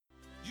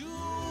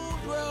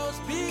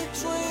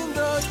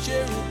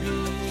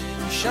cherubim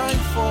shine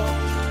forth.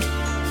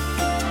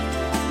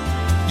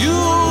 You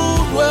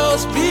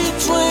dwells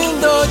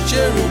between the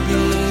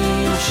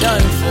cherubim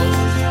shine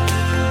forth.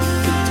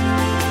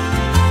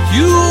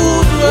 You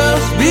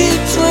dwells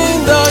between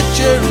the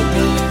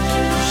cherubim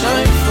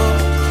shine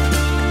forth.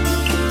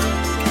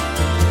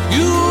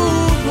 You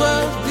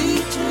dwells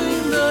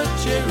between the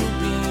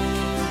cherubim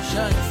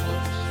shine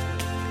forth.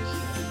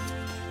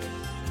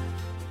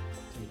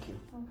 Thank you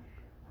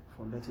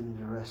for letting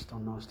it rest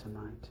on us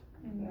tonight.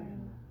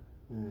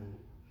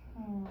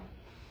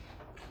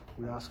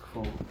 We ask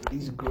for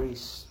this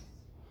grace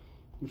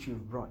which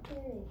you've brought,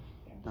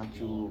 that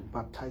you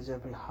baptize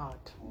every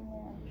heart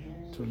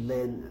to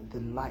learn the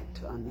light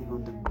and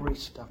even the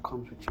grace that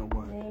comes with your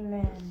word.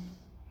 Amen.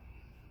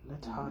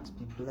 Let hearts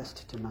be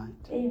blessed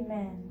tonight.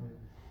 Amen.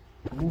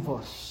 Move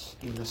us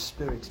in the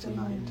spirit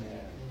tonight.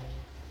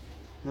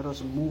 Let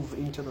us move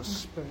into the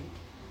spirit.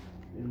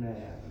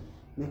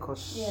 Make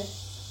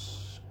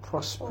us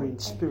prosper in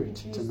spirit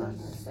tonight.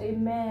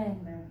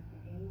 Amen.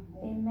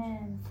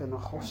 Amen.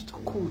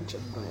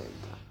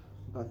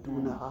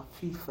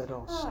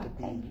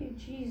 Thank you,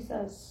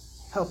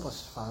 Jesus. Help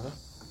us, Father.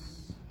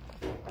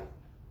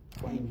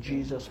 For in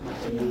Jesus'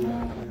 mighty name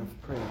we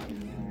have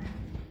prayed.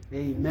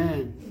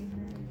 Amen.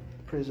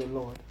 Praise the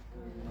Lord.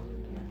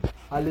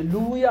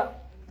 Hallelujah.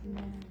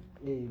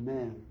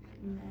 Amen.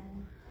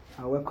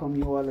 I welcome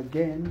you all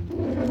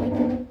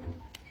again.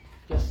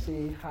 Just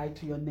say hi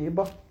to your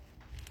neighbor.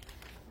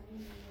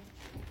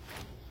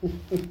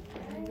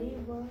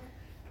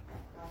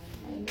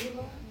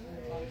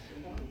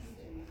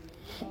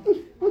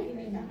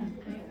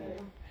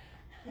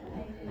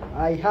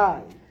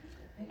 Hi.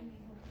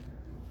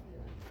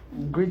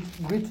 Greet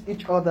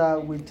each other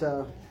with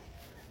a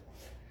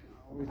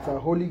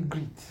holy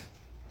greet.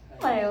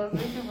 I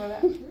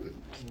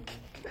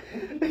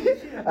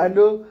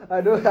know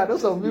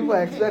some people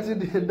are expecting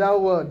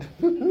that word.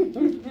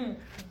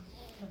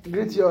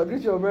 Greet your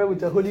man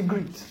with a holy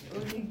greet.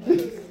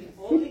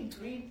 Holy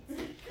greet.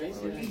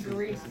 Holy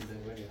greet.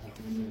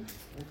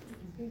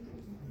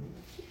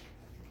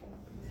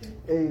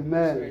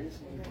 Amen.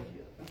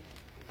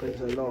 Praise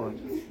the Lord.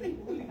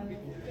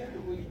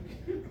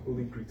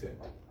 Holy greeted.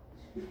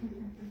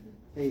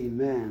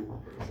 Amen.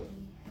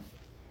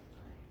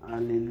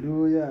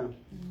 Hallelujah.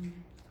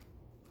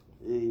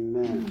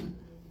 Amen.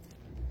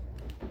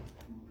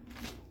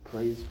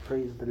 Praise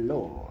the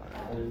Lord.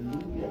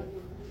 Hallelujah.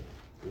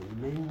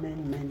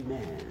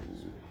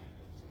 Amen.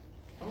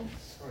 Oh,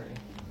 sorry.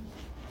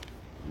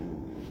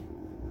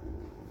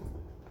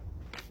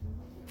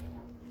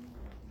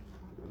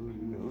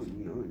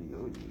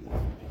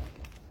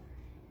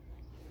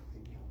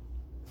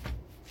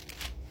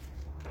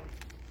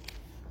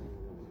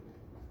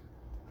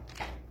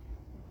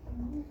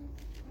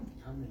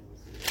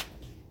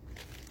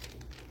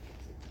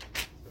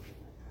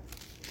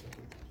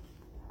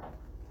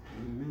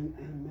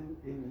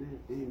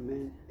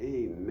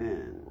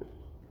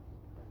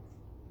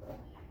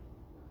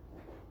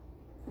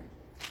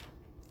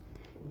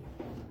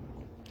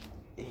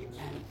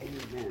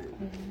 Amen.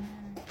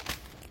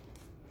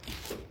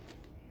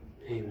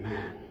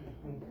 Amen.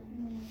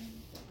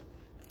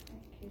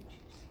 Thank you,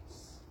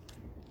 Jesus.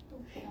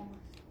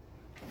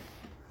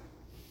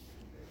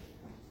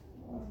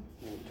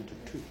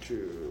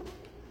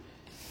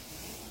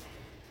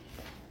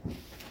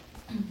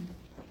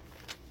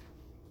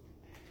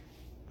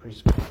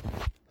 Praise God.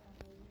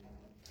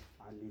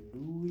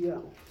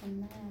 Hallelujah.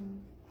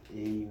 Amen.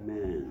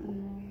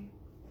 Amen.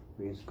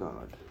 Praise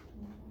God.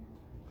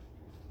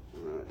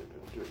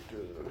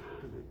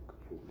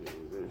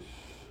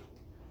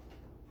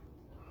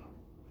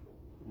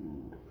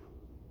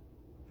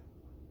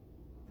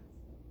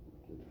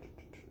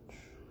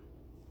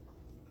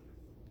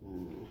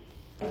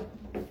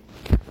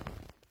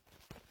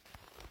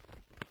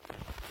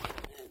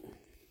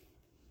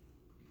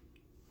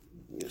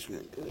 Yes, we are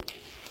good.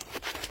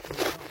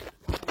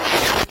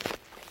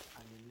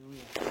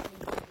 Hallelujah.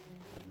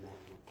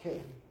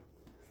 Okay.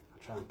 I'll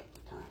try and keep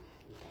the time.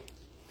 Okay.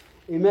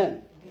 Amen.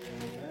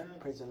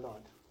 Praise the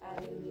Lord.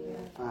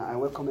 I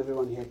welcome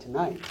everyone here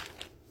tonight.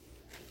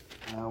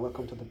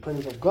 Welcome to the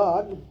presence of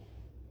God.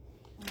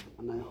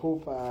 And I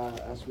hope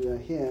as we are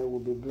here, we'll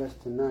be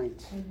blessed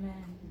tonight.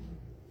 Amen.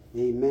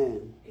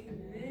 Amen.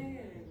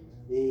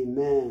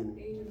 Amen.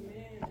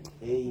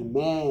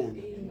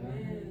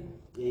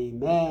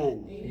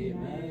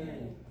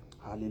 Amen.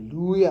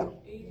 Hallelujah.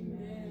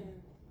 Amen.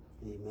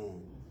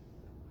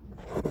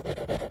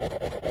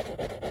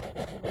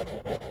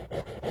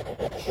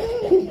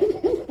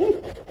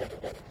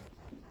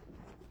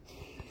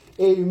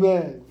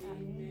 Amen.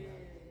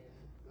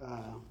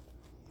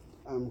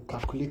 I'm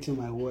calculating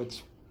my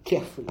words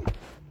carefully.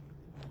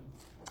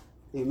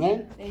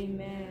 Amen.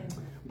 Amen.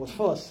 But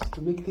first,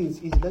 to make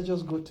things easy, let's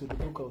just go to the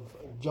book of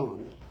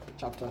John,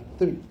 chapter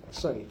 3.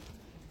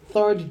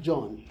 3rd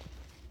John,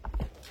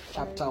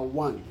 chapter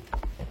 1.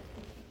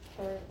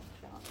 3rd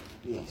John.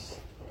 Yes.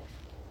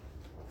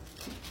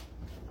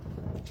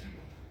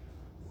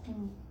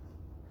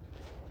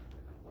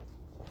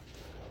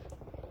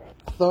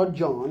 3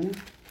 John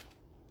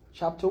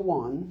chapter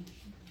 1.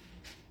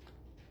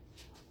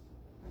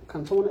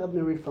 Can someone help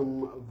me read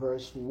from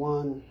verse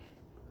 1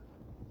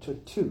 to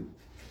 2?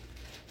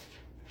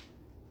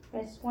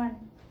 Verse 1.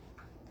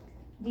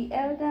 The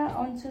elder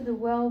unto the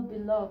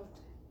well-beloved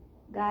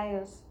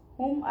Gaius,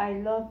 whom I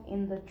love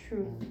in the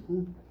truth.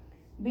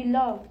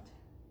 Beloved,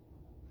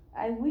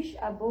 I wish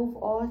above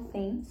all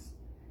things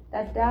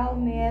that thou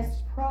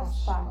mayest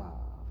prosper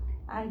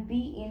and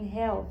be in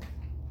health,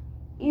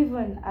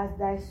 even as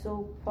thy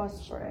soul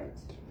prospereth.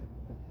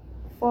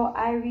 For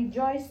I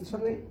rejoice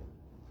greatly.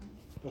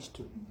 Verse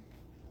 2.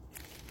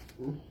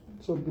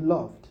 So,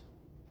 beloved,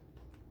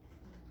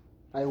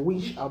 I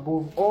wish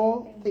above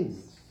all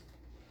things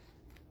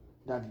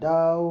that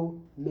thou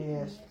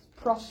mayest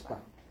prosper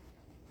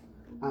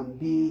and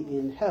be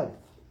in health,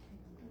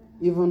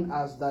 even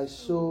as thy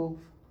soul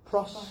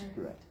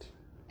prospereth.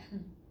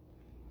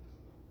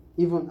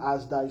 Even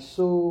as thy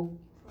soul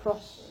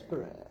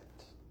prospereth.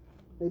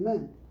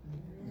 Amen.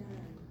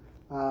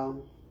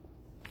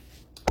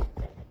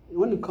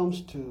 When it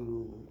comes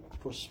to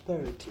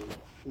prosperity,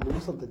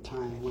 most of the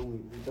time when we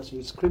just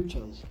read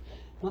scriptures,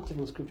 not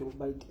even scripture,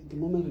 but the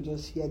moment we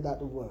just hear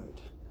that word,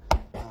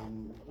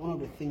 one of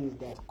the things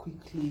that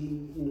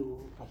quickly,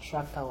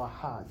 attract our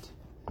heart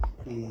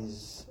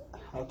is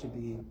how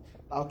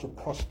to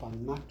prosper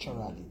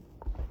naturally,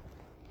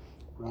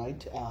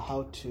 right?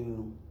 How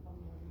to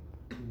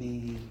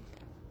be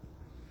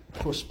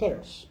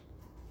prosperous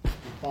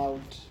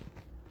without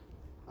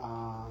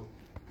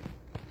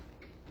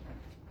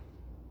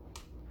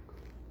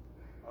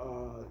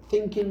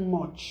thinking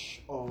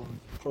much of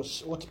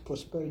what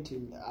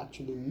prosperity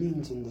actually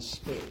means in the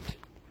spirit,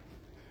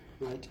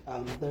 right?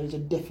 There is a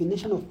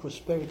definition of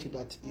prosperity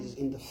that is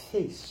in the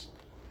face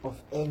of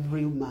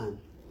every man.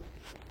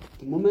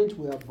 The moment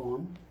we are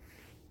born,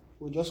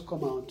 we just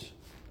come out,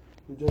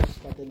 we just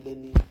started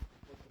learning.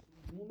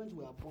 The moment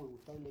we are born, we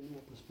start learning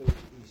what prosperity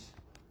is.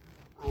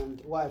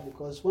 And why?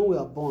 Because when we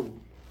are born,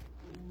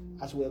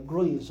 as we are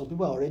growing, some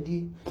people are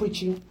already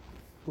preaching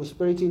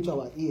prosperity into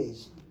our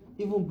ears.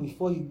 Even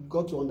before you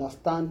got to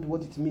understand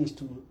what it means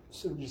to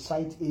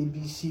recite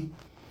ABC.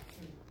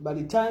 By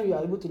the time you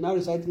are able to now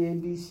recite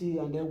ABC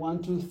and then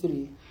 1, 2,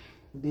 3,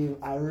 they've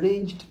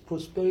arranged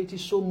prosperity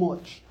so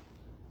much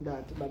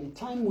that by the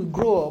time we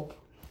grow up,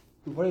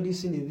 we've already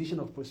seen a vision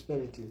of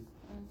prosperity.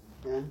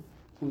 Yeah?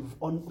 We've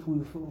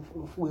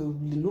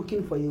been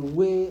looking for a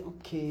way,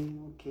 okay,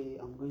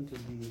 I'm going to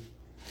be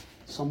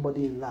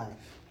somebody in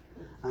life.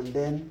 And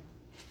then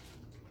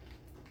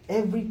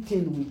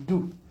everything we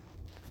do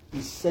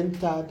is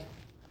centered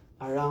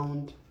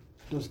around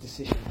those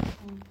decisions,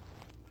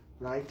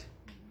 right?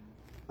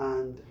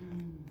 And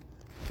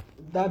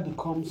that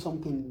becomes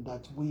something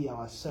that we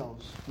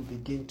ourselves will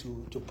begin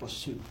to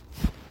pursue,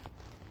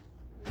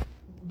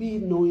 be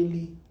it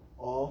knowingly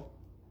or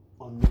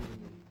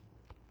unknowingly.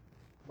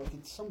 But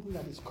it's something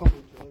that is common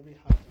to every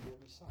heart and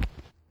every side.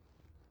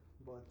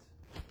 But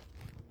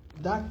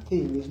that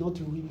thing is not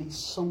really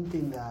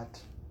something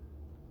that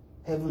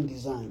heaven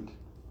designed,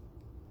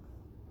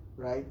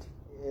 right?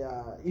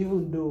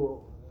 Even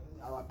though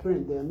our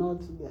parents,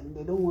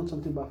 they don't want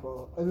something bad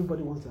for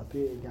everybody. Wants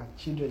their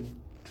children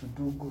to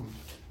do good,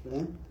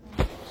 right?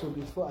 So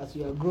before, as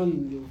you are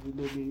growing,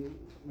 you'll be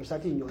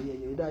reciting in your ear,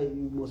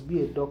 you must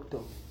be a doctor,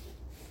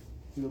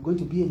 you're going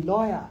to be a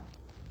lawyer,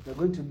 you're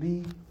going to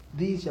be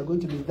this, you're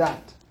going to be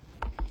that.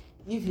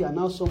 If you are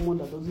now someone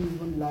that doesn't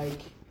even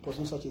like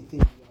pursuing such a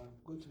thing, you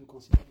are going to be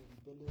considered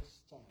a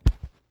rebellious child,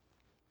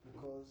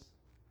 because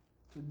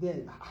to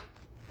them,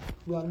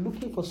 we are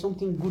looking for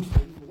something good for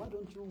you. Why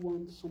don't you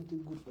want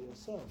something good for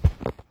yourself?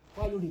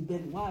 Why are you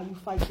rebelling? Why are you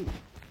fighting?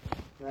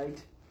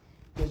 Right?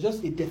 There's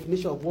just a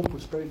definition of what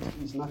prosperity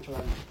is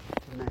naturally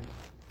to men.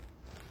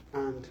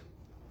 And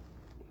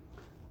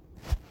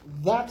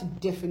that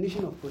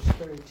definition of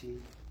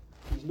prosperity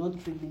is not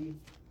really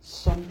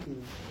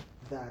something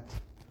that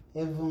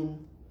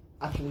heaven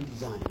actually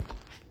designed.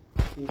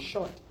 In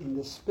short, in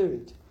the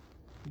spirit,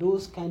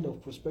 those kind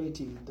of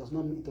prosperity does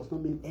not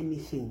mean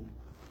anything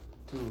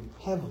to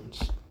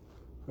heavens,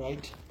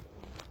 right?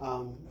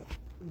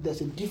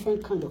 There's a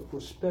different kind of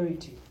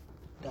prosperity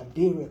that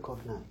they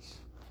recognize.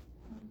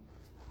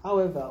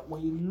 However,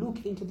 when you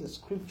look into the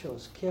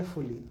scriptures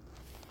carefully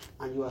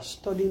and you are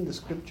studying the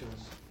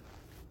scriptures,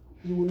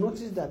 you will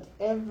notice that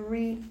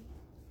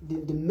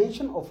the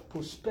mention of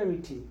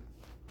prosperity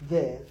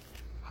there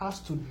has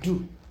to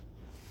do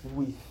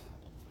with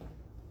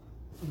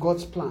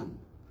God's plan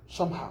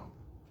somehow.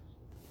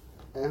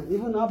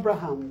 Even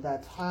Abraham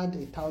that had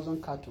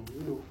 1,000 cattle,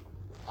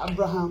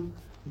 Abraham,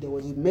 there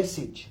was a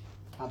message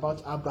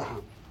about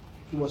Abraham.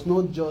 It was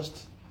not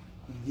just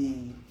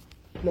the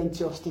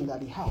plenteous thing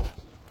that he had,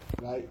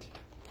 right?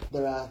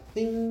 There are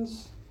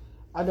things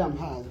Adam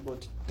has,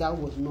 but that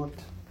was not,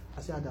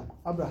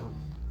 Abraham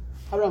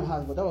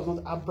has, but that was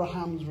not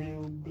Abraham's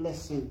real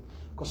blessing.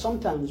 Because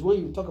sometimes when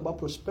you talk about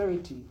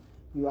prosperity,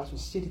 you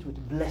associate it with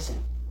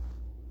blessing,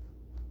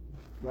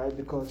 right?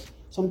 Because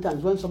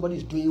sometimes when somebody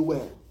is doing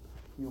well,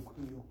 you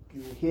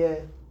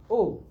hear,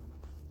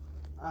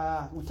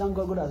 we thank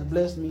God, God has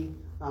blessed me.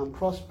 I'm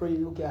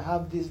prospering. Okay, I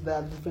have this,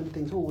 that, different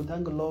things. Oh, we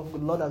thank the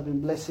Lord has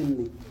been blessing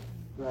me,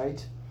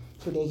 right?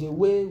 So there's a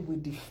way we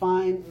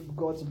define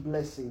God's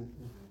blessing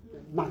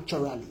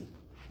naturally.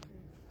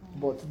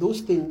 But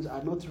those things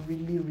are not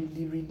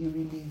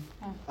really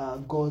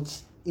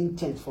God's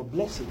intent for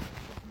blessing.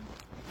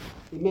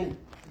 Amen.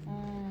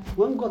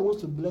 When God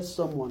wants to bless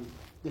someone,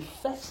 the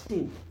first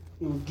thing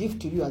He will give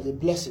to you as a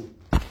blessing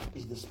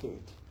is the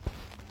Spirit.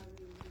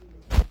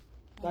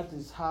 That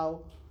is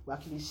how we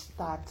actually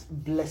start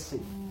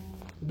blessing.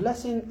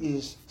 Blessing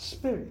is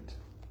Spirit.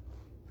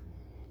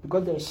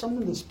 Because there is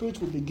something the Spirit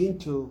will begin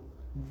to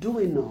do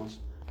in us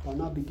that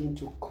now begin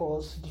to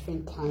cause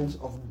different kinds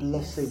of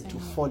blessing to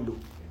follow.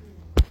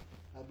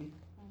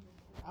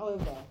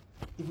 However,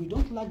 if we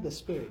don't like the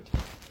Spirit,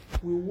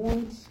 we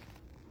won't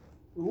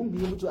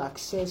be able to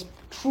access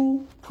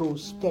true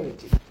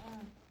prosperity.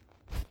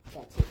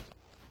 That's it.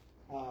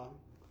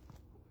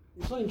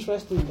 It's so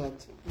interesting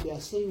that they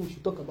are saying we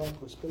should talk about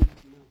prosperity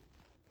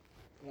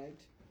now, right?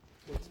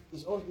 But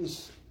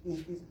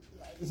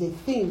it's a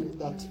thing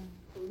that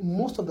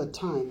most of the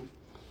time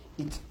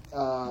it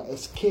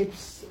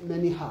escapes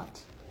many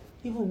hearts.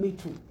 Even me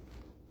too.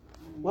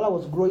 While I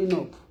was growing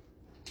up,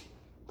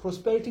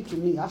 prosperity to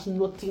me has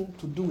nothing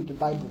to do with the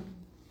Bible.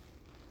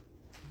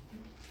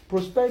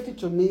 Prosperity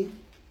to me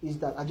is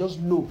that I just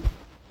know,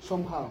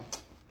 somehow,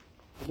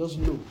 I just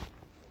know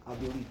I'll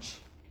be rich.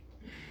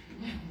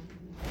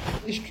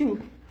 It's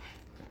true.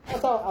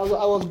 As I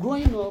was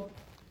growing up,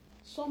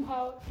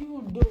 somehow,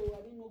 even though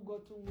I didn't know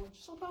God too much,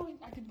 somehow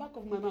at the back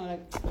of my mind,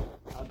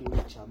 like, I'll be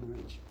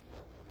rich.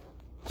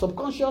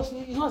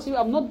 Subconsciously, you know,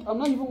 I'm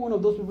not even one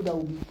of those people that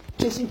will be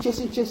chasing.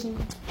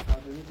 I'll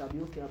be rich, I'll be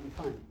okay, I'll be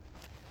fine.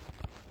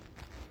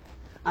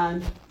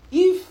 And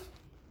if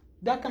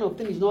that kind of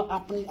thing is not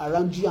happening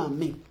around you and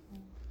me,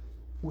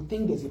 we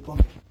think there's a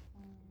problem.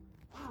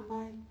 Why am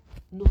I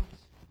not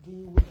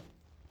doing well?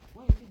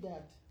 Why is it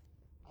that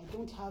I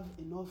don't have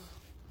enough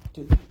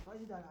to eat? Why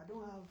is it that I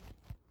don't have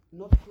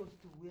enough clothes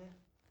to wear?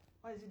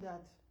 Why is it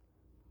that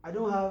I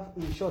don't have,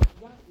 in short,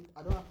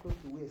 I don't have clothes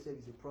to wear itself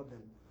is a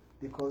problem.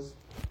 Because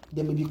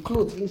there may be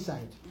clothes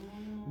inside,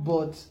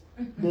 but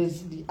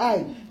there's the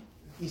eye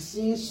is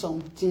seeing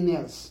something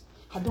else.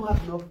 I don't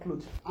have enough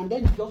clothes. And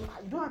then you don't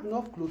have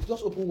enough clothes,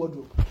 just open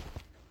wardrobe.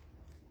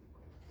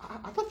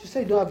 I thought you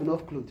said you don't have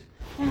enough clothes.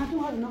 I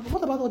don't have enough.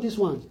 What about all these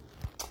ones?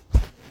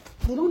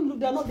 They're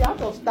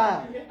out of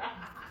style.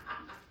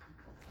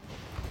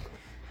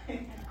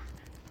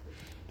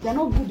 They're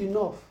not good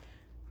enough.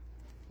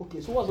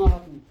 Okay, so what's not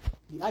happening?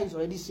 The eye is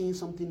already seeing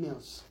something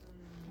else.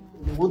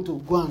 They want to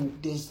go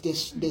and there's the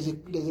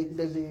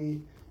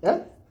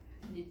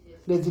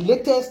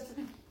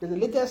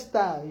latest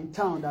star in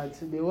town that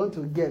they want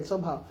to get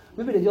somehow.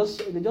 Maybe they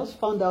just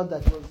found out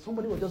that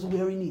somebody was just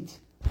wearing it.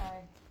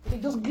 They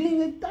just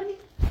gleam it, I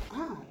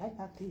like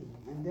that thing.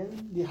 And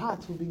then the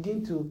heart will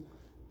begin to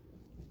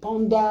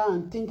ponder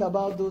and think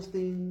about those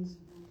things.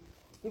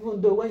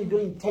 Even though when you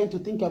don't intend to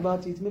think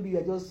about it, maybe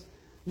you're just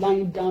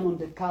lying down on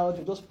the couch,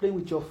 you're just playing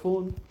with your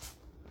phone,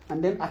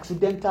 and then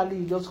accidentally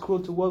you just scroll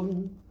to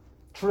one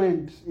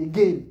trend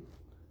again.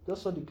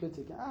 Just saw the plate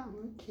again.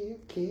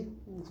 Okay.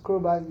 Scroll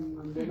back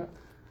and then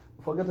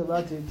forget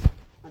about it.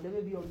 And then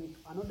maybe on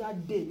another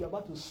day you're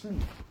about to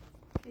sleep.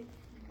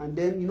 And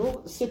then,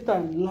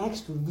 Satan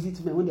likes to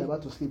visit men when they're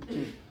about to sleep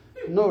too.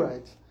 You know,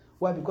 right?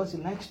 Why? Because he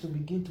likes to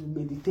begin to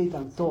meditate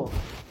and talk.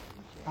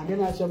 And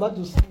then as you're about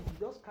to sleep,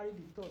 you just carry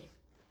the thoughts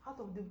out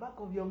of the back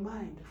of your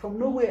mind from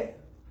nowhere.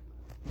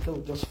 The thought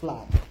will just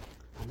fly.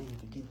 And then you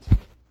begin to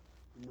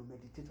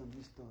meditate on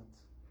these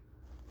thoughts.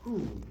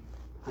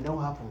 And then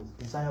what happens?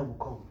 Desire will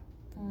come.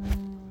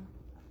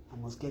 I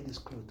must get this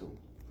clothes.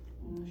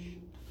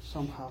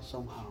 Somehow.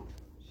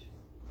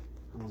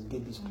 I must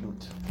get this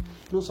clothes.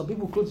 Some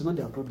people, clothes is not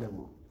their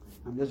problem.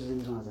 I'm just using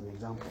this one as an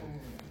example.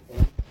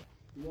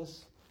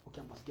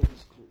 I must get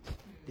this clothes.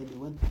 Then they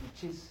went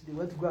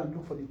to go and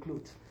look for the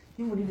clothes.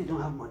 Even if they don't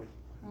have money.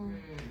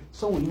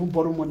 Some will even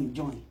borrow money,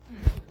 join.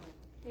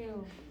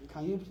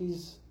 Can you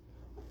please?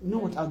 You know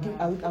what?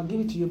 I'll give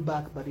it to you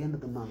back by the end of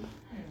the month.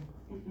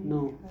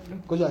 No,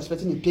 because you're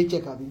expecting a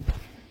paycheck.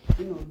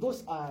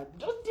 Those are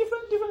just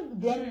different.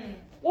 Then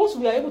once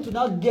we are able to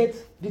now get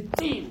the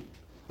thing,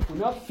 we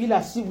now feel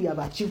as if we have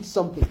achieved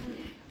something.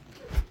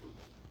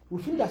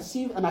 We feel as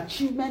if an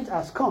achievement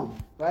has come,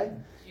 right?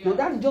 Now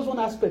that is just one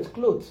aspect,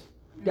 clothes.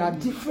 There are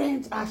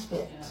different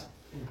aspects.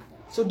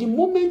 So the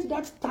moment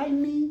that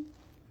tiny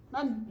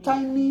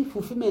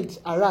fulfillment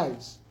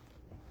arrives,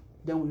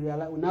 then we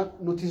now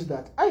notice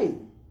that, hey,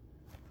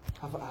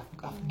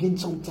 I've gained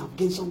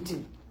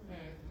something.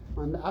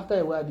 And after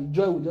a while, the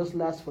joy will just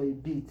last for a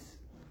bit.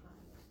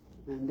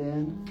 And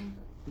then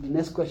the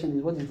next question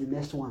is, what is the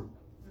next one?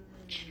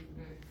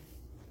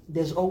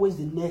 There's always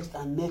the next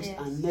and next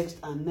and next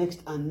and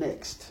next and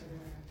next.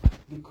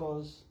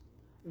 Because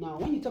now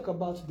when you talk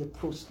about the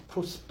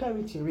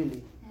prosperity,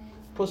 really,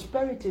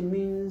 prosperity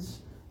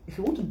means, if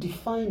you want to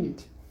define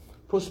it,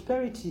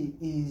 prosperity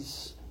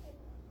is,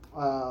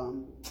 how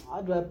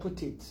do I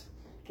put it?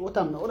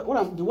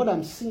 what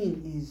I'm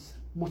seeing is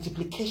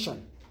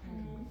multiplication,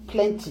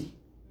 plenty,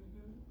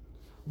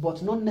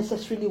 but not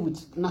necessarily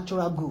with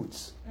natural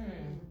goods.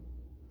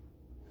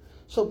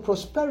 So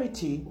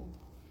prosperity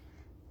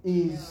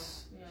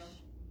is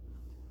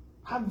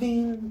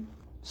having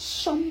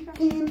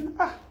something.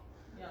 I'm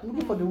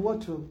looking for the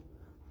word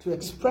to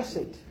express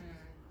it.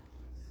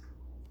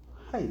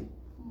 Hey.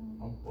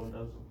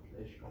 Abundance of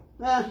pleasure.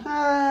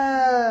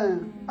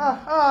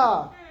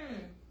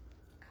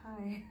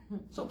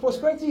 So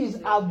prosperity is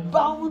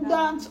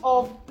abundance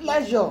of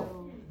pleasure.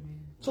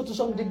 So to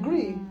some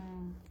degree,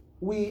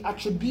 we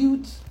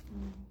attribute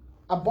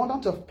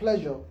abundance of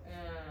pleasure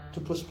to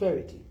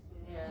prosperity.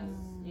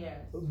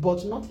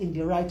 But not in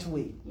the right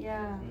way.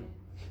 Yeah.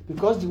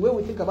 Because the way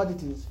we think about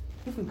it is,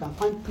 if we can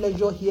find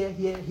pleasure here,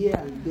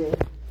 and there,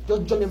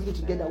 just join everything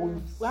together,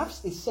 we have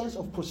a sense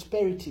of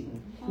prosperity.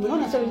 It may not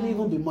necessarily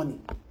even be money.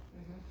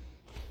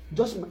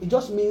 It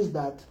just means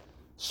that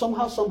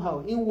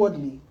somehow,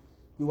 inwardly,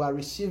 you are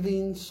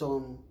receiving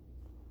some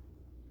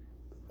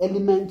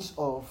elements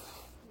of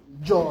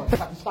joy,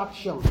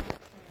 satisfaction.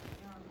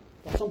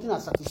 That something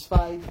has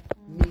satisfied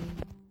me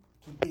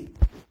today.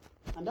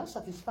 And that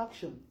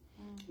satisfaction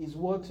is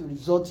what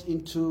results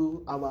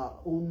into our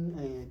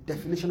own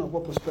definition of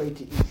what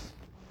prosperity is.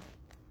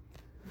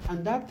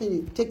 And that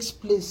thing takes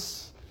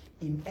place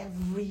in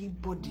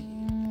everybody.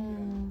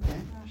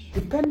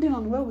 Depending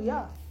on where we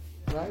are,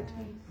 right?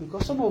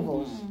 Because some of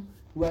us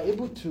were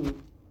able to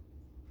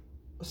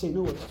say, you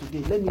know what,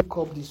 today, let me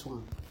curb this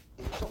one.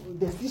 So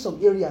there's still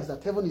some areas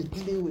that heaven is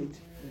dealing with.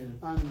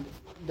 And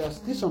there's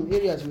still some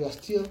areas we are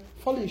still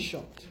falling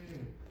short.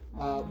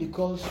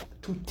 Because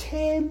to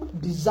tame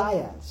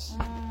desires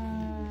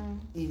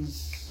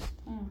is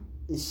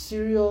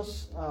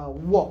serious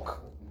work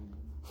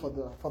for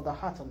the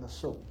heart and the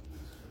soul.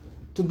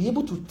 To be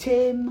able to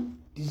tame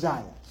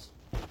desires.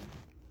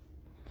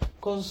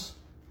 Because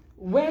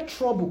where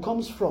trouble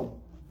comes from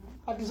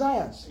are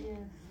desires.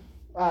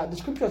 The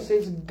scripture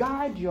says,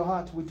 guide your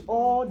heart with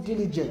all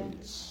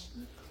diligence,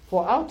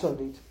 for out of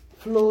it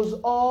flows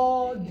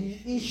all the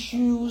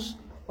issues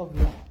of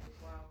life.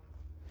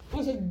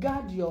 When you say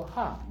guard your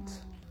heart,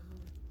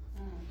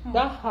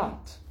 that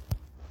heart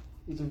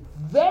is a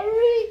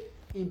very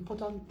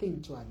important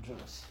thing to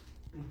address.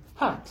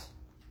 Heart.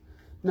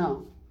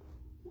 Now,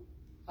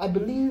 I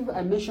believe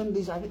I mentioned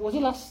this, was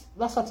it last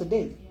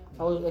Saturday?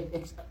 I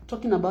was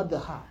talking about the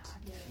heart.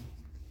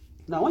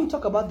 Now, when you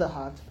talk about the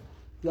heart,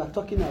 you are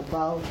talking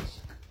about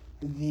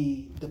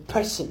the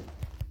person,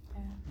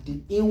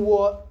 the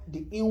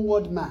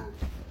inward man.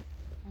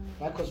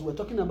 Right? Because we're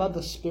talking about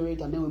the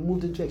spirit, and then we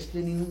moved into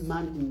explaining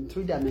man in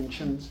 3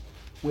 dimensions.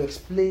 We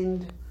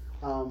explained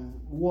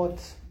what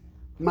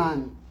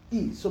man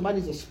is. So man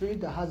is a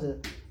spirit that has a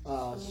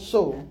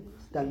soul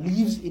that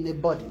lives in a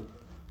body,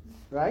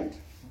 right?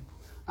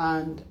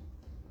 And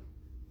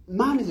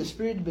man is a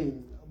spirit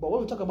being. But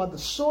when we talk about the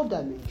soul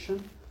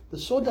dimension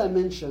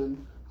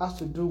has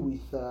to do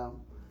with the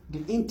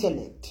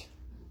intellect,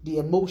 the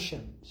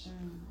emotions,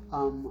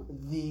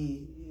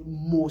 the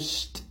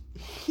most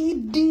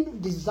hidden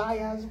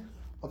desires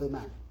of a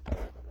man.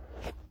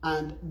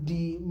 And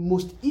the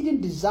most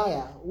hidden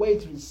desire, where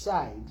it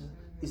resides,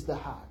 is the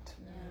heart.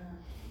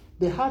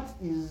 The heart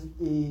is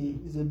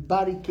a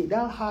barricade.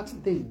 That heart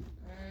thing.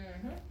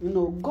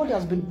 God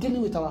has been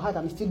dealing with our heart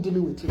and is still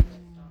dealing with it.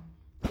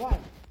 Why?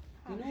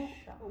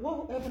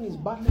 What heaven is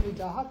battling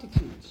with our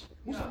attitudes.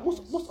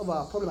 Most of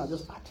our problems are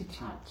just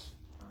attitudes.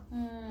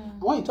 And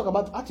when you talk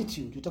about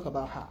attitude, you talk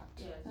about heart.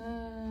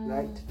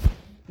 Right?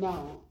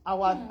 Now,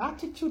 our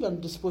attitude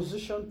and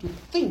disposition to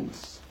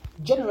things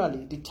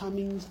generally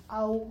determines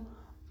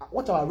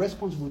what our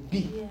response would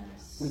be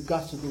with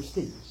regards to those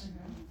things.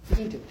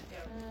 Isn't it?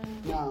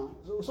 Now,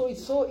 so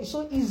it's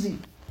so easy.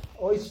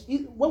 Or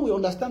when we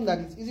understand that,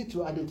 it's easy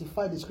to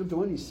identify the scripture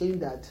when it's saying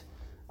that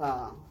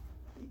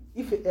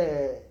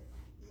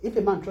if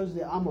a man trusts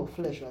the arm of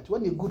flesh, right,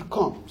 when the good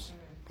comes,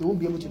 he won't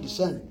be able to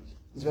discern it.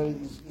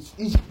 It's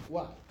easy.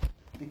 Why?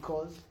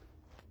 Because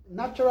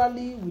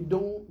naturally we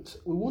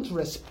won't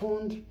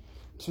respond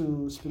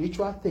to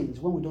spiritual things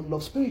when we don't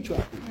love spiritual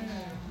things.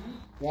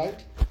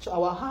 Right? So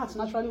our hearts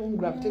naturally won't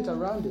gravitate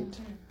around it.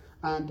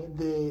 And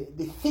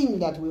the thing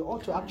that we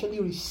ought to actually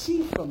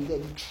receive from there,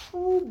 the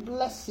true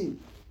blessing,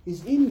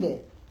 is in there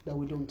that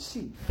we don't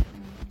see.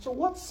 So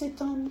what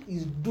Satan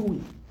is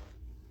doing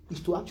is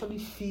to actually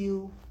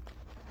fill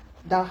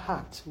that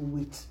heart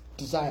with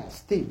desires,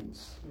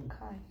 things.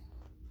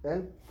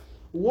 Okay?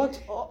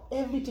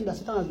 Everything that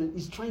Satan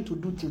is trying to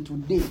do till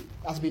today,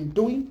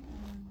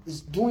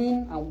 is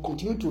doing and will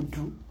continue to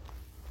do,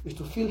 is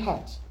to fill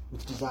hearts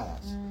with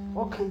desires.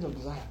 All kinds of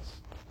desires.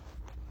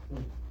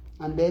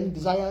 And then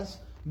desires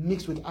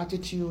mixed with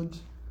attitude,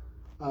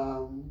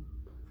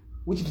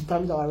 which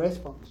determines our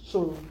response.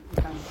 So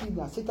you can see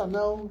that Satan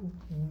now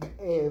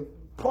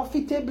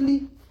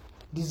profitably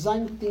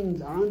designed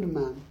things around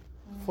man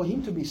for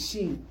him to be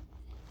seen,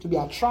 to be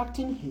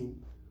attracting him,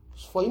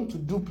 for him to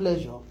do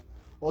pleasure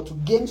or to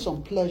gain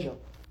some pleasure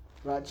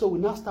right? So we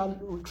now start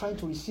trying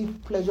to receive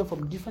pleasure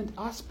from different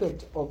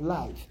aspects of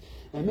life.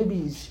 And maybe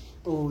it's,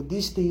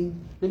 this thing,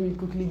 let me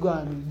quickly go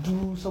and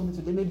do something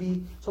today.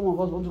 Maybe some of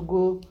us want to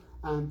go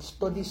and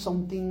study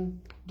something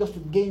just to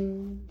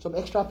gain some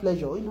extra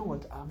pleasure. You know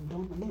what, I'm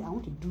done. I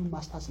want to do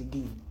masters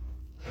again.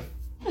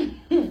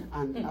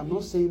 And I'm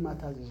not saying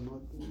masters is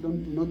not,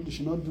 you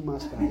should not do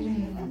masters.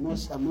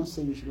 I'm not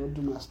saying you should not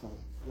do masters.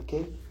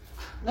 Okay?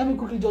 Let me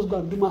quickly just go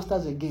and do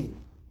masters again,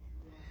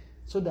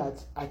 so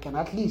that I can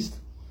at least,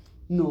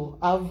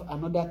 have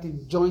another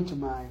thing joined to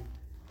my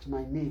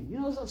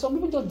name. Some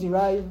people just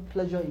derive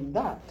pleasure in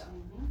that,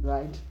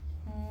 right?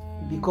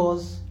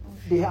 Because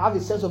they have a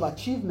sense of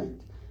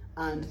achievement,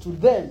 and to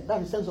them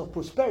that's a sense of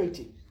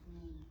prosperity,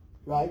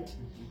 right?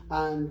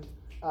 And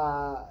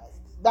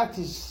that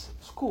is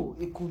school.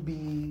 It could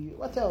be,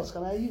 what else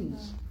can I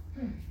use?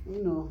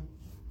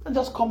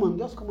 Just common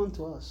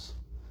to us.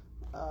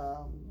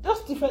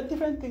 Just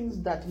different things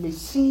that may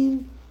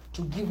seem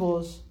to give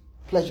us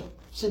pleasure.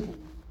 Simple.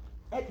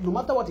 No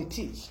matter what it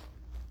is.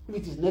 If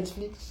it is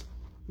Netflix,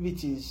 if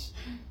it is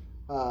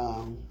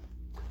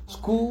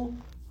school,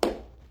 if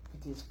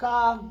it is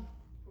car,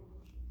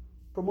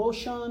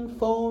 promotion,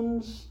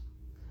 phones.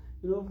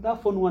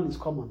 That phone one is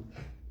common.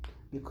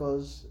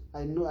 Because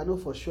I know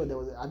for sure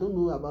I don't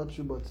know about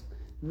you, but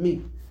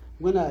me,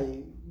 when I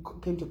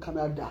came to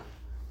Canada,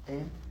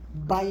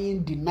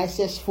 buying the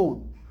nicest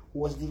phone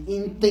was the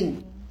in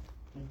thing.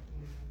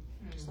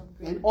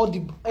 And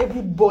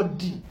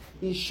everybody,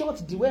 in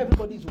short, the way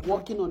everybody is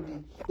walking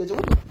there's a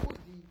way to put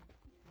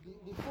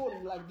the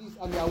phone like this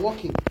and they are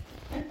walking.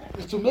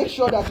 Is to make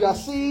sure that you are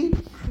seeing,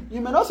 you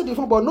may not see the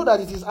phone, but know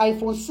that it is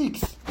iPhone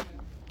 6.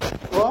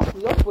 Or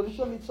you just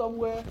position it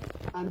somewhere,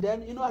 and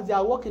then, as they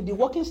are walking, the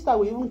walking style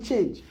will even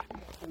change.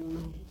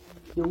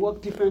 They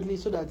walk differently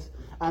so that,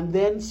 and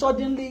then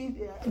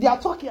suddenly, they are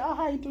talking, how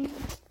are you doing?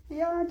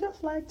 Yeah, I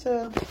just like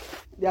to,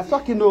 they are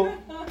talking, and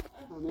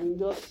then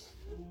just,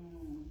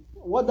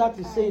 what that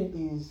is saying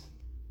is,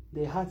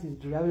 the heart is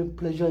deriving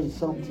pleasure in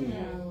something.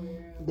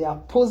 They are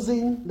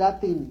posing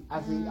that thing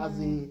as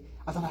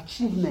an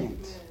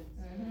achievement.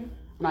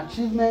 An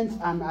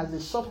achievement and as a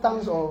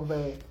substance of,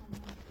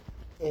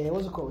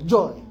 what's it called?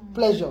 Joy,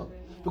 pleasure.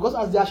 Because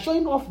as they are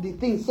showing off the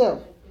thing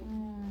itself,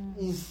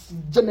 is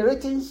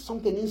generating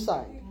something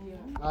inside.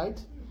 Right?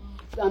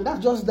 And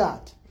that's just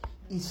that.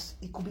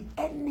 It could be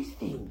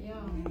anything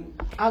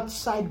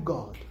outside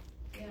God.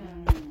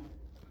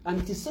 And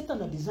it is Satan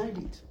that designed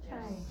it.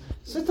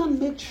 Satan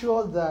makes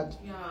sure that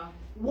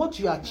what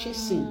you are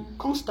chasing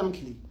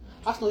constantly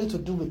has nothing to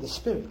do with the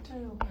Spirit.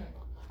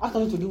 Has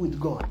nothing to do with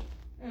God.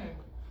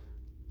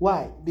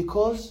 Why?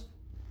 Because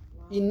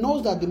he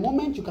knows that the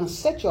moment you can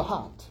set your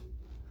heart,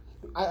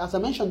 as I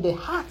mentioned, the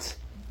heart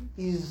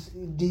is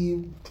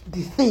the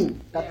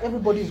thing that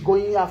everybody is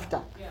going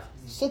after.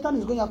 Satan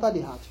is going after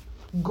the heart.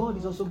 God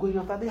is also going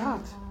after the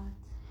heart.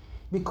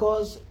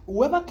 Because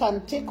whoever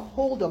can take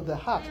hold of the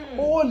heart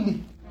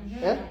wholly,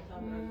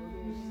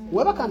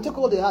 whoever can take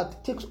hold of the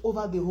heart takes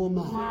over the whole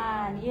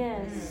man.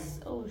 Yes.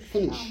 Oh,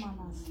 finish.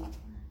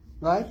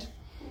 Right?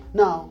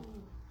 Now,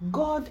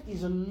 God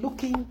is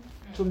looking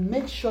to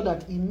make sure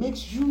that he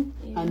makes you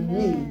and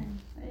me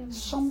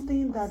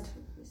something that,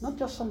 not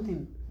just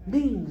something,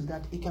 beings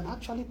that he can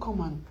actually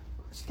come and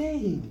stay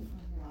in.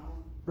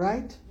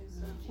 Right?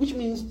 Which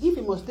means if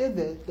he must stay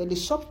there, then the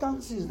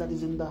substances that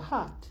is in the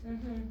heart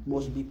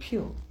must be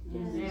pure.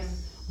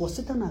 But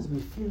Satan has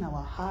been filling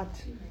our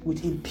heart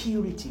with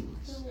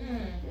impurities.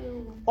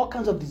 All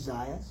kinds of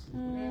desires,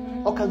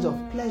 all kinds of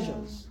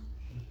pleasures.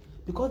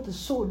 Because the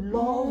soul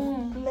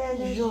loves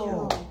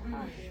pleasure.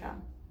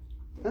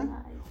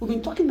 We've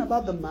been talking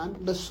about the man,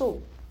 the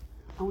soul.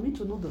 And we need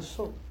to know the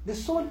soul. The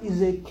soul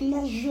is a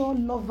pleasure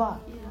lover.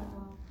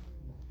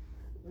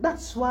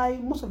 That's why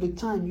most of the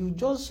time you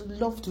just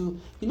love to,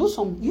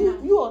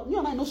 you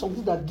and I know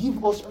something that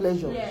give us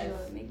pleasure.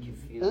 Make you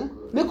feel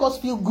good. Make us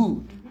feel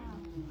good.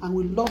 And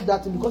we love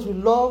that because we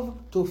love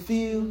to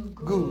feel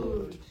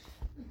good.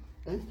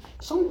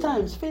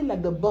 Sometimes feeling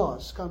like the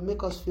boss can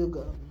make us feel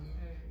good.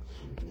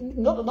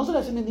 Not so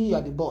that meaning you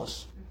are the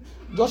boss.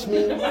 Just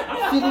mean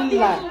feeling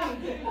like.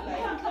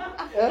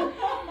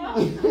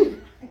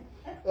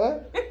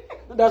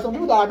 There are some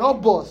people that are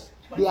not boss.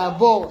 They are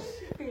boss.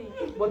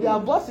 But they are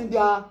boss in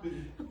their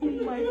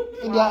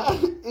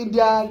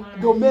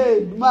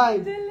domain,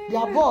 mind. They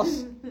are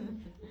boss.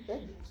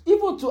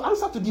 Even to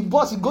answer to the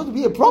boss is going to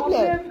be a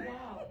problem.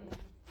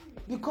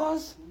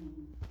 Because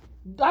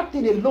that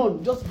thing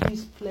alone just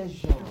gives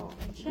pleasure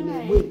in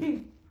a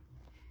way.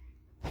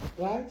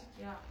 Right?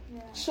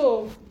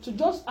 So to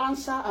just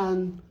answer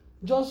and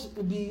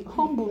just be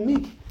humble,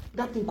 meek,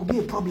 that thing could be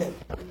a problem.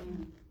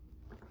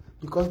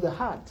 Because the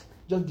heart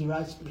just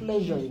derives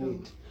pleasure in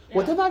it.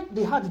 Whatever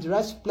the heart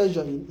derives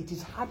pleasure in, it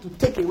is hard to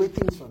take away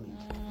things from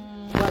it.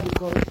 Why?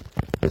 Because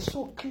the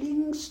soul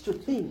clings to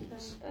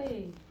things.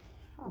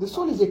 The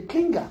soul is a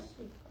clinger.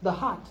 The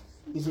heart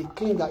is a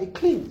clinger. It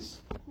clings.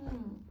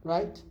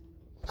 Right?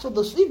 So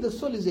if the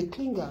soul is a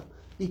clinger,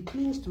 it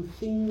clings to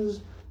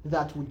things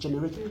that would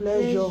generate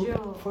pleasure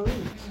for it.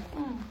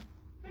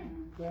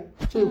 Right?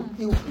 So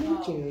he will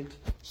cling to it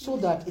so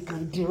that it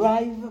can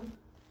derive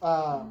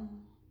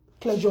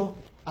pleasure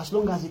as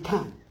long as it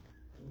can.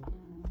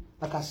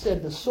 Like I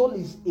said, the soul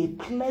is a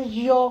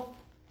pleasure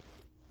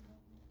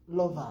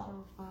lover.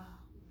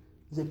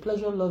 It's a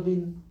pleasure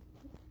loving,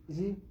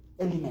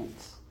 element.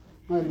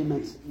 Not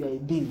elements, you're a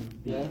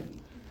being. Yeah?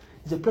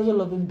 It's a pleasure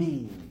loving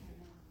being.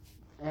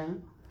 Yeah?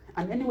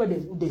 And anywhere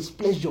there's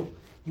pleasure,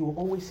 you will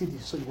always see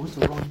this, so you want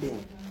to run there.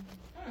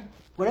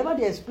 Wherever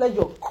there's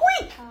pleasure,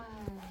 quick,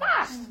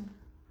 fast.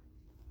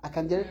 I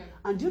can get it.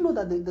 And do you know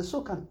that the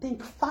soul can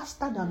think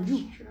faster than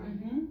you?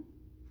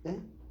 Yeah?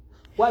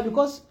 Why?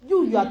 Because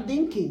you are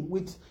thinking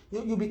with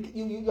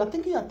you are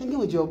thinking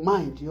with your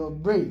mind, your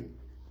brain.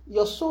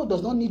 Your soul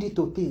does not need it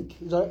to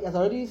think. It's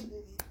already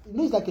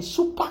it's like a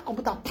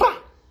supercomputer.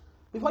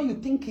 Before you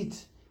think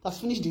it has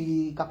finished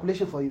the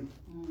calculation for you.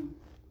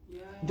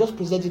 Just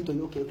present it to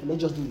you. Okay,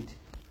 let's just do it.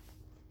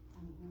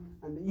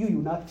 And you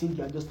not think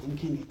you are just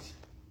thinking it.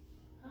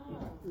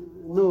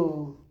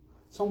 No,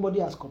 somebody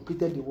has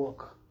completed the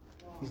work.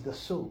 It's the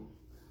soul.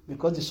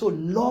 Because the soul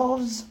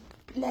loves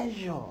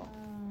pleasure.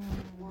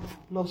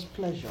 Loves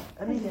pleasure.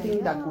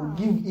 Anything that will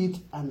give it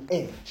an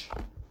edge.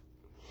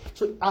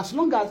 So as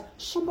long as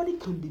somebody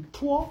can be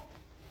poor,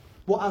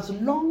 but as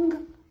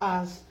long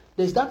as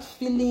there's that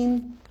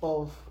feeling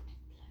of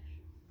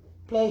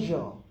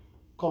pleasure,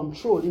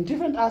 control, in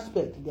different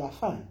aspects, they are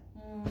fine.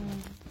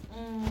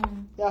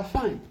 They are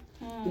fine.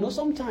 You know,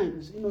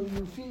 sometimes,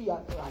 you feel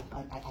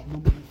I know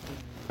many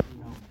things,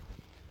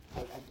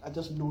 I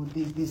just know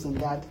this and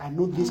that. I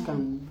know this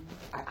can,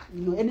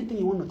 anything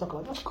you want to talk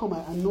about, just come.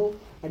 I know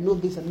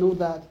this, I know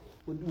that.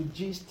 We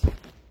just,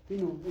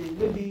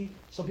 maybe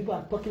some people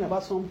are talking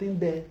about something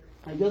there.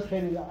 I just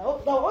heard it.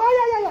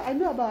 Yeah, I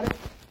know about it.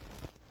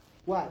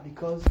 Why?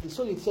 Because the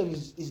soul itself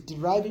is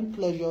deriving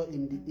pleasure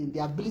in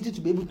the ability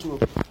to be able to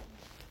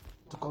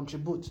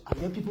contribute.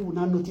 And then people will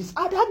now notice,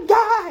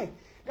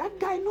 that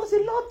guy knows a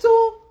lot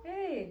too.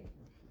 Hey.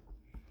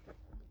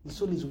 The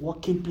soul is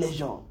working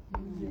pleasure.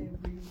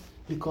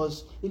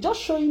 Because it's just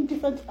showing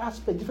different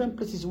aspects, different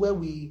places where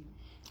we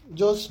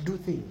just do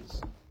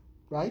things.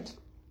 Right?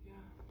 Yeah.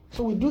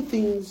 So we do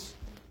things,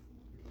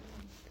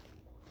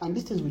 and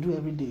these things we do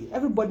every day.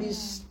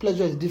 Everybody's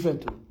pleasure is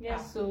different too.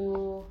 Yeah,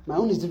 so my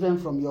own is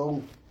different from your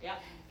own. Yeah.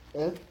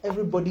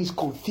 Everybody is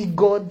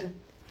configured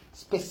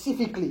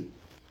specifically.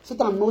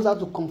 Satan knows how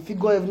to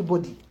configure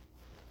everybody.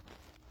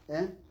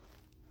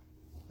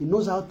 He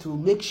knows how to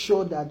make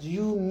sure that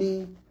you,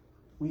 me,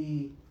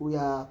 we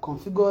are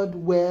configured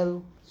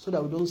well so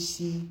that we don't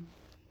see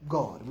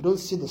God. We don't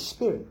see the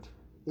Spirit.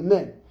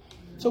 Amen.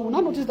 So we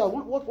now notice that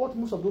what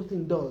most of those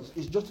things does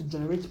is just to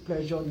generate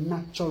pleasure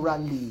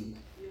naturally.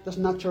 Just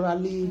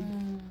naturally,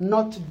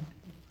 not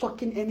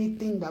talking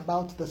anything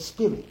about the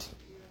Spirit.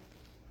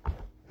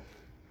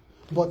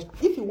 But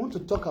if you want to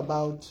talk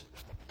about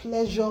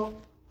pleasure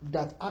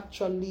that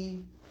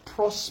actually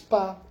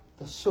prosper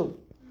the soul,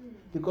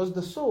 because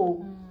the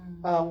soul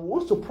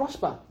wants to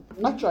prosper.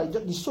 Naturally,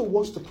 the soul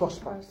wants to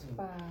prosper.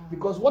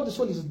 Because what the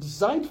soul is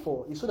designed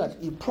for is so that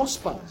it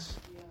prospers.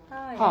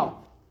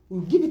 How?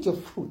 You give it a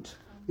fruit,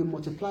 it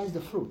multiplies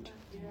the fruit.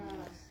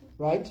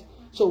 Right?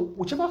 So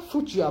whichever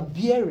fruit you are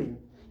bearing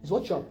is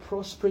what you are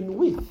prospering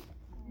with.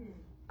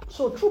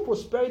 So true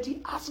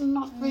prosperity has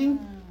nothing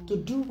to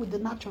do with the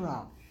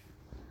natural.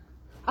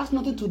 Has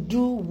nothing to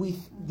do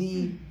with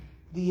the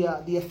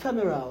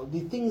ephemeral,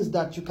 the things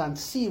that you can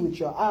see with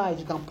your eyes,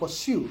 you can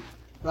pursue,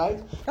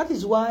 right? That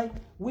is why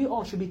we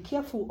all should be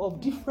careful of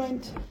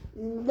different,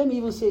 let me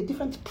even say,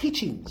 different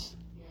preachings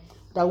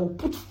that will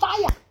put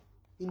fire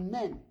in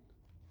men.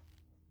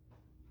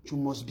 You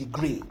must be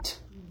great.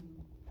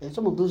 And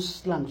some of those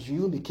slangs,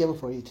 you will be careful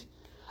for it.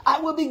 I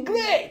will be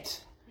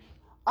great.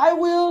 I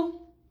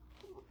will.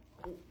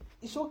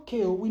 It's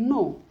okay, we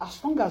know.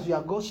 As long as you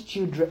are God's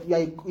children,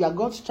 you are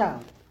God's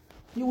child,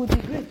 you will be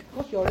great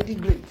because you're already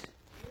great.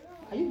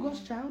 Are you God's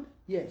child?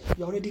 Yes,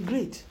 you're already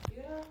great.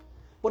 Yeah.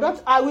 But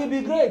that I will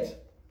be great.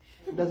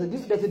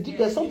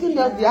 There's something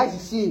that the eyes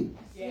is seeing.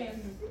 Yes.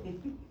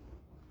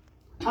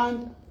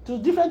 And to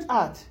different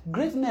art,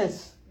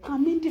 greatness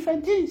can mean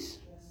different things.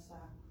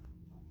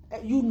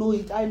 Yes, you know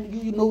it.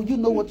 You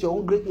know what your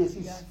own greatness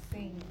is.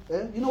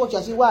 You know what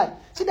you're saying. Why?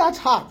 See that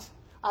heart.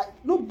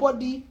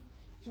 Nobody.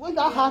 When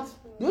that heart,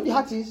 you know the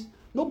heart is.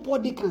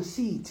 Nobody can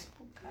see it.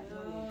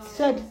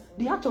 Said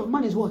the heart of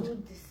man is what?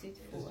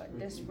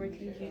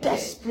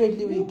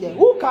 Desperately wicked.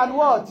 Who can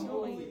what?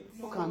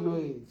 Who can know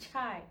it?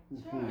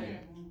 Wow.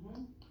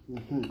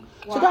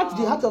 So that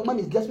the heart of man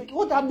is desperate.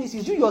 What that means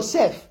is you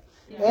yourself.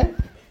 Yeah.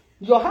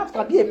 Your heart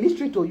can be a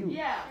mystery to you.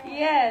 Yeah.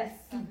 Yes.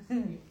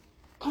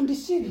 Can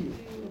deceive you.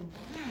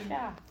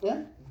 Yeah.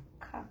 Yeah?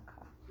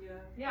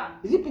 Yeah.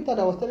 Is it Peter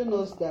that was telling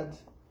us that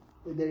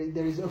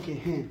there is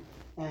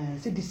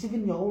say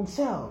deceiving your own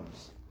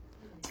selves?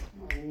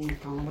 Can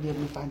somebody help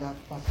me find that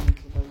passage?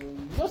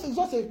 It's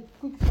just a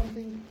quick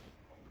something.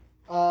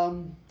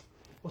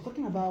 Was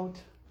talking about.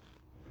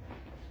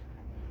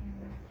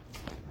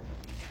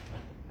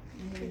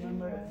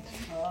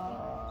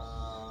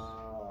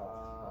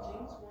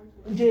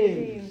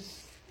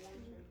 James.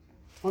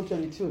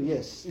 122,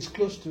 yes. It's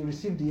close to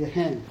receive the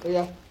hand. Oh,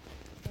 yeah.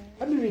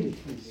 Let me read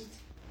it, please.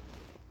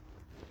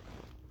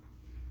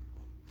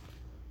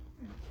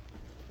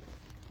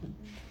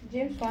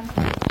 James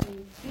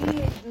 1:22. Be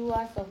ye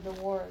doers of the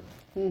word,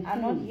 and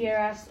not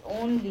hearers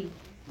only,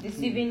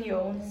 deceiving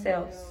your own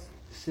selves.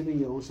 Deceiving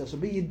your own selves. So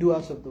be ye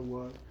doers of the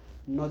word,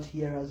 not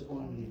hearers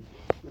only.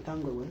 But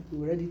thank God,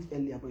 we read it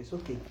earlier, but it's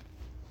okay.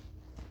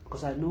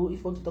 Because I know if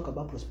you want to talk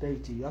about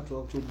prosperity, you have to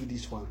also do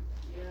this one.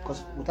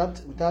 Because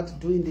without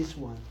doing this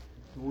one,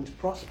 you won't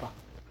prosper.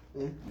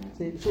 Eh?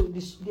 So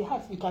the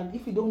heart, you can,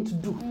 if you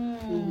don't do,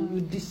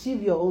 you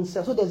deceive your own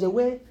self. So there's a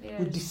way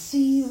we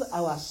deceive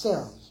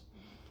ourselves.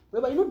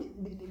 But you know,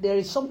 there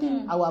is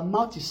something our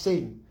mouth is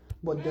saying,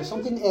 but there's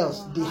something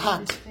else the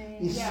heart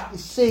is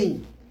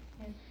saying.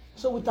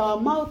 So with our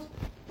mouth,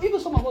 even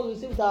some of us will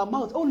say with our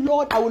mouth, "Oh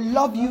Lord, I will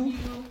love you."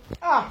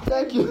 Ah,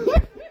 thank you.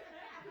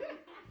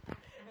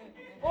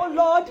 Oh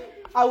Lord,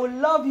 I will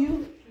love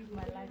you.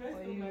 My life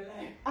for you.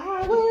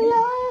 I will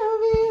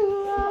love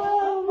you,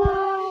 all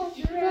my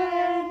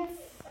friends.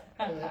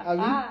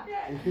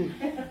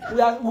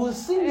 We'll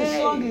sing the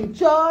song in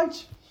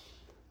church.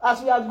 As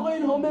we are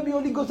going home, maybe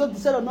Holy Ghost will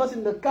descend on us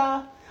in the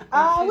car.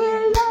 I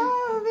will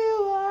love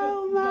you,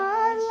 all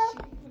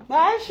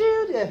my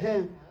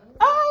children.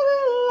 I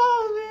will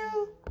love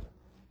you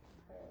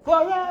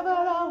forever,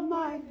 all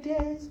my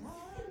days.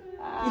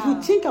 If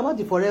you think about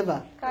the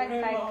forever,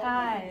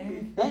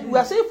 we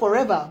are saying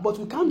forever, but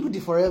we can't do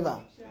the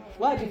forever.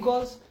 Why?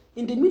 Because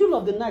in the middle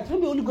of the night,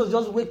 maybe Holy Ghost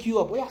just wake you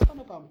up. Oh yeah, stand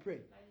up and pray.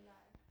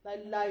 I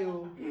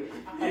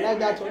like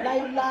that.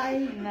 Lie.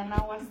 In an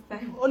hour's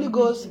time. Holy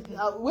Ghost,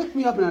 wake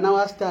me up in an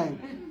hour's time.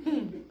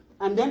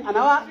 And then an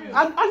hour.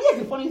 And here's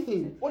the funny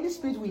thing: Holy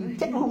Spirit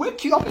will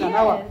wake you up in an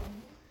hour.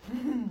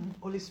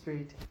 Holy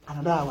Spirit,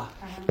 another hour.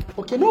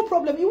 Okay, no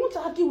problem. He won't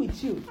argue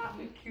with you.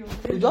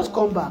 He'll just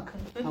come back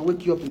and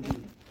wake you up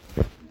again.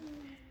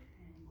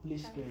 Holy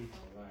Spirit.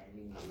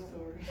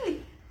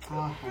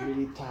 I'm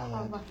really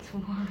tired.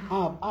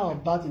 How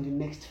about in the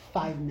next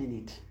 5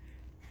 minutes?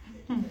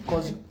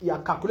 Because you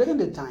are calculating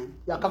the time.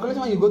 You are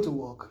calculating when you go to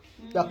work.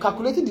 You are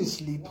calculating the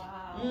sleep.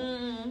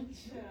 And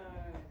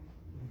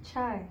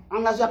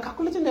as you are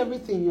calculating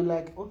everything, you're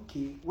like,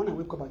 okay, when I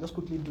wake up, I just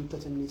quickly do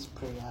 30 minutes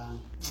prayer.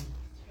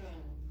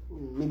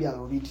 Maybe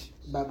I'll read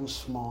Bible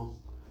small.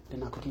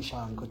 Then I'll quickly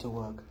shower and go to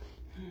work.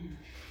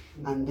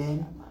 And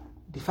then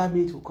the 5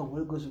 minutes will come.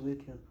 Holy Ghost will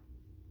wake you up.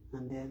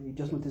 And then you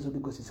just notice Holy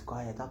Ghost is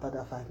quiet after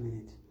that 5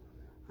 minutes.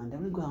 And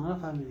then we go another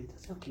 5 minutes. I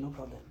say, okay, no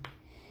problem.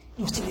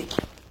 You still wake.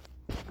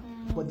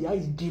 But the eye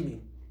is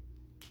dimming.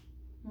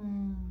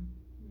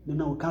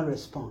 No, we can't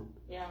respond.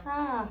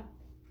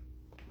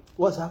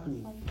 What's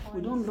happening?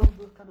 We don't love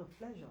those kind of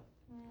pleasure.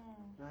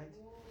 Right?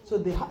 So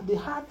the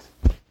heart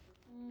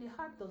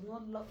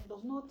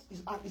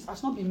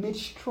has not been made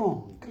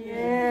strong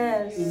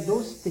in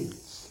those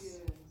things.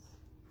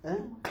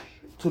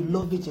 To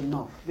love it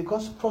enough.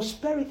 Because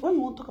prosperity, when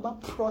you want to talk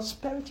about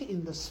prosperity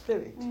in the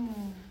spirit,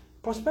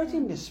 prosperity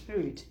in the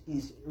spirit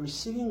is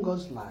receiving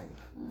God's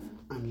life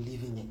and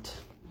living it.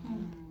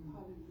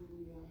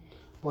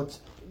 But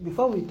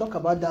before we talk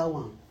about that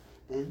one,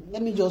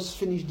 let me just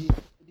finish this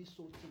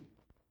soul thing.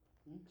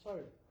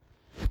 Sorry.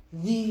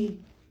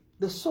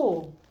 The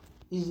soul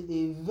is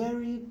a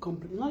very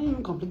not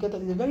even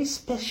complicated, it's a very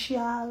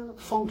special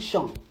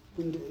function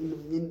in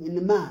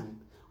the man.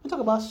 When we talk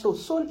about soul,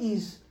 soul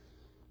is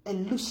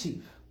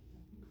elusive.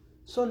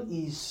 Soul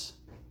is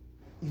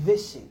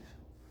evasive.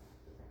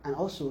 And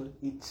also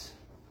it's,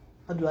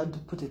 how do I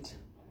put it?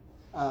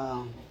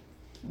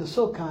 The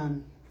soul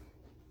can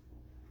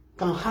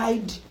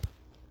hide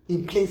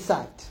in plain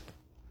sight.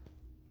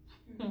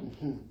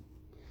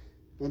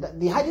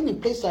 The hiding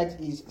in plain sight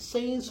is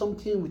saying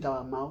something with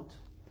our mouth,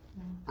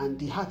 and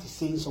the heart is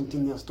saying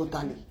something else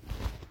totally.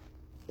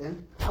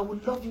 I will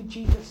love you,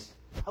 Jesus.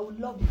 I will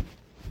love you.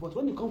 But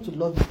when it comes to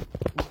love you,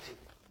 nothing.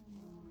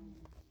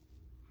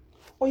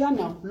 Oh yeah,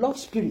 now, love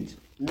spirit,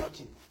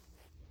 nothing.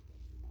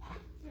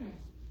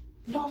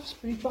 Love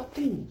spiritual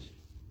things,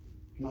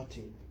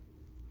 nothing.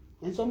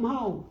 And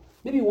somehow,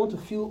 maybe you want to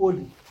feel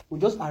holy. We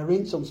just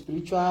arrange some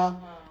spiritual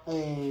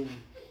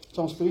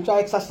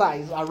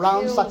exercise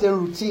around certain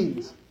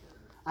routines,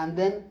 and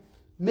then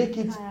make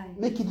it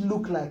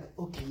look like,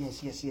 okay,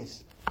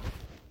 yes.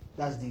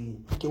 That's the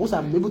okay. Once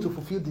I'm able to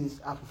fulfill this,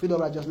 I fulfill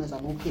all righteousness.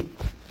 I'm okay.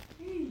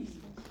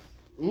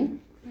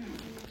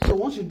 So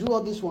once you do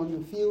all this one,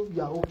 you feel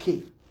you are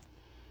okay.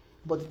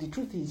 But the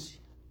truth is,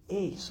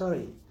 hey,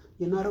 sorry,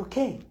 you're not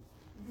okay,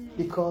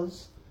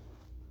 because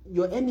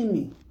your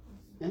enemy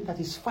that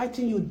is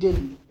fighting you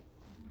daily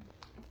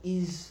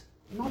is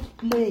not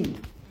playing.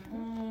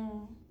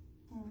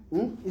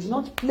 It's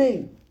not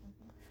playing.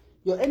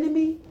 Your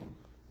enemy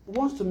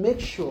wants to make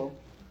sure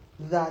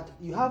that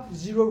you have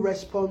zero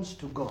response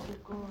to God.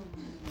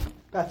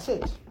 That's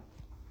it.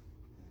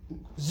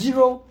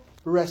 Zero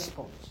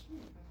response.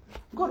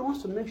 God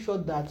wants to make sure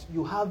that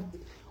you have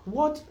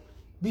what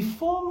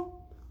before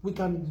we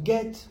can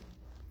get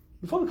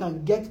a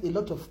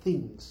lot of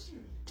things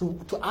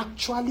to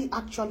actually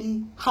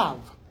have.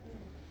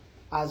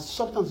 as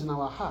substance in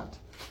our heart,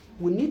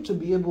 we need to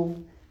be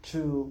able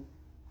to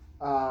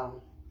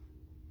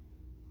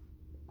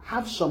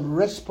have some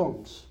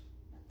response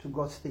to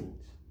God's things.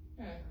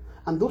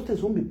 And those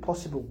things won't be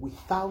possible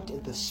without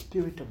the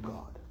Spirit of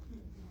God.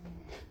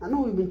 I know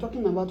we've been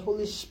talking about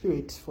Holy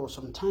Spirit for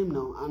some time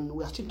now, and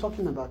we are still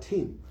talking about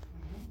Him.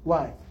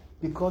 Why?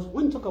 Because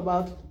when you talk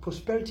about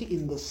prosperity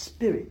in the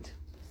Spirit,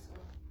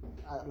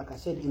 like I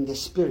said, in the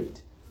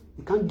Spirit,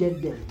 you can't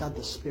get there without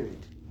the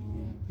Spirit.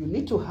 You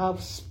need to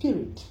have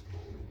Spirit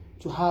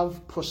to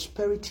have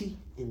prosperity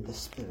in the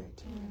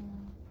Spirit.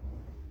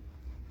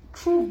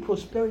 True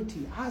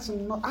prosperity has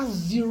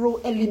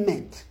zero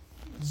element,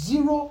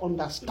 zero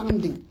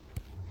understanding.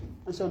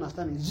 I say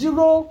understanding.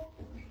 Zero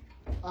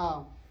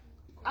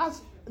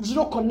has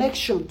zero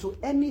connection to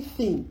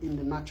anything in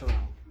the natural.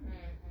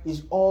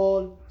 It's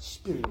all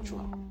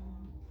spiritual.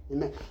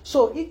 Amen.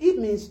 So it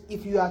means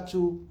if you are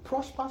to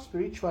prosper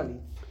spiritually,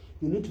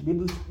 you need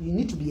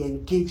to be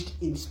engaged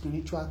in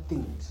spiritual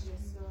things.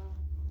 Yes,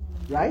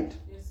 sir. Right?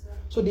 Yes, sir.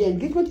 So the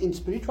engagement in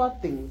spiritual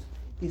things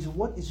is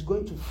what is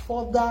going to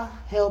further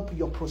help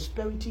your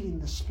prosperity in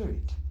the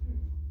Spirit.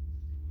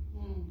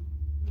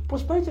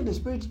 Prosperity in the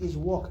Spirit is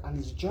work and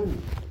is journey.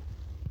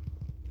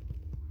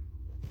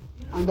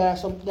 And there are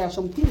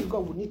some things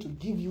God will need to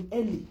give you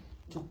early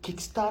to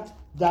kickstart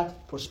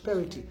that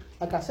prosperity.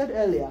 Like I said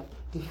earlier,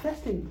 the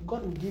first thing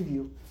God will give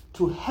you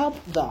to help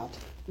that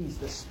is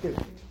the Spirit.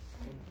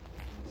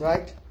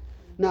 Right?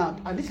 Now,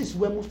 and this is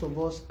where most of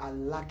us are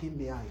lagging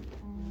behind.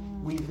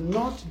 We've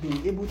not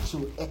been able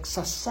to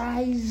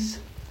exercise.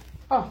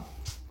 We're not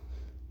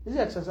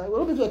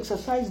able to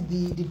exercise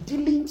the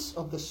dealings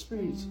of the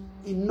Spirit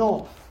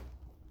enough.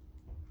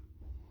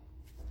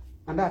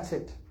 And that's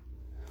it.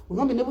 We've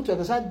not been able to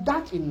exercise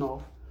that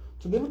enough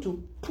to be able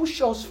to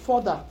push us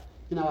further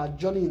in our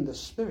journey in the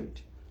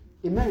Spirit.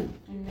 Amen.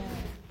 Amen.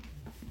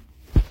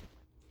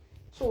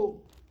 So,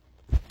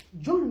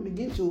 John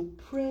began to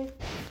pray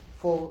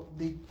for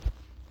the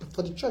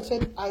church.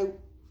 Said, I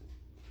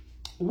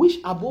wish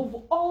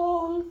above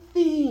all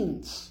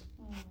things.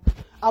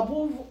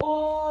 Above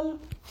all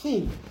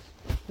things.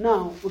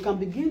 Now, we can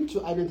begin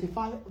to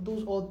identify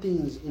those all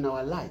things in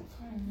our life.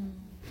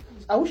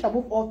 I wish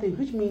above all things,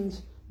 which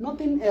means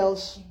nothing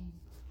else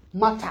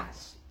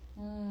matters.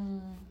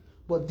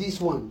 But this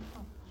one.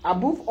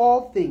 Above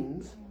all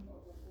things,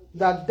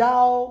 that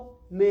thou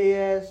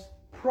mayest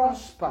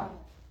prosper.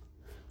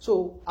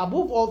 So,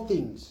 above all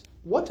things,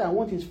 what I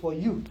want is for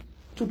you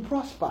to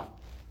prosper.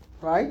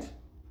 Right?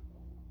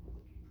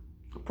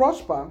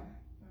 Prosper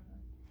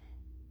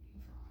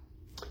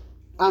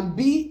and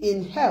be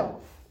in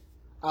health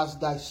as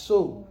thy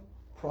soul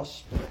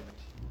prospered.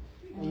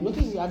 And you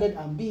notice he added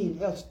and be in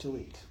health to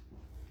it.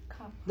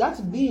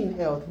 That being in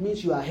health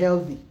means you are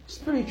healthy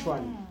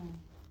spiritually.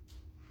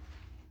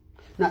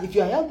 Now, if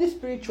you are healthy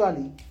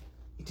spiritually,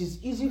 it is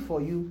easy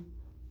for you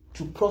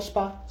to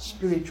prosper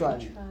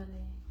spiritually.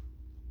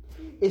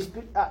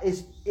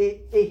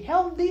 A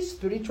healthy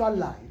spiritual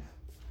life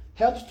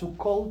helps to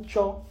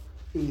culture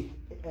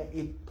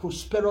a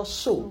prosperous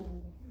soul.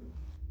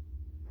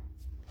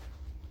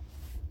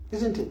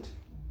 Isn't it?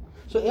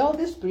 So a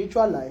healthy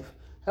spiritual life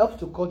helps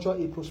to culture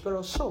a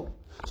prosperous soul.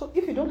 So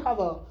if you don't have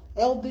a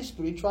healthy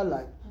spiritual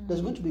life,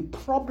 there's going to be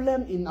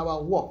problem in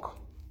our walk,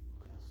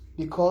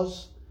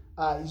 because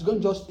it's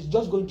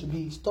just going to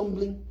be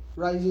stumbling,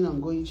 rising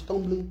and going,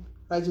 stumbling,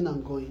 rising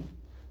and going.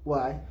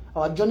 Why?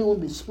 Our journey won't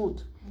be smooth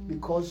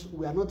because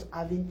we are not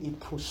having a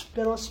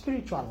prosperous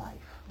spiritual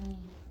life.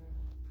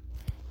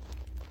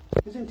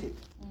 Isn't it?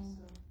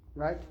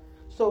 Right?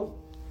 So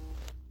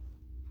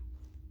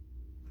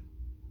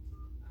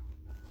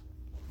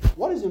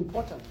what is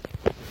important,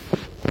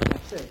 like I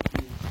said,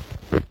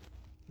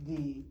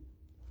 is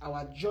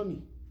our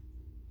journey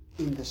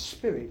in the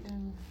Spirit,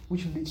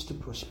 which leads to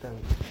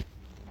prosperity.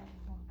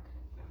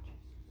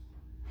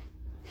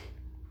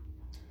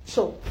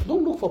 So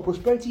don't look for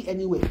prosperity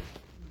anywhere.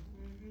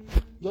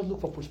 Just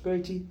look for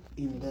prosperity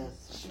in the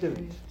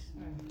Spirit.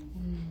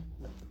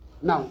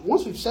 Now,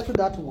 once we've settled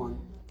that one,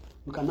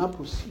 we can now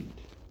proceed.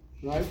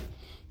 Right?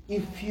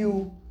 If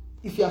you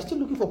are still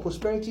looking for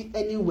prosperity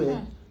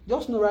anywhere,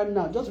 just know right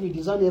now, just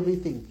redesign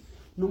everything.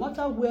 No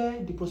matter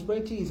where the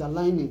prosperity is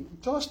aligning,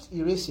 just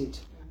erase it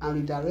and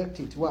redirect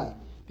it. Why?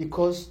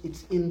 Because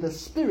it's in the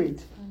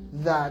Spirit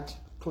that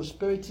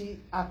prosperity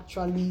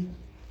actually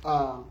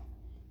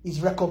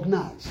is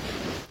recognized.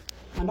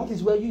 And that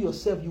is where you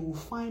yourself, you will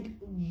find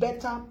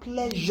better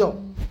pleasure.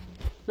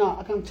 Now,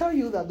 I can tell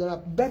you that there are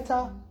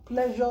better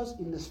pleasures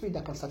in the Spirit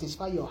that can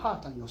satisfy your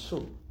heart and your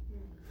soul.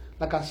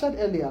 Like I said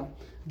earlier,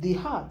 the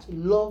heart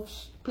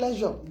loves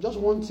pleasure, just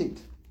wants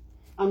it.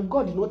 And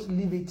God did not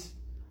leave it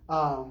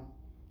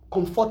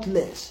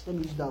comfortless. Let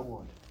me use that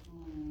word.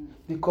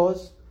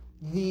 Because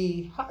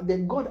the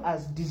God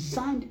has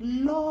designed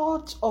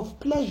lots of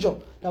pleasure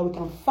that we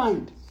can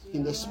find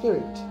in the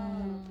Spirit.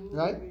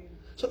 Right?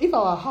 So if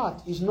our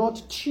heart is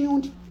not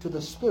tuned to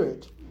the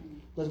Spirit,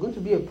 there's going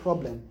to be a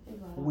problem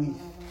with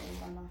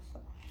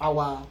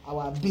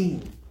our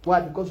being.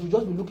 Why? Because we'll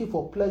just be looking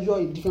for pleasure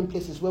in different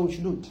places where we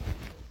shouldn't.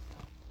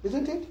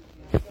 Isn't it?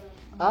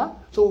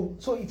 So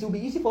it will be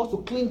easy for us to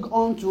cling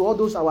on to all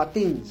those our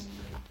things.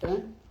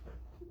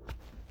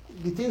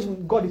 The things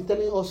God is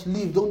telling us,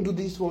 leave, don't do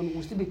this one,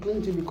 we'll still be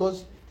clinging to it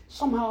because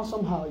somehow,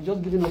 it's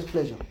just giving us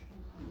pleasure.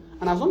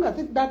 And as long as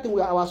that thing,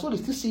 our soul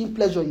is still seeing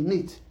pleasure in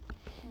it,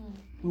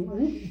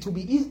 it will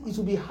be easy, it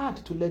will be hard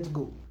to let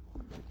go.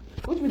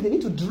 Which means they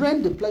need to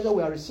drain the pleasure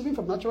we are receiving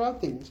from natural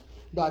things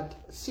that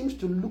seems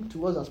to look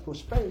to us as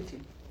prosperity.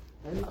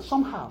 And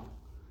somehow,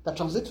 that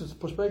translates to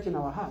prosperity in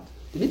our heart.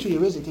 They need to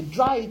erase it, they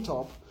dry it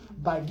up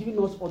by giving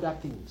us other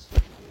things.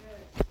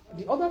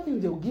 The other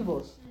thing they will give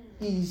us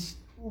is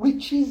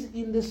riches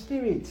in the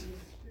spirit.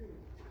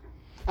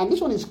 And this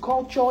one is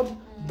cultured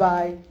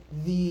by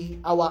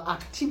our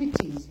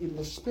activities in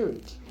the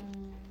spirit.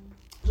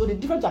 So the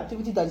different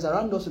activity that is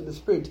around us in the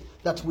spirit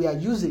that we are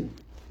using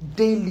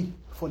daily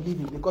for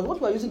living. Because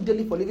what we are using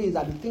daily for living is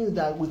that the things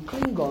that we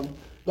cling on,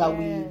 that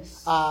we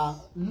are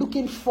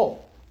looking for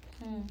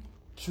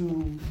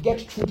to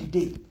get through the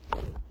day.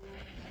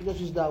 Let's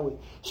use that way.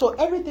 So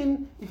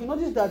everything, if you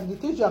notice that the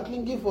things you are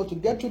clinging for to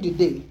get through the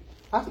day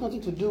has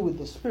nothing to do with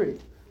the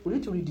spirit, we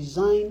need to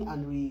redesign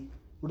and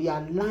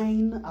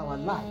realign our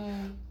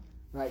life,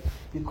 right?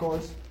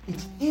 Because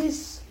it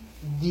is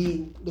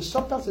the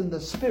substance in the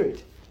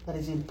spirit that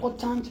is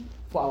important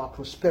for our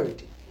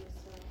prosperity.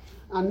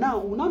 And now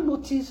we now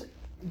notice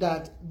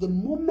that the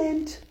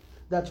moment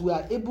that we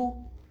are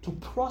able to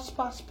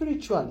prosper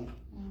spiritually,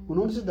 we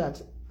notice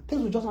that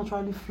things will just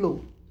naturally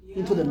flow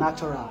into the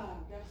natural.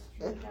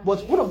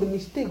 But one of the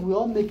mistakes we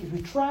all make is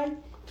we try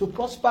to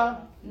prosper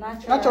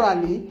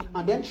naturally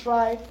and then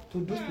try to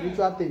do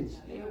spiritual things.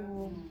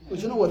 But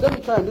you know what? Let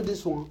me try and do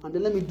this one and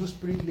then let me do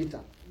spirit later.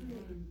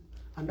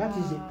 And that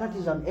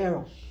is an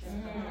error.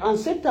 And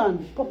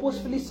Satan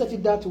purposefully set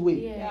it that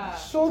way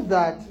so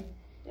that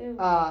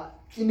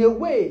in a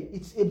way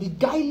it's a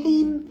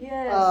beguiling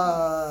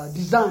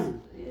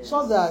design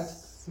so that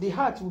the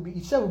heart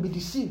itself will be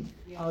deceived.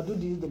 I'll do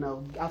this, then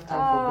I'll have time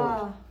for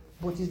God.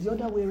 But it's the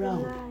other way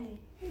around.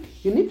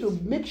 You need to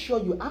make sure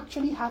you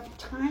actually have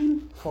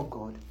time for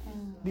God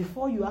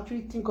before you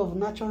actually think of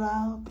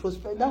natural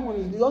prosperity. That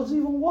one doesn't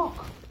even work.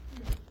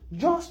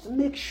 Just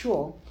make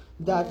sure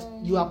that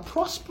you are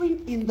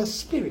prospering in the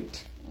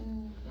spirit.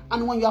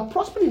 And when you are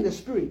prospering in the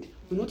spirit,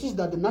 you notice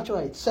that the natural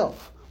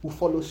itself will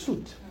follow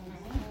suit.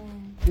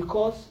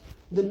 Because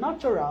the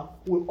natural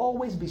will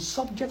always be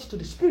subject to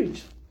the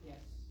spirit.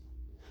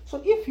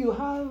 So if you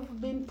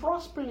have been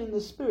prospering in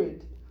the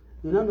spirit,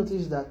 you now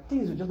notice that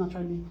things will just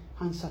naturally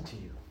answer to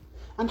you.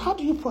 And how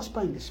do you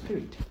prosper in the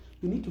spirit?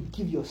 You need to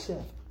give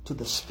yourself to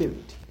the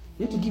spirit.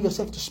 You need to give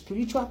yourself to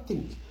spiritual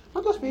things.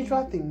 Not just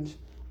spiritual things,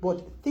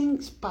 but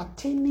things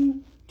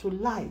pertaining to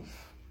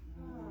life.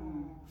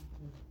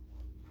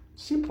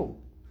 Simple.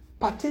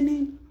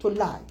 Pertaining to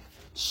life.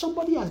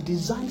 Somebody has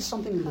designed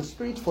something in the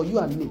spirit for you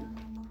and me.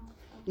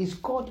 It's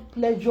called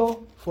pleasure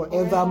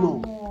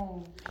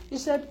forevermore. He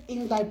said,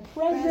 in thy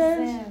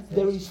presence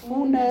there is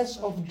fullness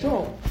of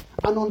joy.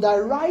 And on thy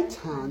right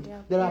hand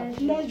there are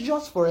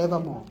pleasures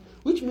forevermore.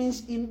 Which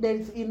means there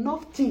is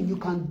enough thing you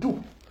can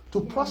do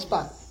to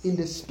prosper in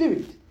the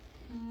spirit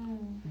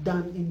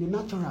than in the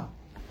natural.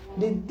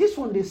 This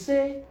one they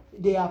say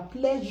they are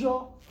pleasure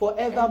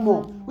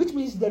forevermore. Which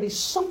means there is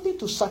something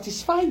to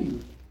satisfy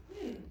you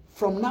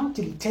from now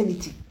till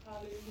eternity.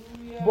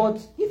 But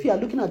if you are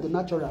looking at the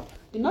natural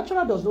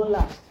does not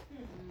last.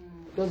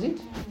 Does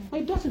it? No,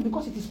 it doesn't,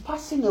 because it is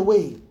passing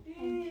away.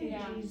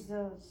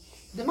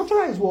 The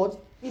natural is what?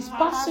 It's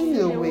passing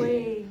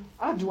away.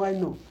 How do I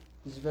know?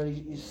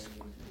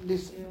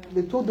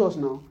 They told us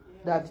now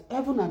that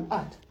heaven and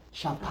earth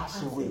shall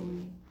pass away.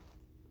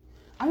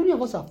 How many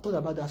of us have thought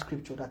about that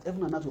scripture, that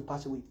heaven and earth will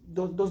pass away?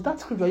 Does that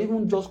scripture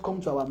even just come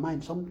to our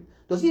mind?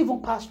 Does it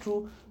even pass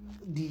through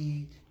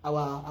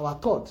our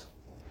thought?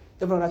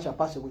 Heaven and earth shall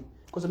pass away.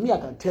 Because me, I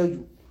can tell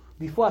you,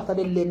 before I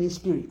started learning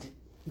spirit,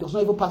 it does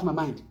not even pass my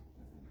mind.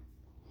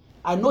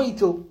 I know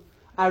it all.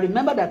 I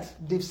remember that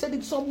they've said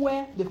it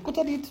somewhere, they've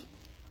quoted it,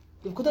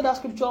 they've quoted that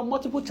scripture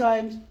multiple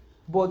times,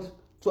 but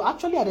to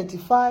actually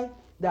identify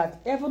that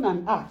heaven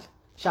and earth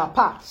shall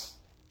pass,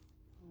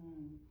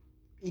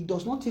 it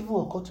does not even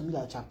occur to me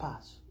that it shall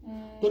pass.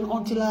 Then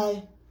until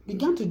I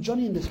began to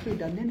journey in the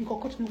spirit, and then it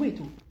occurred to me, wait,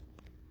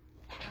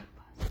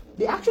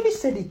 they actually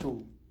said it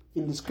all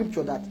in the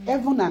scripture that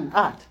heaven and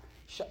earth,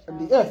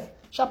 the earth,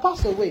 shall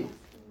pass away.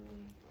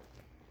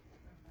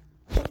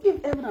 So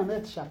if heaven and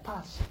earth shall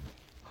pass,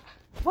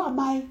 why am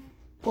I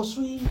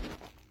pursuing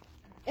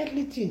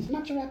earthly things,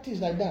 natural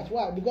things like that?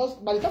 Why? Because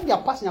by the time they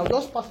are passing, I will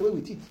just pass away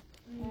with it.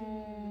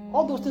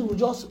 All those things will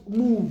just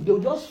move. They will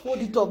just hold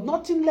it up.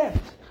 Nothing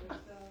left.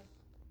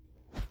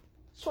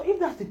 So if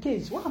that's the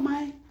case, why am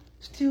I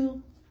still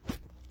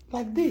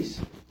like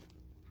this?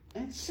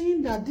 And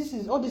seeing that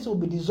all this will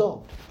be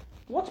dissolved.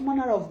 What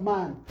manner of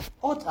man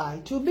ought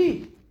I to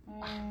be?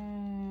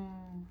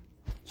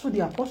 So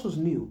the apostles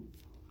knew.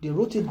 They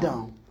wrote it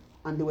down.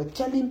 And they were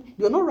telling,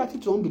 they were not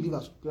writing to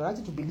unbelievers, they were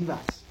writing to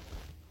believers.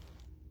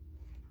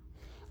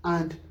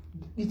 And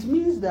it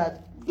means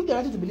that if they're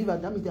writing to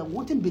believers, that means they're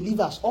wanting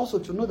believers also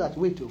to know that,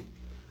 wait,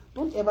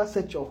 Don't ever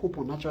set your hope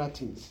on natural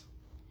things.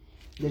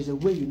 There's a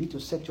way you need to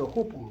set your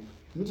hope on.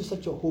 You need to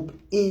set your hope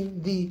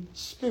in the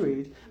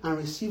Spirit and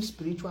receive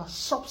spiritual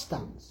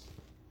substance.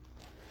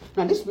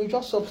 Now, this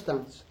spiritual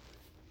substance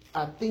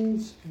are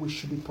things we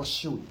should be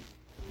pursuing.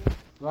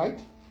 Right?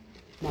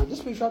 Now, this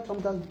spiritual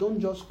substance don't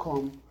just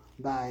come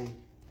by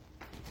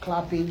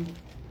clapping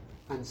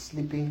and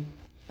sleeping.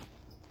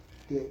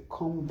 They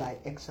come by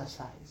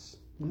exercise.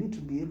 We need to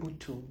be able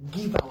to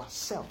give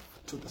ourselves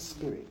to the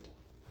Spirit.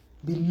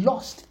 Be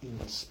lost in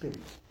the Spirit.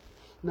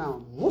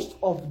 Now, most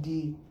of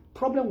the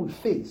problem we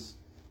face,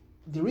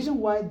 the reason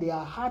why they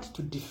are hard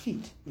to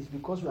defeat is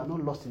because we are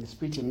not lost in the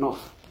Spirit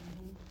enough.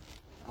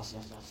 As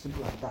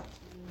simple as that.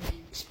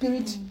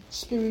 Spirit,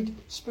 Spirit,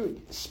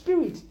 Spirit.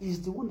 Spirit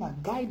is the one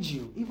that guides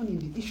you, even in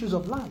the issues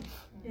of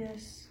life.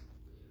 Yes.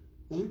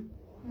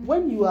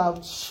 When you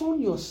have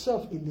sown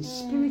yourself in the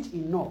Spirit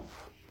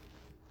enough,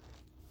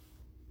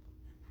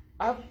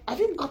 have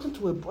you gotten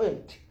to a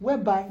point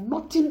whereby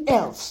nothing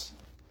else,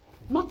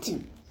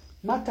 nothing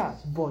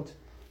matters but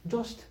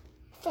just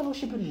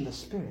fellowshipping in the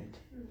Spirit,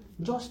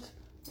 just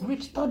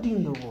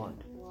studying the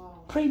Word,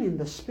 praying in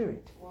the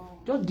Spirit,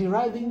 just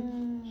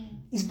deriving.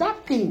 Is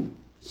that thing,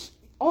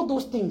 all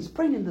those things,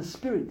 praying in the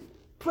Spirit,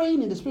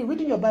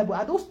 reading your Bible,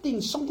 are those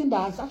things something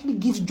that actually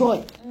gives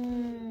joy?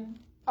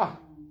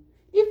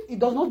 If it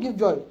does not give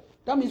joy,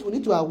 that means we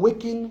need to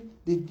awaken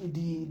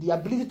the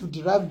ability to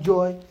derive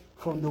joy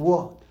from the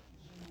Word.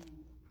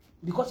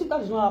 Because if that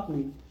is not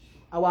happening,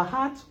 our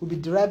heart will be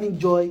deriving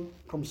joy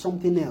from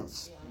something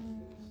else.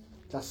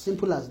 It's as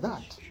simple as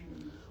that.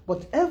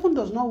 But heaven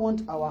does not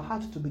want our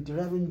heart to be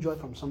deriving joy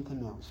from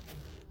something else.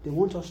 They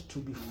want us to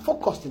be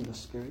focused in the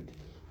Spirit,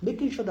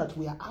 making sure that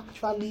we are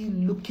actually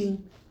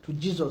looking to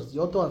Jesus, the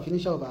author and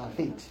finisher of our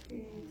faith.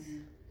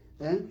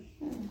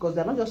 Because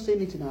they're not just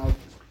saying it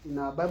in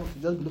our Bible to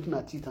just be looking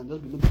at it and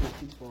just be looking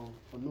at it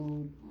for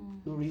no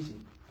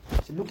reason.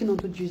 So looking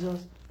unto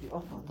Jesus, the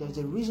author, there's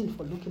a reason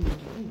for looking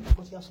unto him,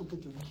 because he has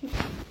something to give you.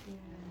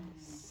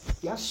 Yes.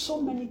 He has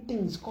so many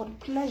things called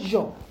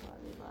pleasure.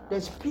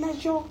 There's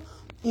pleasure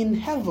in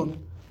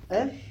heaven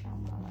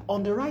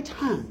on the right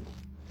hand.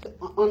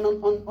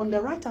 On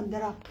the right hand,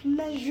 there are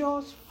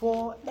pleasures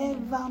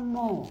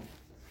forevermore.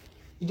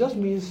 It just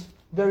means,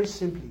 very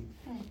simply,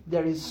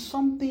 there is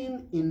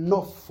something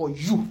enough for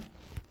you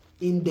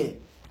in there.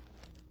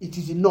 It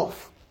is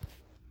enough.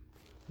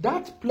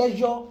 That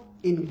pleasure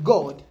in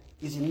God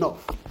is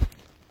enough.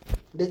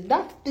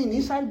 That thing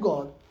inside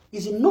God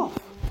is enough.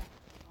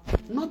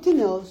 Nothing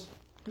else,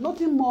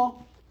 nothing more.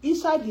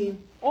 Inside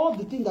him, all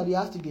the thing that he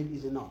has to give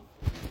is enough.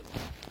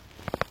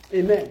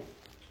 Amen.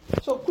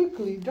 So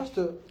quickly, just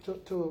to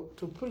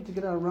put it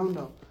together and round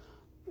up,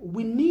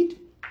 we need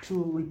to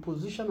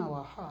reposition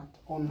our heart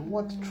on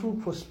what true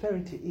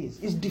prosperity is.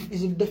 It's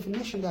a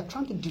definition. They are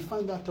trying to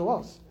define that to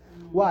us.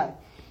 Why?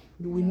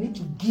 We need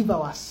to give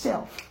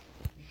ourselves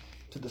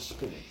to the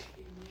Spirit.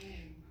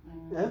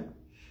 Yeah?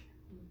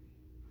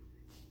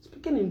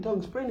 Speaking in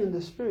tongues, praying in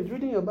the Spirit,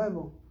 reading your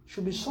Bible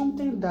should be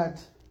something that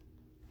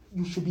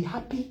you should be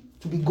happy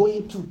to be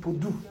going to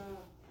do.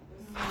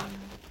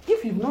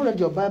 If you've not read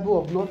your Bible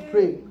or not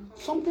prayed,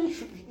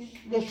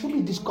 there should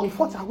be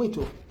discomfort away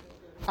to.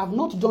 I've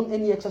not done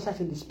any exercise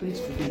in the Spirit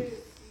today.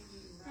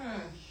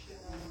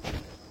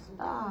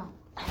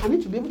 I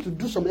need to be able to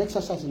do some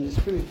exercise in the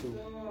Spirit too.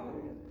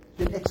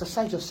 Then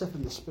exercise yourself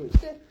in the Spirit.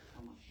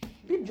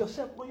 Build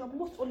yourself on your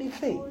most holy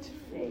faith.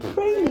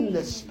 Praying in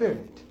the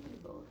Spirit.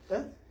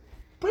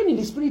 Praying in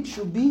the Spirit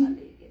should be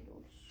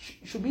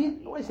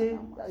what I say.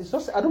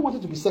 I don't want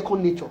it to be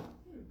second nature.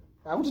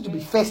 I want it to be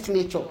first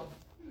nature.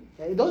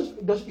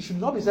 It should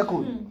not be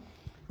second.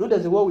 You know,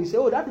 there's a word we say,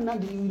 that will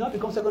not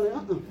become second.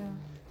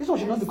 This one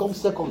should not become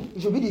second.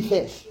 It should be the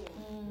first.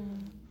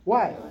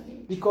 Why?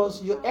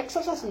 Because your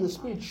exercise in the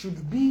Spirit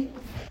should be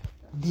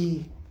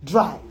the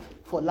drive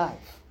for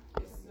life.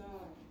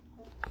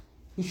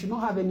 You should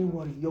not have any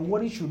worry. Your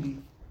worry should be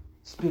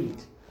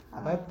Spirit.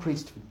 Have I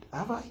praised you?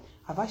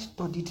 Have I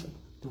studied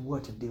the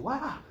Word today?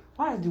 Why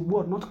has the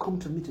Word not come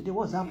to me today?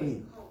 What's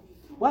happening?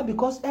 Why?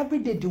 Because every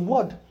day the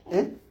Word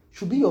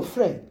should be your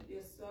friend.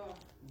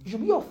 It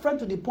should be your friend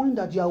to the point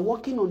that you are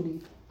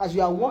walking as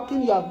you are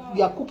walking, you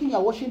are cooking, you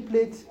are washing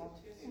plates.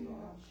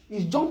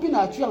 He's jumping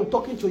at you and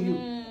talking to you.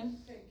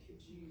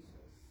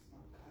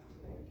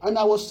 And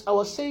I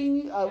was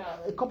saying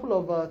a couple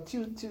of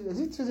Tuesday,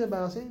 but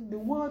I was saying the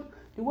word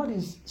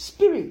is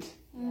spirit.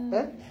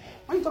 When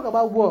you talk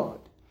about word,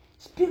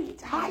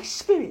 spirit, high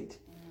spirit,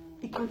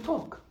 it can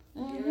talk.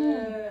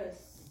 Yes.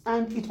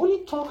 And it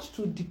only talks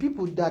to the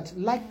people that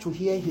like to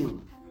hear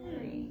him.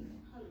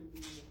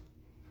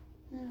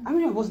 How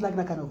many of us like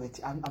that kind of a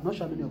thing? I'm not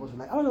sure how many of us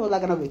like. How many of us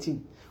like that kind of a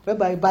thing?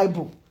 Whereby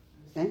Bible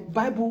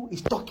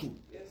is talking.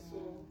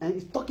 And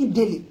it's talking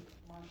daily.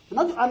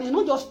 And it's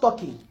not just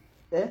talking.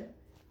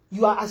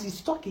 You are, as it's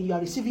talking, you are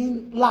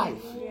receiving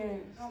life. Yes.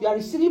 You are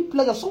receiving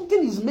pleasure.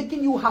 Something is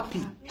making you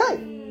happy.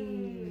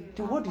 Hey!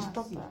 The word is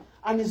talking.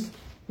 And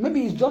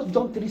maybe it's just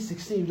John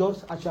 3:16,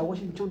 just as you are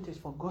watching John 3,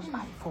 for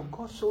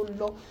God so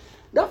loved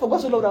That for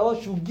God so loved the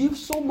world should give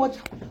so much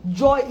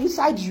joy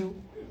inside you.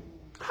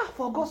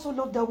 For God so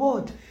loved the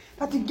world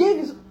that He gave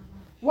His.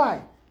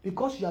 Why?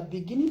 Because you are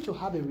beginning to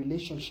have a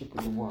relationship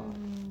with the world.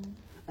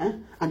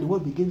 And the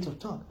world begins to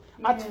talk.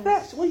 At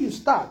first, when you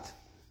start,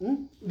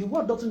 the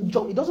word doesn't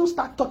jump. It doesn't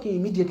start talking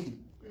immediately.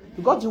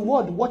 Because the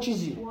word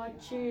watches you.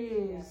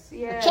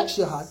 It checks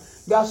your heart.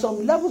 There are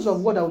some levels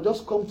of word that will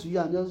just come to you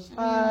and just,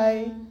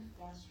 hi.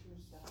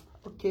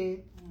 Okay.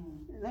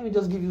 Let me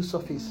just give you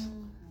surface.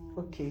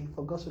 Okay.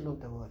 For God so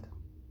loved the world.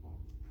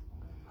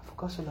 For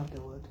God so loved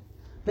the world.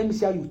 Let me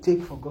see how you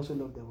take for God so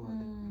loved the world.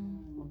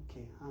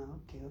 Okay.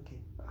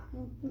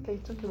 Okay,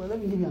 it's okay. Well, let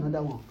me give you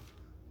another one.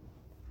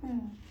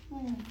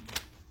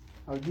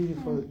 I'll give you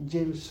for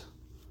James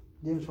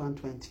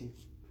 1:20.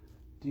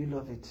 Do you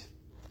love it?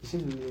 It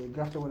says the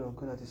grafted word of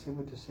God that is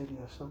able to save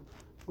your soul.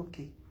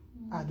 Okay.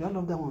 Do I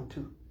love that one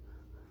too?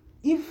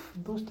 If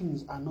those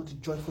things are not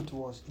joyful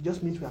to us, it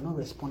just means we are not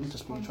responding to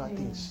spiritual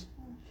things.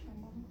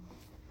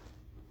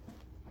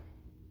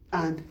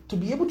 And to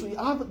be able to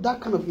have that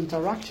kind of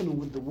interaction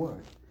with the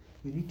word,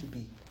 you need to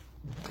be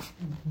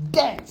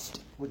dense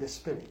with the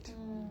Spirit.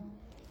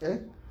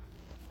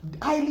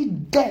 Highly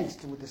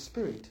dense with the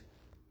Spirit.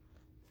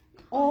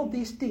 All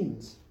these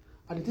things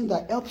are the things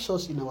that helps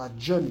us in our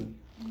journey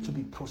to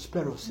be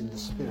prosperous in the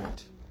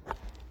Spirit.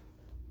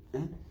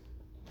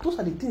 Those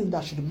are the things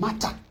that should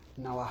matter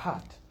in our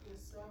heart.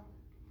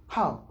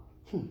 How?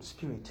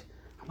 Spirit.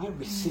 Am I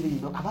receiving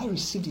enough? Have I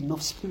received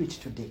enough Spirit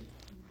today?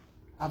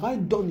 Have I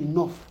done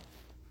enough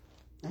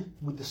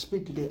with the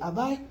Spirit today? Have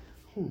I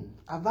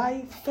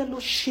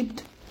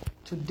fellowshipped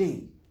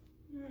today?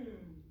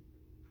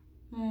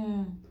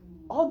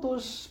 All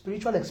those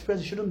spiritual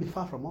experiences shouldn't be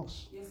far from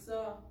us. Yes,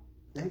 sir.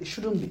 It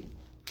shouldn't be.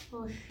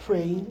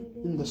 Praying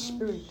in the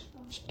Spirit,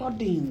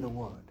 studying the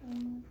Word.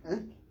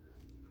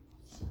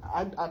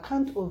 I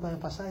can't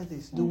overemphasize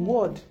this. The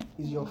Word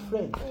is your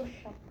friend.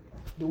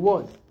 The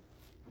Word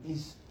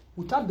is,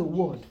 without the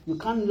Word, you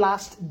can't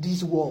last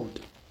this world.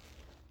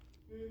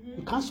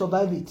 You can't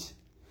survive it.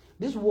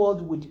 This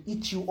world would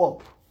eat you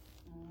up.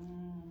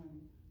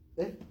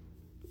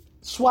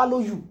 Swallow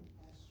you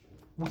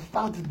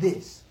without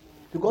this.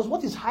 Because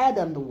what is higher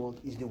than the world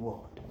is the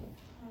Word.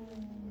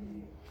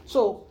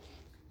 So,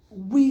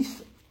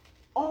 with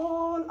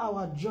all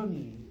our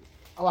journey,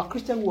 our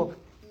Christian work,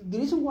 the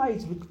reason why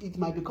it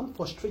might become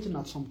frustrating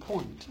at some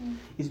point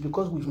is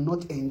because we've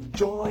not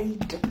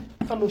enjoyed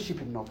fellowship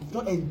enough. We've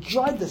not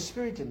enjoyed the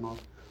Spirit enough.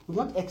 We've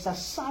not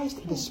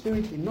exercised the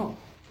Spirit enough.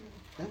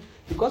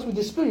 Because with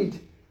the Spirit,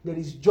 there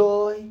is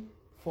joy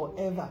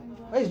forever.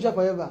 Where is joy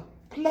forever?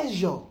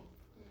 Pleasure.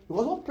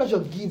 Because what pleasure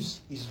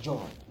gives is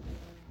joy.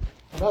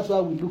 And that's why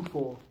we look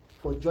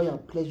for joy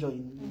and pleasure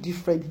in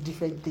different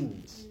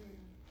things.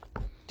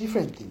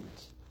 Different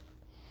things.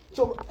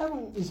 So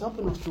heaven is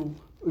helping us to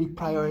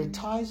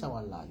reprioritize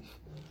our life,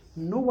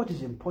 know what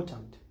is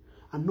important,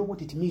 and know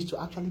what it means to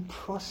actually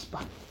prosper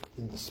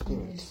in the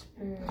Spirit.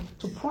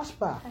 To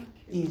prosper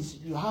is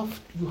you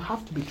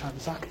have to be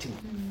transacting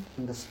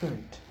in the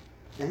Spirit.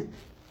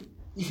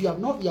 If you are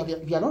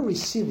not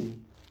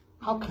receiving,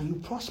 how can you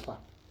prosper?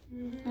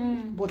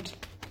 But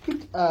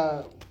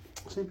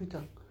Saint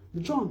Peter,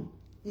 John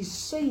is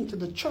saying to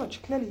the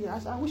church clearly,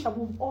 I wish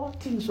above all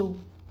things,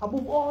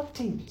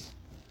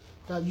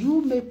 that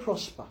you may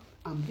prosper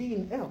and be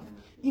in health,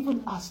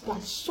 even as thy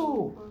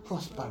soul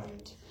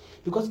prospereth.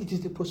 Because it is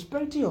the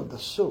prosperity of the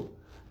soul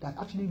that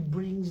actually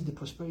brings the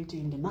prosperity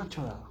in the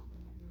natural.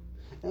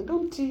 And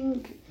don't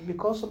think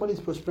because somebody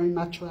is prospering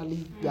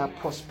naturally, they are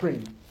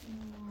prospering.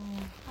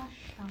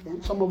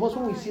 And some of us,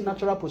 when we see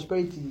natural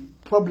prosperity,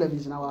 problem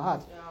is in our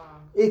heart.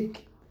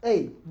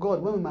 Hey,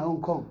 God, when will my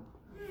own come?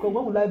 God,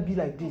 when will I be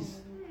like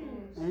this?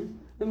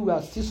 Maybe we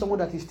are still someone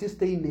that is still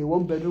staying in a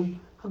one bedroom.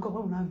 God,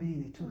 when will I be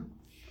in it too?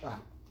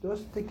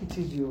 Just take it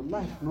easy. Your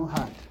life no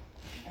hard.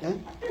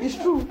 It's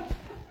true.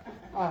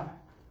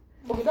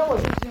 Okay, that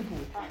was simple.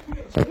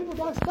 So people,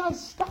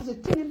 that's a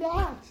thing in their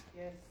heart.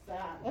 Yes,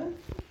 sir.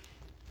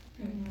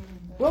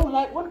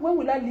 When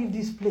will I leave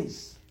this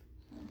place?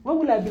 When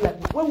will I be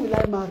like? When will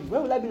I marry?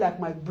 When will I be like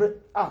my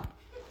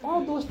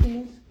all those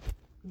things,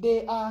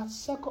 they are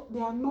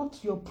not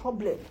your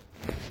problem.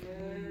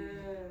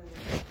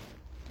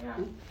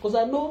 Because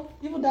I know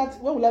even that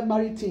when will I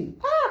marry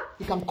thing,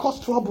 it can cause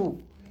trouble.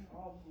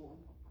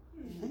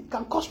 It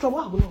can cause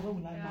trouble.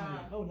 When will I marry?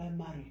 When will I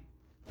marry?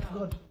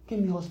 God, give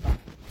me husband.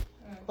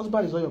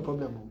 Husband is not your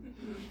problem.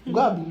 You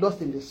gotta be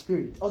lost in the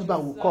Spirit.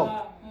 Husband will come.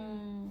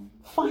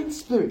 Find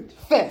Spirit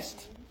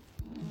first.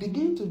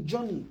 Begin to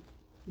journey.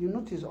 You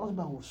notice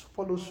husband will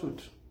follow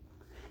suit.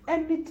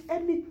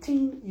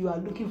 Anything you are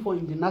looking for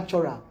in the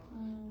natural,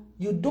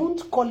 you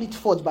don't call it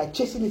forth by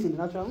chasing it in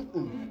the natural.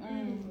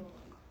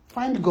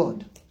 Find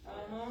God.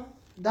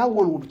 That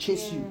one will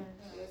chase you.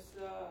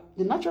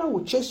 The natural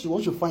will chase you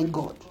once you find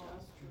God.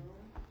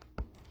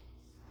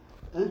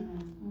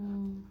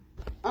 And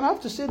I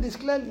have to say this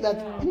clearly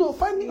that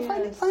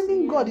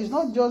finding God is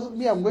not just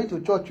me. I'm going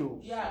to church.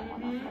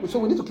 So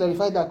we need to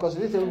clarify that because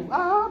they say,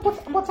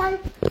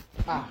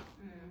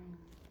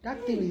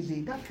 That thing is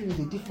a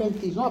different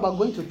thing. It's not about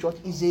going to church.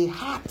 It's a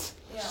heart,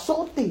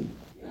 soul thing.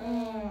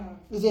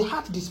 It's a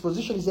heart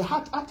disposition. It's a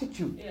heart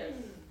attitude.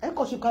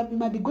 Because you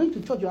might be going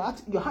to church, your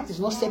heart is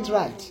not set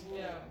right.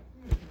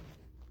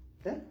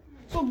 Yeah?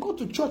 So go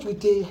to church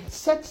with a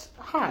set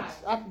heart,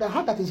 the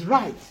heart that is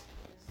right.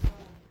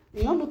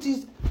 You don't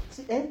notice,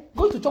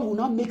 going to church will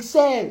not make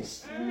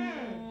sense.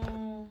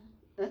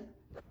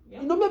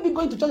 You know, maybe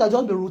going to church is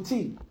just the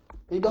routine.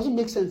 It doesn't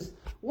make sense.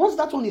 Once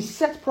that one is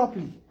set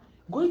properly,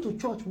 going to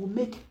church will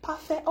make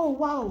perfect. Oh,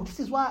 wow, this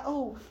is why.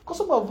 Oh, because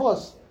some of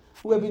us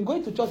who have been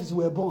going to church since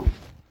we were born.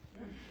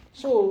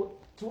 So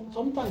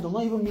sometimes it does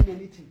not even mean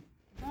anything.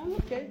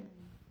 Okay.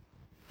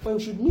 But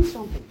it should mean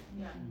something.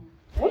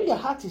 When your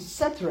heart is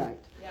set right,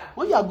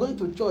 when you are going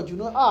to church, you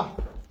know,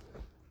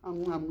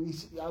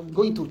 I'm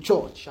going to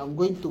church. I'm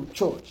going to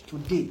church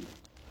today.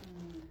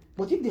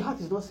 But if the heart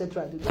is not set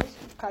right, you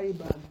just carry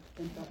bag,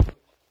 enter church.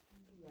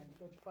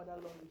 Father,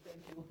 Lord, we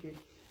thank you. Okay.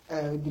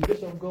 The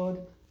grace of God,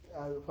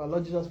 for our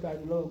Lord Jesus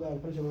Christ, the love of God, and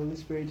the fellowship of the Holy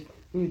Spirit,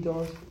 be with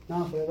us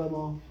now and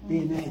forevermore.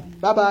 Amen.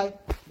 Bye-bye.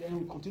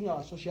 Then we continue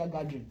our social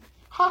gathering.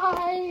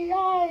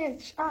 Hi.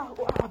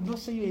 I've not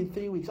seen you in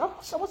 3 weeks. Oh,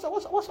 so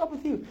what's up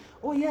with you?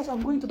 Oh, yes,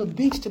 I'm going to the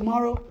beach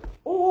tomorrow.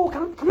 Oh,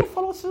 can we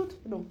follow suit?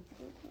 You know,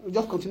 we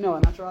just continue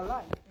our natural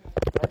life.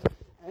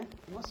 Right?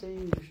 I'm not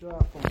saying you should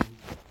have fun.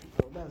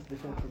 So that's a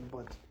different thing.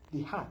 But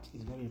the heart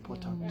is very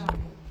important.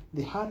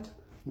 The heart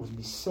must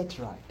be set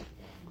right.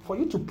 For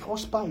you to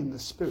prosper in the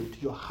spirit,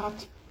 your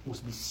heart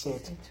must be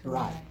set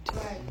right.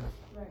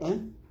 Right.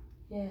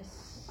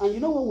 Yes. And you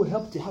know what will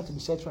help the heart to be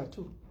set right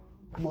too?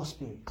 More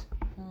spirit.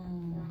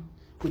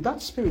 With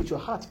that spirit, your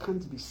heart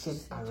can't be set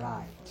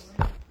aright.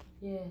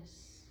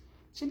 Yes.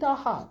 See, that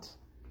heart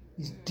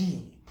is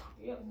deep.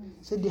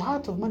 See, the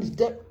heart of man is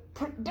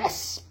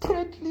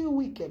desperately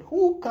wicked.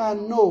 Who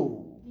can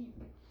know?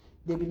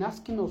 They've been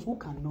asking us, who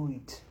can know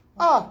it?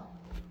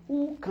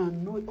 Who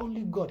can know it?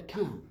 Only God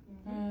can.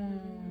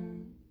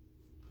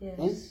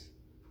 Yes.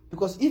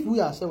 Because if we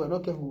ourselves were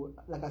not careful,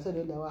 like I said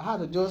earlier, our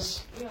heart will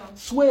just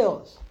sway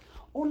us.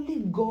 Only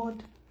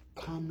God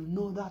can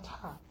know that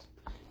heart.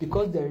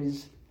 Because there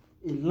is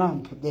a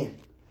lamp there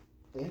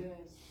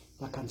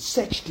that can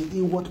search the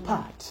inward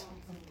part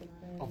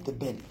of the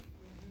belly.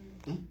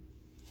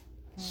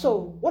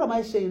 So, what am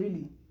I saying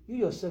really? You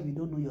yourself, you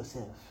don't know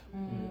yourself.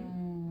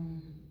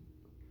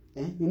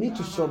 You need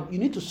to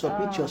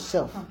submit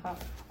yourself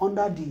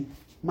under the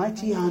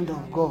mighty hand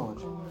of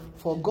God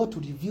for God to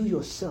reveal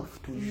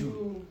yourself to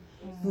you.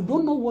 You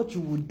don't know what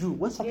you will do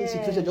when certain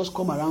situations just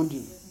come around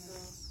you.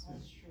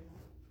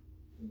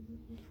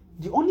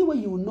 The only way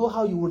you will know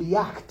how you will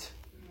react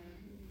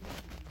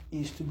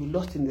is to be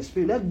lost in the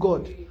spirit. Let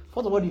God,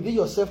 first of all, reveal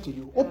yourself to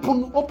you.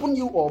 Open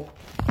you up.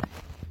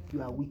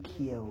 You are weak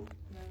here.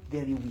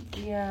 Very weak.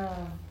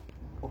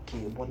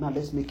 Okay, but now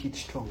let's make it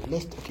strong.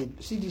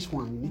 See this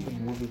one. You need to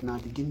move it now.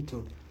 Begin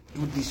to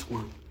do this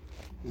one.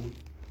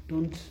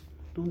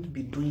 Don't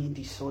be doing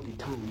this all the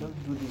time. Just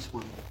do this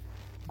one.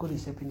 God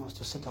is helping us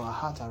to set our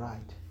heart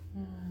aright.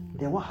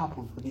 Then what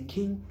happens? We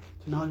begin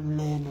to now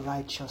learn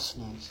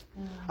righteousness.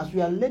 As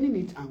we are learning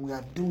it and we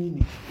are doing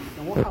it,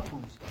 then what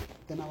happens?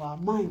 Then our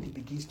mind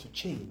begins to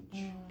change.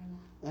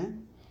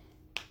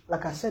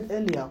 Like I said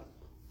earlier,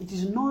 it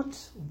is not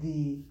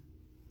the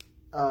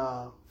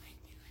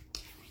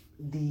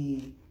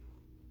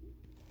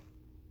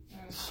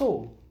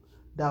soul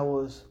that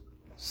was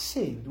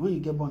saved when you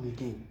get born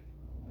again.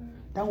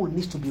 That one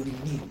needs to be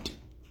renewed.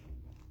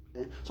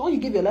 So when you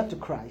give your life to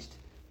Christ,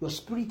 your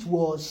spirit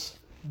was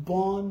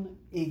born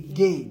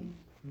again.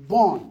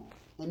 Born.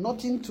 And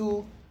nothing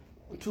too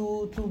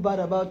bad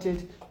about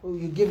it.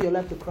 You gave your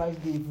life to Christ,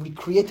 they've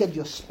recreated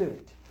your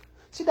spirit.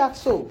 See that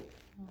soul?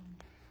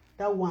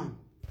 That one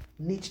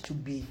needs to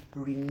be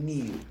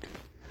renewed.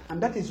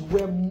 And that is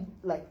where,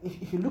 like,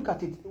 if you look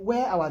at it,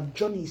 where our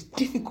journey is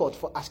difficult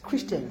for as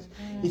Christians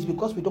is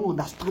because we don't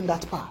understand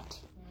that part.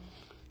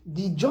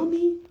 The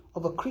journey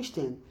of a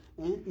Christian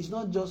is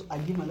not just, I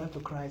give my life to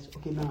Christ,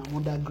 okay, now I'm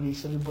under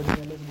grace, everybody,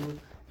 let's go.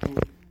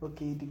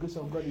 Okay, the grace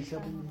of God is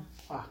helping me.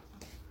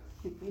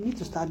 You need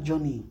to start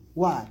journeying.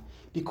 Why?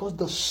 Because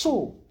the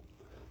soul,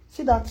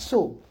 see, that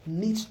soul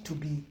needs to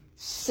be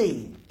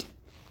saved.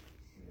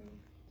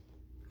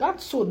 That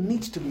soul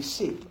needs to be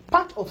saved.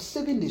 Part of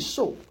saving the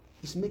soul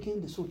is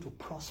making the soul to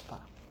prosper.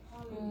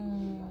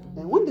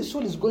 And when the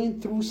soul is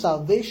going through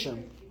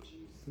salvation,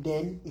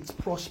 then it's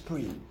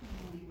prospering.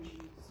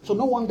 So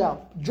no wonder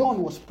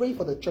John was praying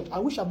for the church. I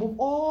wish above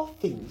all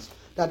things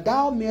that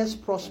thou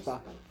mayest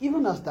prosper,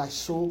 even as thy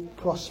soul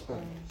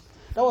prospers.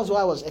 That was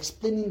why I was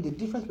explaining the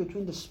difference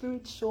between the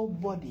spirit, soul,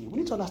 body. We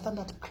need to understand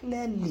that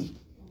clearly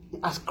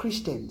as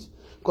Christians.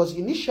 Because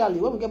initially,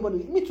 when we get born,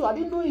 me too, I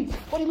didn't know it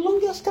for the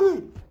longest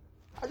time.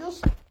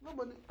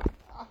 Nobody,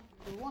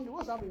 wonder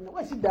what's happening.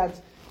 Why is it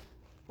that,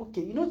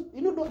 okay, you know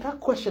that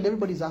question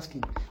everybody's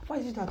asking. Why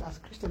is it that as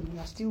Christians we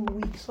are still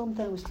weak,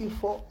 sometimes we still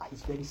fall?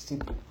 It's very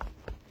simple.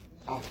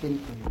 I'll explain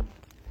it to you.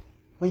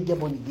 When you get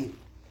born again,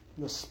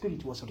 your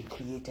spirit was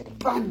recreated,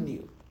 brand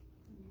new.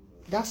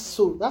 That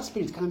soul, that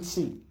spirit can't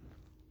sin.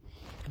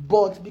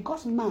 But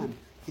because man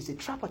is a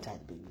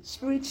tripartite being,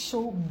 spirit,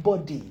 soul,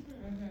 body,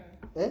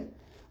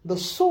 the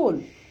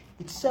soul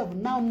itself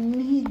now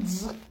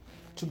needs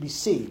to be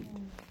saved.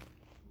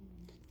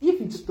 If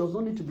it does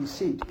not need to be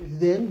saved,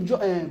 then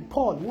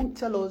Paul won't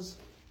tell us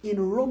in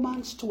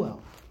Romans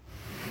 12,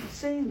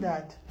 saying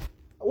that,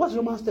 what's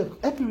Romans 12?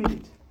 Help me read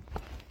it.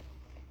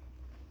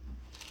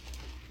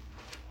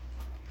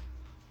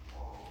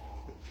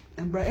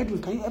 And Brother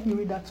Edwin, can you help me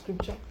read that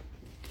scripture?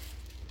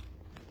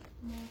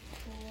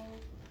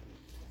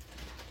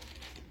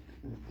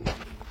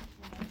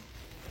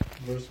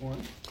 Verse 1.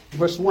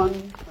 Verse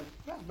 1.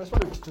 Yeah, verse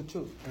 1 to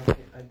 2.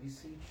 Okay. I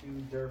beseech you,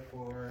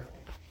 therefore,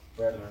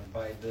 brethren,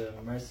 by the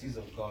mercies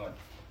of God,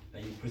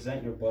 that you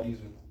present your bodies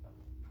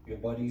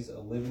a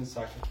living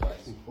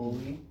sacrifice,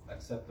 holy,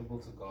 acceptable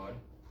to God,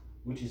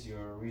 which is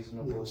your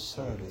reasonable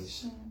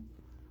service.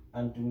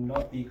 And do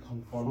not be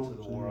conformed to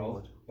the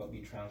world, but be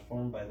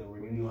transformed by the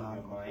renewal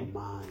of your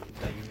mind,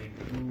 that you may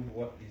prove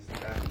what is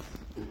that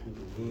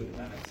good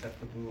and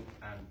acceptable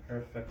and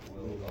perfect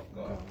will of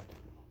God.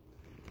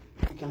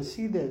 You can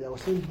see there, I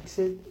was saying, he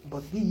said,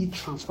 but be ye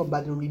transformed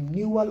by the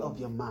renewal of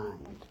your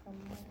mind.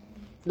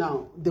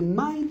 Now, the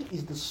mind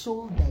is the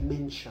soul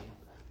dimension.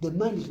 The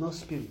mind is not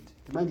spirit.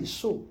 The mind is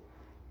soul.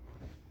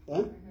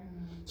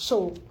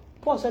 So,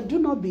 Paul said, do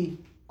not be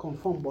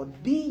conformed,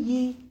 but be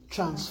ye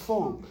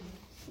transformed.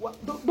 Well,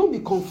 don't be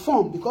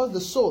conformed, because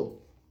the soul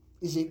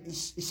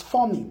is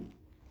forming.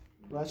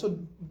 Right? So,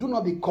 do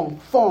not be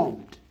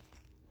conformed.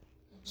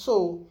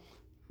 So,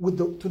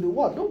 to the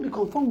word. Don't be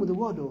conformed with the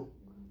word, though.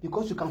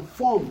 Because you can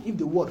form if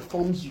the word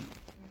forms you.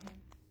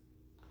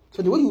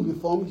 So the way you will be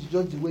formed is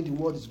just the way the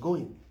word is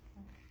going.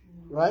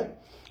 Right?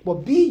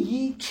 But be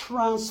ye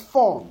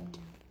transformed.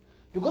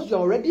 Because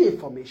you're already a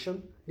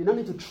formation, they now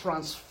need to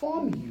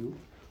transform you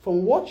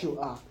from what you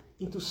are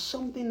into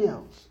something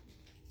else.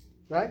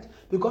 Right?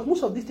 Because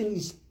most of this thing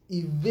is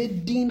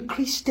evading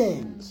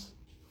Christians.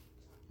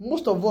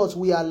 Most of us,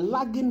 we are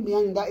lagging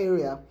behind in that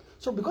area.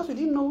 So because we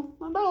didn't know,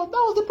 that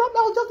was the problem.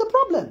 That was just the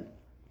problem.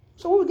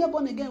 So when we get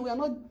born again, we are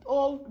not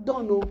all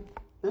done. No.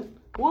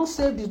 Once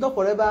saved is not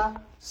forever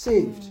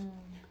saved.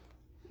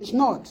 It's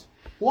not.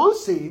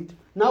 Once saved,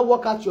 now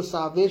work out your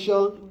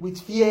salvation with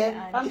fear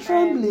and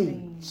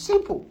trembling.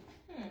 Simple.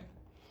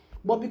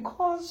 But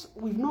because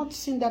we've not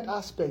seen that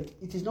aspect,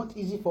 it is not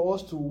easy for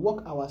us to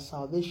work our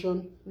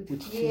salvation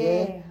with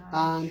fear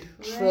and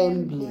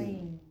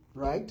trembling.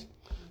 Right?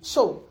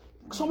 So,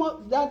 some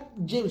of that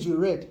James you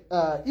read,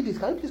 Edith,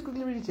 can you please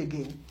quickly read it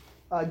again?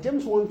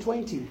 James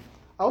 1:20.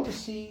 I want to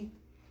see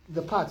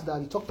the part that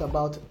he talked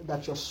about,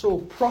 that your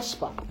soul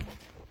prosper.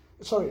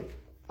 Sorry,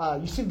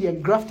 you see the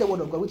engrafted word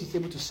of God, which is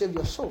able to save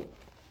your soul.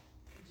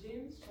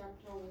 James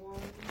chapter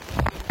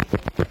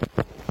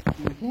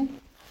 1.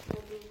 For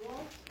the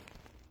wrath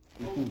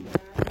of man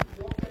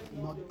worketh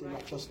Not the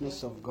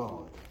righteousness of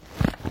God.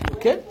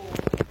 Okay. Okay?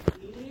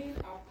 Laying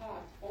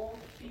apart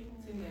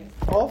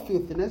All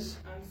filthiness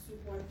and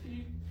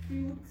superfluity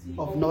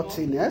of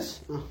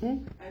naughtiness,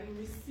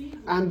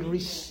 and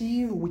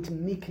receive with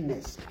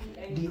meekness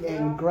the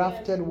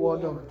engrafted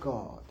word of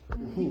God,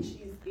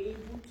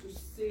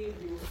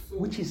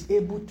 which is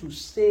able to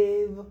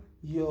save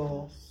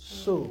your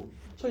soul.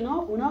 So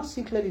we now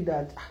see clearly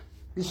that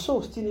the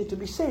soul still needs to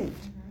be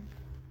saved.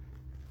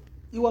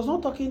 He was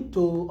not talking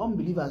to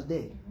unbelievers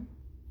there. He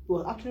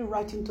was actually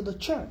writing to the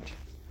church.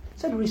 He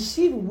said,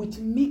 receive with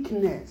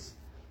meekness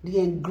the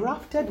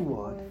engrafted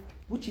word,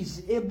 which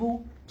is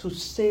able to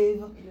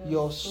save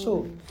your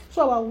soul.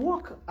 So our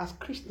work as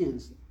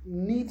Christians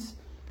needs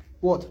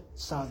what?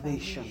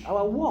 Salvation.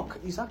 Our work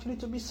is actually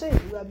to be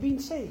saved. We are being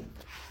saved.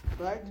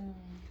 Right?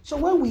 So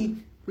when we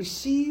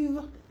receive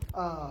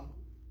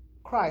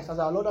Christ as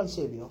our Lord and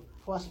Savior,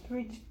 our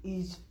spirit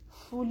is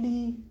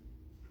fully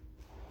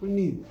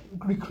renewed,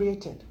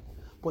 recreated.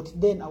 But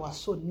then our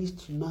soul needs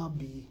to now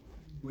be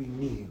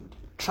renewed,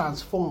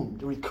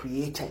 transformed,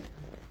 recreated.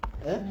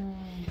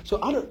 So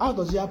how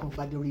does it happen?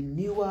 By the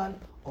renewal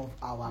of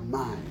our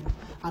mind.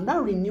 And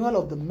that renewal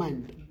of the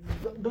mind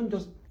don't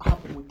just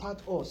happen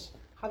without us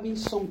having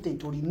something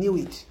to renew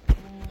it.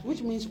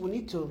 Which means we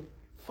need to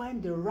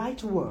find the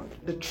right word,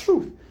 the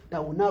truth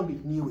that will now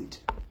renew it.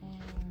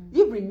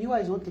 If renewal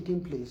is not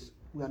taking place,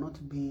 we are not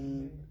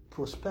being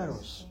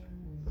prosperous.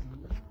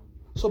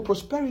 So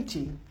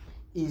prosperity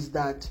is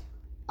that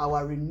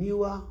our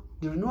renewal,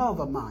 the renewal of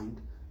our mind,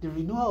 the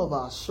renewal of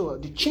our soul,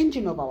 the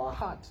changing of our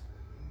heart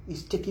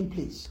is taking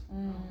place.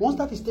 Once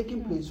that is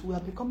taking place, we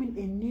are becoming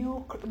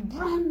a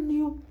brand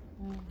new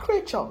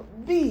creature,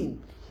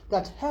 being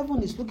that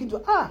heaven is looking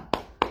to.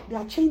 They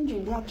are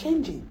changing.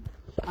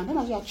 And then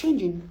as they are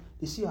changing,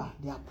 you see,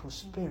 they are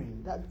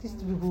prospering. That these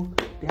people,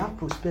 they have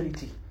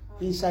prosperity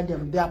inside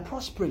them. They are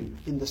prospering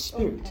in the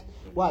spirit.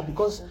 Why?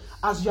 Because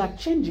as you are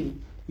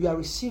changing, you are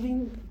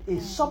receiving a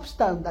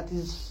substance that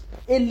is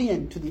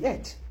alien to the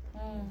earth.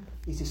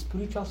 It's a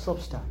spiritual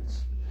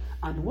substance.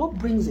 And what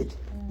brings it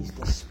is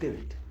the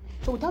spirit.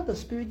 So without the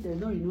spirit, there is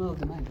no renewal of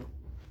the mind.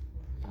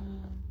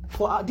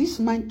 For this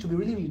mind to be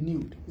really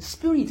renewed, the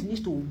spirit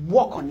needs to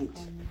work on it.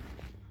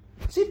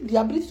 See, the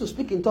ability to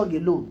speak in tongue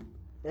alone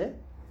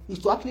is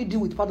to actually deal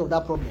with part of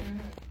that problem.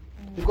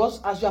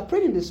 Because as you are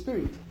praying in the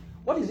Spirit,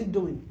 what is it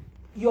doing?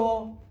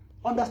 Your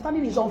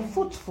understanding is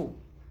unfruitful.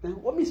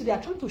 What means they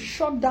are trying to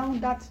shut down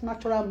that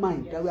natural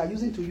mind that we are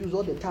using to use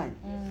all the time.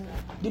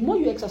 The more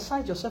you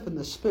exercise yourself in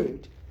the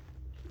Spirit,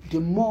 the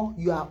more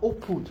you are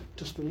opened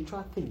to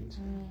spiritual things,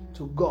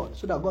 to God,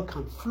 so that God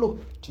can flow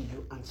to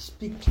you and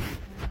speak to you,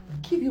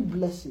 give you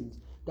blessings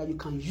that you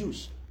can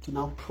use to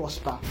now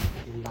prosper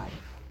in life.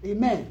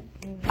 Amen.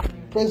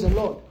 Praise the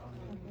Lord.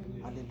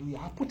 Hallelujah.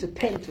 I put a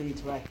pen to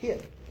it right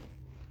here.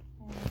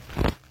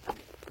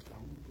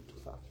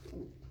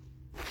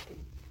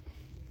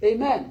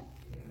 Amen.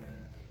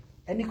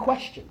 Any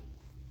question?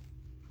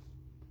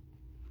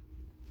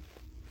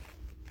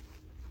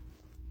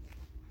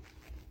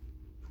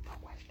 No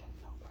question.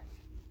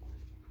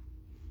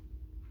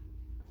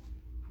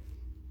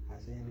 I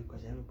say any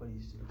question. Everybody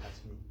used to look at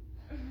me.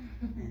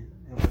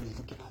 Everybody's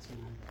looking at me.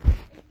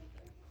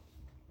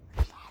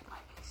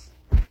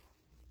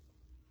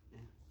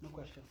 No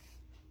question.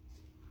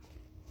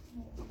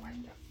 No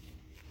question.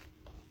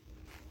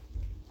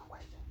 No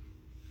question.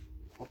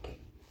 Okay.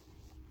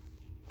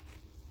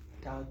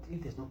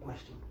 If there's no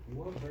question.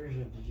 What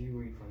version did you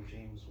read from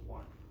James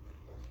 1?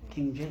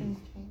 King James.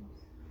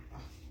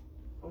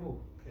 Oh,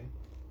 okay.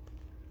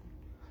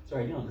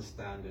 Sorry, I didn't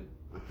understand it.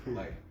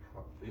 Like,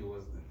 it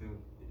was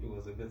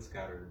a bit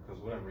scattered,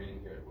 because what I'm reading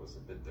here was a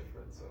bit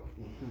different. So,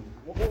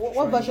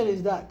 What version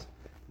is that?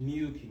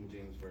 New King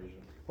James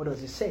Version. What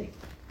does it say?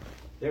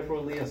 Therefore,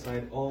 lay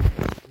aside all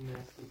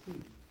filthiness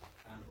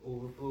and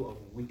overflow of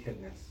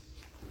wickedness,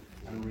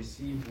 and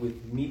receive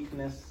with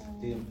meekness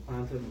the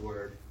implanted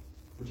word,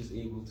 which is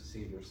able to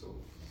save your soul.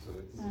 So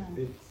it's a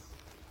bit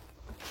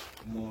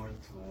more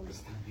to my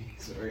understanding.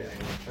 Sorry, I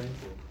was trying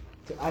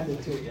To add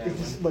it to it. Yeah,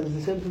 But it's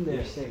the same thing they're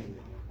Yes. saying.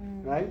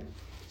 Right?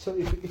 So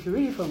if you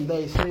read it from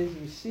there, it says,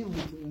 receive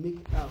with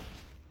meekness.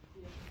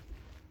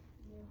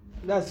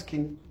 That's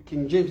King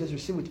James says,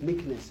 receive with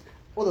meekness.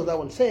 What does that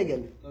one say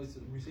again? No, it's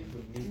receive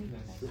with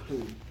meekness.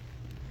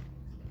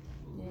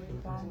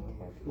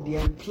 The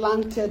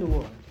implanted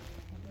word.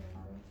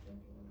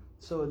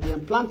 So the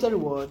implanted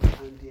word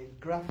and the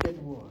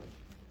engrafted word.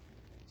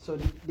 So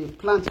they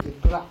plant the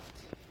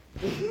graft.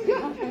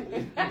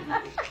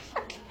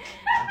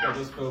 I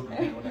just felt when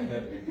I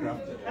heard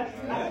engrafted.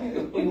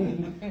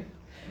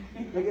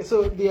 Okay,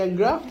 so the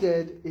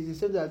engrafted is the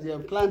same as the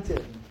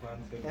implanted.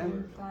 Implanted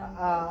word.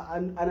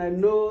 And I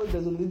know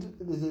there's a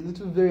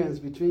little variance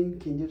between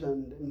King James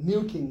and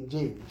New King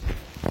James.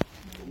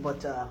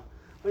 But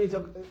when you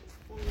talk,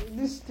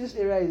 this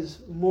area is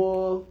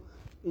more,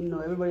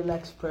 everybody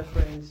likes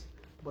preference.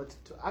 But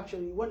to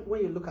actually,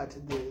 when you look at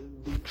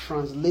the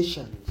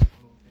translations,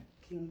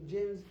 King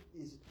James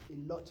is a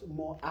lot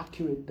more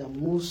accurate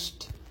than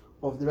most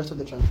of the rest of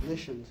the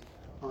translations,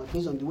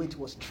 based on the way it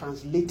was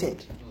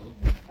translated.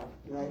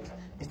 Right?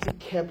 It still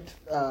kept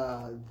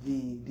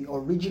the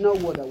original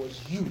word that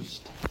was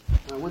used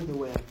when they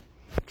were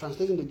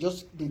translating. They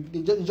just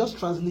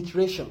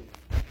transliteration.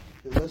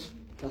 They just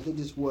translate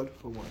this word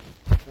for word,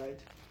 right?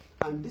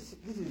 And this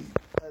is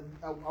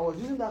I was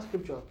using that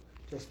scripture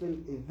to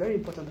explain a very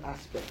important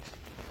aspect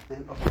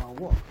of our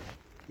work,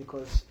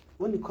 because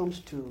when it comes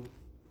to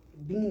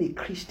being a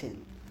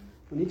Christian,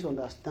 we need to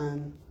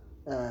understand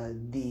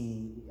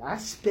the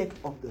aspect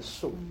of the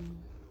soul,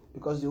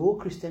 because the whole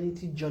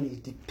Christianity journey is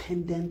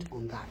dependent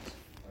on that.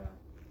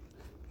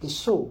 The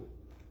soul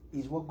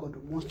is what God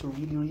wants to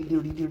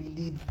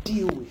really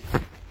deal with,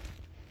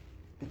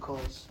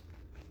 because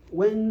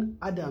when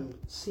Adam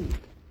sinned,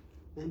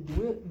 and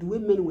the way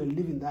men were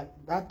living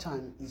that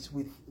time is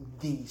with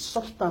the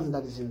substance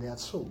that is in their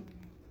soul.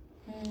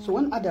 So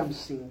when Adam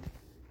sinned,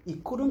 he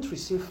couldn't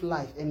receive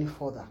life any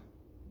further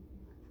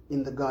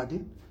in the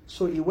garden.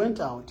 So he went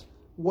out.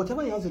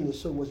 Whatever he has in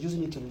his soul was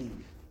using it to live.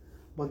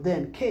 But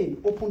then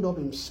Cain opened up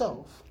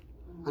himself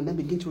and then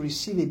began to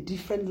receive a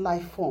different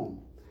life form.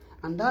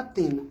 And that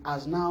thing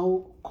has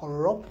now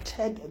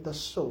corrupted the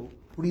soul,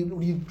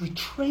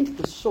 retrained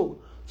the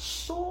soul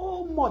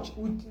so much,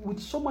 with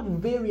so much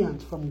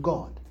variance from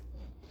God.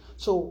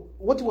 So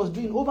what he was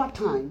doing over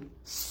time,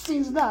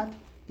 since that,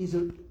 is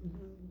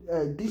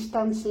a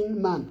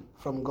distancing man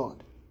from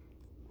God.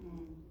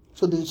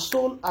 So the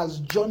soul has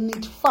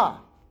journeyed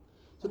far.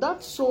 So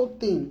that soul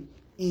thing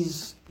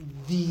is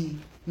the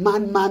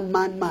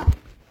man.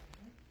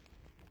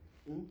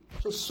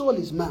 So soul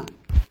is man.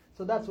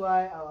 So that's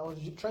why I was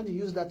trying to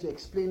use that to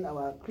explain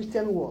our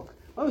Christian walk.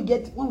 When we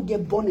get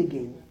born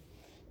again,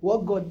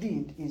 what God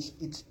did is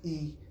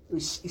He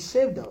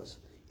saved us.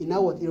 In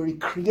our He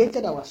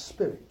recreated our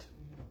spirit.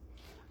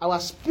 Our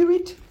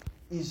spirit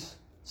is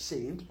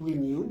saved,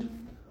 renewed,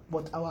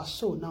 but our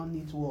soul now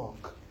needs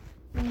work.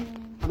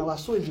 And our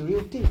soul is the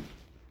real thing.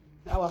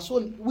 Our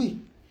soul,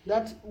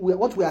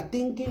 what we are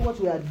thinking, what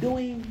we are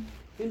doing,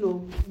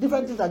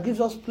 different things that gives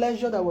us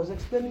pleasure that I was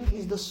explaining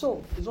is the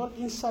soul. It's all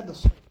inside the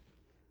soul.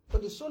 So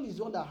the soul is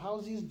the one that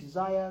houses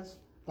desires,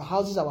 that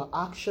houses our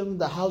action,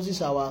 that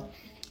houses our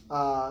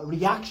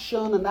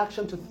reaction and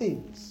action to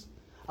things.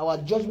 our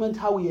judgment,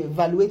 how we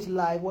evaluate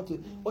life, what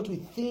we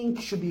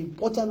think should be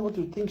important, what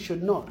we think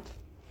should not.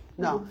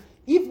 Now,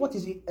 if what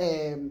is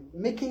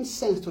making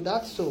sense to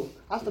that soul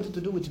has nothing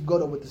to do with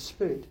God or with the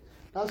Spirit,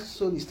 that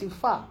soul is still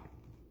far.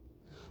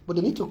 But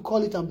they need to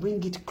call it and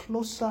bring it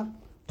closer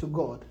to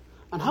God.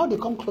 And how they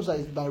come closer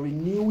is by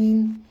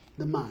renewing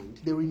the mind.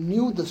 They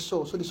renew the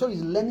soul. So the soul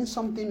is learning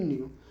something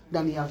new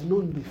than he has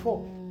known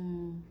before.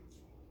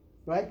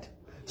 Right?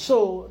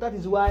 So that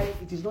is why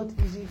it is not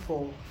easy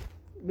for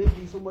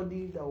maybe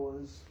somebody that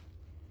was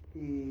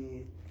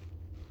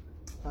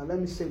let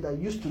me say that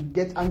used to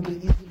get angry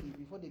easily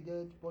before they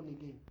get born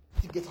again.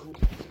 To get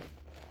angry.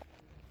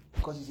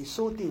 Because it's a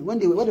soul thing. When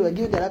they were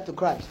giving their life to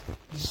Christ,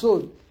 the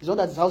soul is not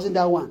that is housing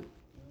that one.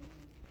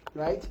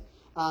 Right?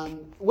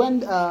 And when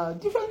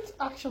different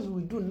actions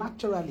we do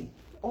naturally,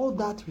 all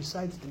that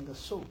resides in the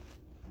soul.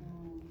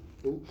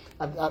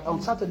 On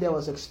Saturday, I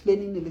was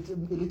explaining a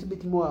little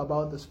bit more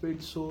about the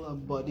spirit, soul,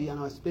 and body, and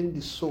I was explaining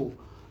the soul,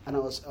 and I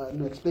was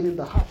explaining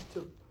the heart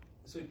too.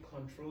 So it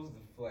controls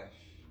the flesh.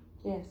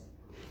 Yes.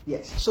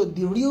 Yes. So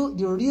the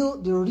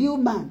real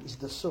man is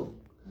the soul.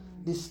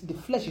 The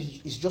flesh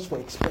is just for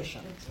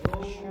expression.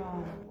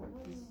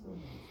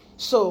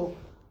 So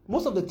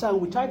most of the time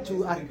we try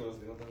to attack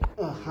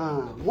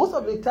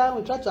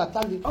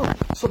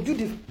subdue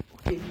the.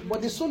 Okay,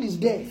 but the soul is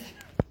there.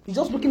 He's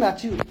just looking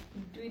at you.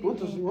 Want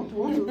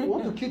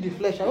to kill the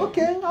flesh?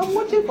 Okay, I'm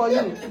watching for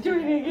you. Do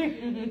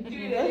it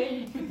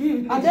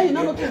again. And then you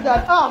now notice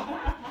that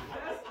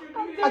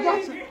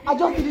I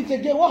just did it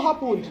again. What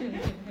happened?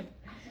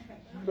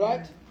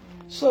 Right?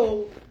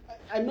 So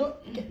I know.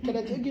 Can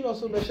I take you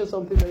also mention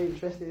something very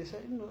interesting? He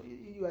said,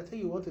 you I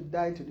think you want to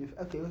die to the.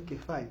 Okay,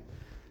 fine.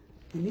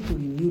 You need to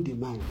renew the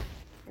mind.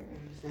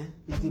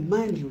 It's the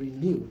mind you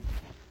renew,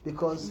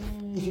 because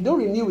if you don't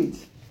renew it,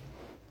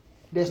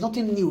 there's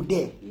nothing new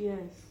there.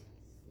 Yes.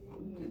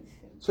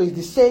 So it's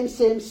the same.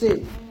 So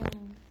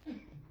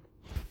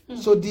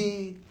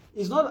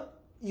it's not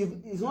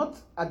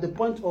at the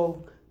point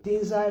of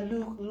things I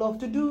love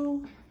to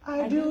do,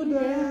 I do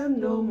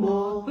them no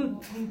more.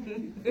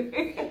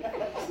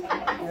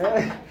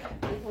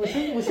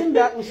 We sing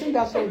that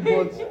song,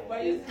 but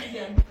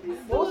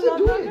what's it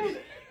doing?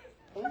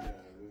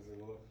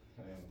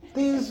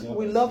 Things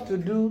we love to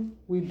do,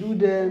 we do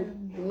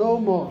them no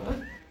more.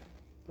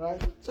 Right?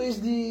 So it's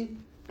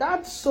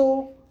that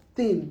soul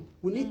thing.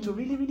 We need to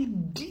really, really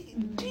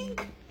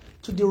dig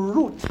to the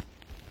root.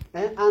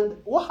 And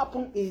what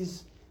happened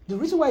is, the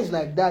reason why it's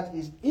like that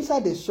is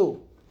inside the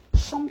soul,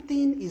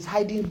 something is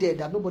hiding there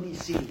that nobody is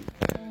seeing.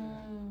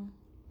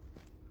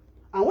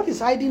 And what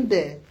is hiding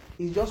there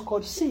is just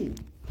called sin.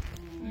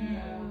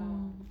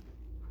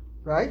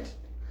 Right?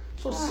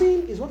 So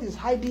sin is what is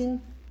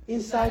hiding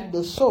inside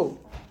the soul.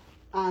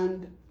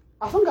 And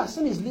as long as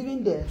sin is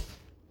living there,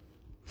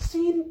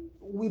 sin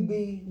will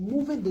be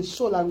moving the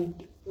soul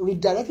and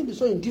redirecting the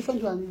soul in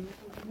different ways.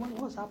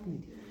 What's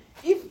happening?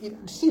 If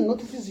sin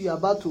notices you are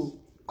about to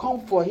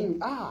come for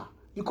him,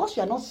 because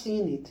you are not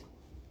seeing it,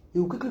 he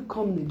will quickly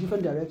come in a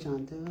different direction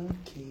and tell,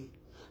 okay.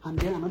 And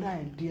then another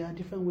idea,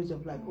 different ways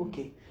of life.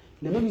 Okay.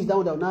 Then maybe it's that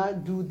will now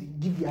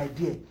give the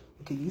idea.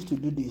 Okay, you used to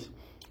do this.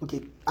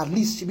 Okay, at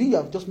least maybe you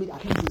have just made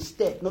at least a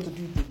step not to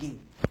do it again.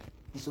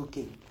 It's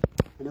okay.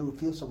 And then we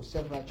feel some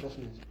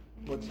self-righteousness.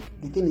 But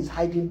the thing is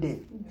hiding there.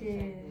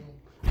 Yeah.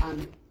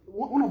 And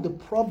one of the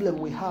problems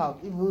we have,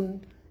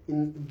 even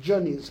in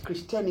journeys,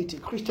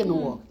 Christian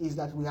work, is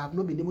that we have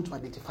not been able to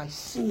identify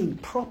sin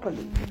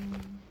properly.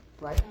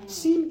 Right?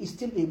 Sin is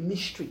still a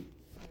mystery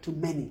to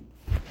many.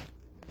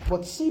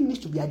 But sin needs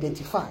to be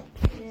identified.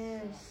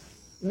 Yes.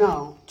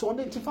 Now, to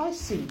identify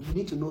sin, you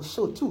need to know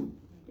soul too.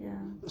 Yeah.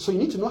 So you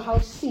need to know how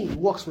sin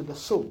works with the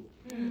soul.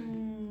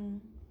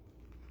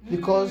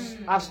 Because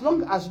as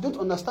long as you don't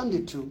understand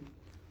it too,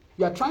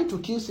 you are trying to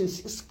kill sin.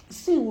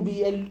 Sin will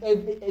be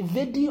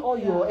evading all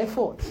your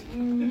efforts.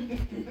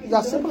 It's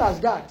as simple as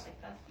that.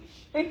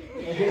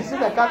 It's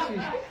like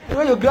catfish.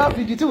 When you grab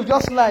it, the two will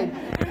just slide.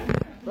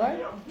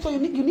 Right? So you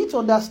need to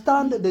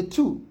understand the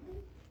two.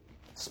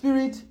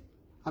 Spirit,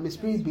 I'm a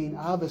spirit being.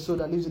 I have a soul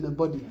that lives in the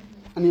body.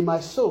 And in my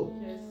soul,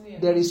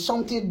 there is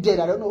something there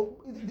that I don't know.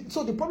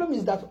 So the problem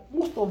is that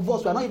most of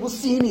us, we are not even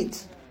seeing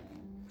it.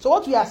 So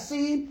what we are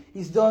seeing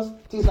is just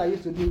things I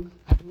used to do.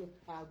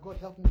 God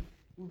help me.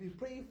 We'll be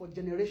praying for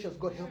generations.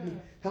 God help me.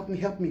 Help me,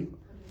 help me.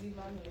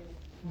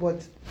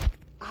 But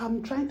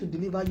I'm trying to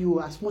deliver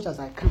you as much as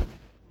I can.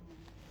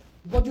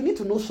 But you need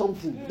to know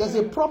something. There's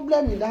a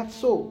problem in that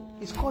soul.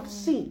 It's called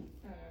sin.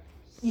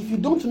 If you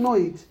don't know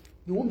it,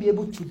 you won't be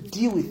able to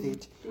deal with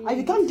it. And if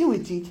you can't deal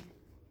with it,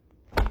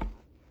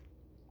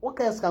 what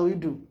else can we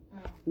do?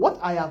 What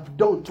I have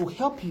done to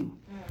help you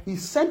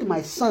is send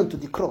my son to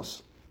the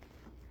cross,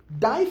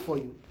 die for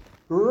you,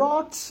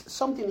 wrought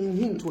something in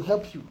him to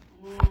help you.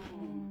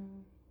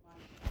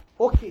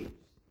 Okay,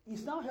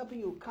 he's now helping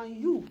you. Can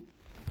you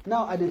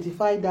now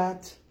identify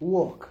that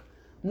work?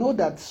 Know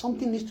that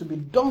something needs to be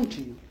done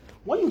to you.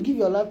 When you give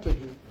your life to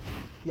him,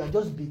 you are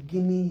just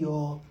beginning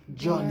your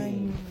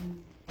journey.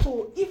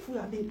 So if we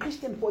have been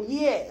Christian for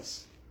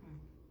years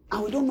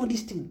and we don't know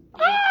this thing,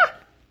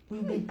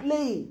 We've been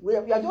playing. We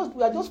are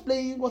just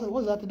playing.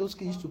 What's that those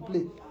kids used to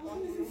play?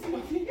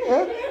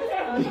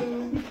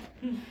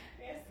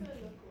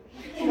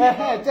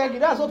 Thank you.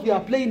 That's what we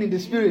are playing in the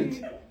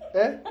spirit.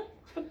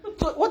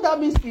 So what that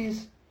means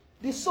is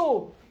the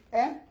soul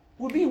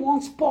will be in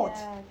one spot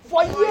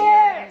for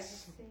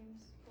years.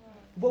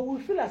 But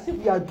we feel as if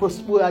we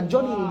are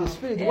journeying in the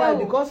spirit. Why?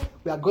 Because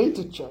we are going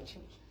to church.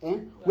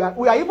 We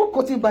are even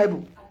quoting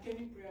Bible.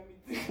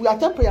 We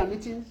attend prayer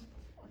meetings.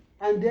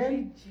 And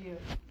then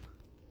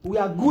we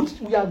are good.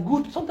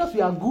 Sometimes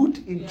we are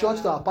good in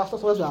church to our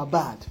pastors, sometimes we are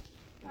bad.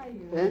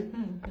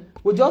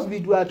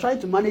 We are trying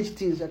to manage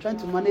things. We are trying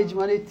to manage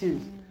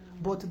things.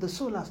 But the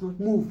soul has not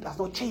moved, has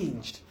not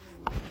changed.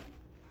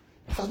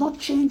 It has not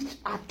changed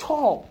at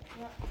all.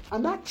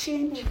 And that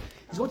change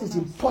is what is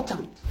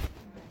important.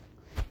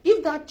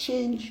 If that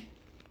change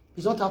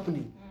is not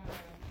happening,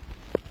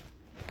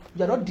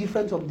 you are not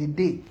different from the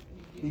day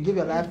you give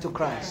your life to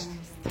Christ.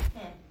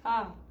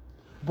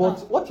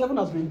 But what heaven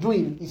has been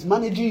doing is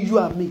managing you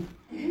and me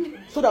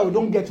so that we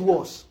don't get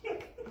worse.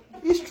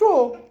 It's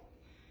true.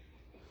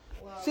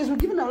 Since we're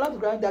giving our life to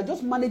Christ, they are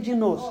just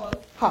managing us.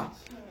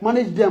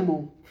 Manage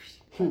them.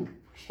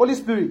 Holy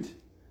Spirit,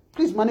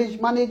 please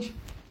manage.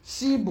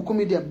 See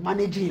Bukunmi there,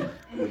 manage him.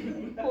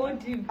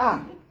 Hold him.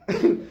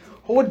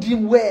 Hold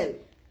him well.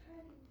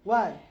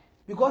 Why?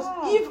 Because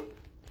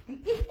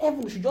if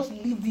heaven should just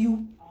leave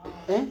you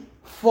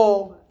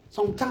for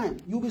some time,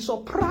 you'll be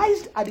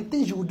surprised at the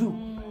things you will do.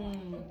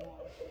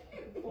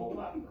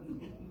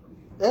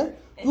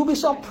 You'll be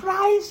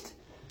surprised.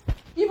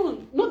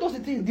 Even not just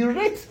the things, the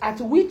rates at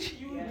which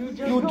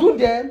you do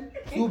them,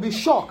 you'll be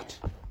shocked.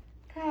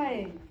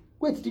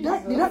 Wait, did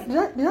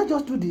I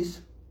just do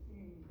this?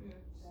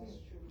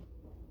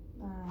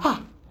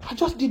 I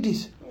just did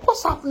this.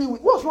 What's happening?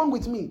 What's wrong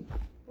with me?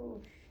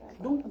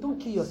 Don't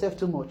kill yourself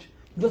too much.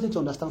 You just need to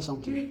understand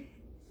something.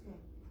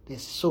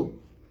 There's soul.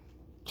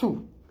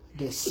 2,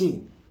 there's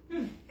sin.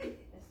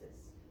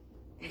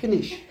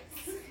 Finish.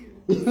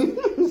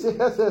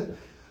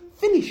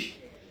 Finish.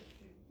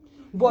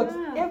 But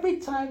every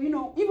time,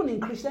 even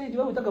in Christianity,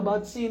 when we talk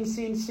about sin,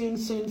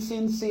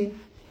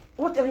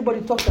 what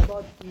everybody talks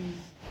about is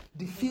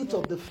the filth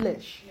of the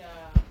flesh.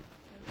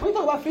 When you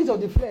talk about filth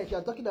of the flesh, you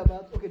are talking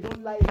about, okay,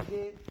 don't lie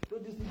again,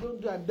 don't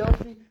do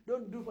adultery,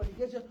 don't do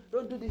fornication,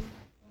 don't do this.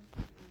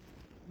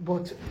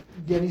 But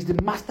there is the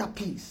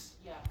masterpiece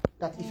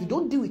that if you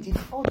don't deal with it,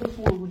 all those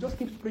ones will just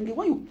keep springing.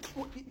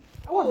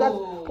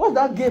 What's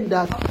that game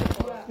that?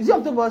 Is it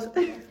Octopus?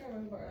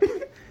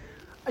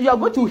 You are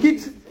going to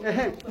hit.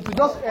 To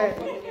just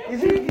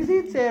is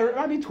it a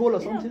rabbit hole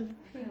or something?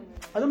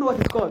 I don't know what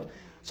it's called.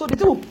 So the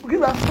thing will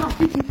give us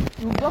hit it.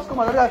 You will just come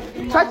and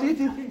try to hit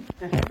it.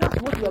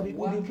 That's what we'll be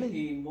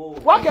playing.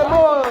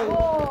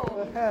 Whack-a-mole.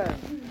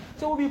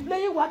 So we'll be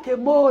playing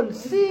whack-a-mole.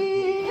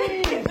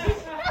 See.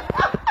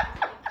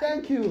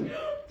 Thank you.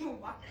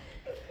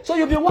 So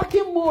you'll be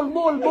whacking mole.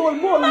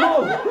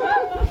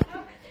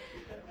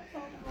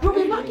 You'll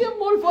be whacking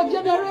mole for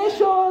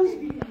generations.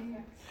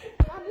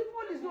 And the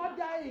mole is not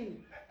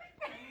dying.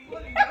 The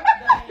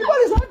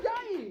mole is not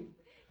dying.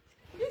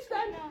 This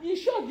time, in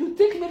short, you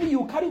think maybe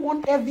you carry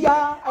one heavier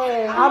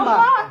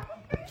hammer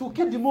to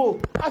keep the mole.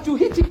 As you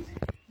hit it,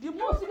 the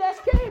mole still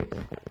escaped.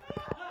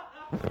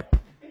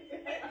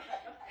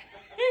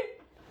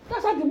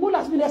 That's how the mole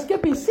has been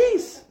escaping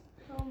since.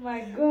 Oh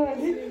my God.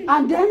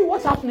 And then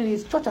what's happening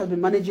is church has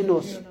been managing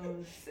us.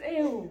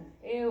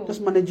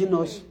 Just managing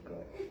us.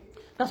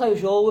 That's why you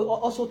should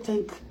also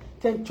thank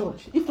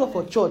church. If not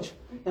for church,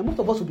 then most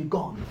of us will be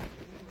gone.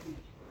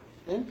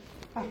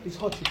 It's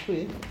hard to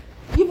pray.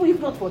 Even if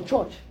not for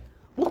church,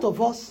 most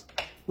of us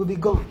will be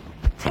gone.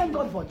 Thank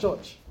God for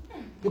church.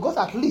 Because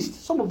at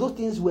least some of those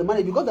things were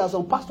managed. Because there are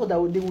some pastors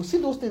that they will see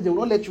those things, they will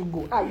not let you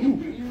go.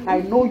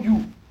 I know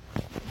you.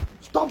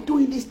 Stop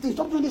doing this thing.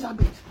 Stop doing this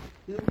habit.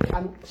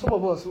 And some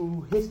of us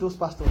who hate those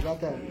pastors that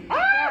time.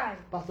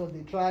 Pastors,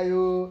 they try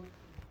you.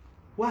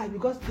 Why?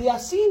 Because they are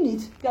seeing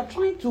it. They are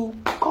trying to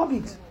curb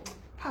it.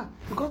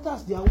 Because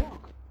that's their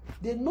work.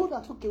 They know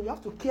that, okay, we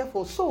have to care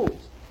for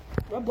souls.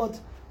 But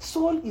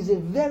soul is a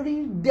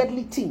very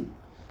deadly thing.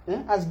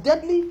 As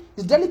deadly,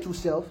 it's deadly to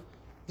self,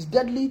 it's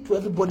deadly to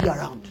everybody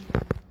around.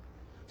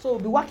 So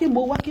be whacking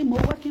more.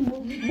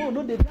 More,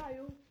 no, they die.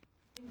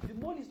 The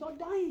mole is not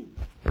dying.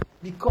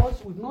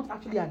 Because we've not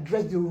actually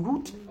addressed the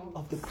root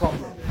of the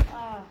problem.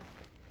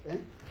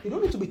 You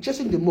don't need to be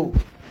chasing the mole.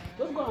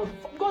 Just go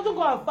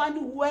and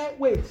find where,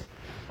 wait,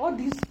 all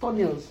these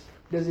tunnels,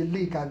 there's a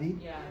leak, have you?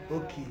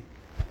 Okay.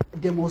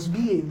 There must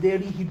be a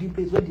very hidden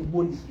place where the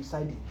mole is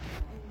residing.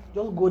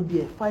 Just go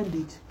there, find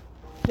it.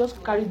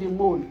 Just carry the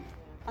mole.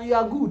 And you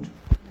are good.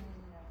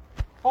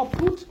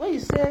 Uproot, when he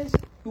says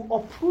you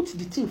uproot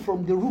the thing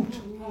from the root.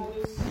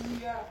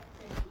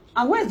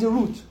 And where's the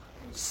root?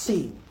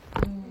 Sin.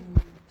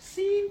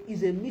 Sin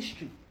is a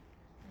mystery.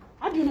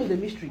 How do you know it's a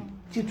mystery?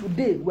 Till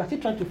today, we are still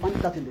trying to find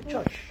it out in the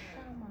church.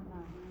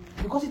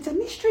 Because it's a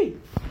mystery.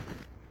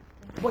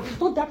 But it's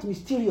not that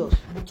mysterious.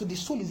 But to the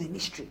soul, it's a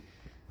mystery.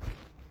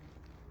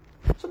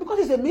 So because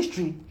it's a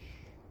mystery,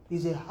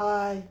 it's a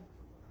high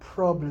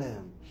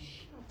problems.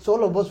 So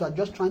all of us are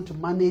just trying to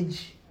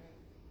manage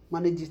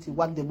it,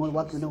 work the mole,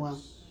 what we know.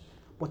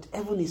 But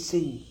heaven is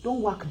saying,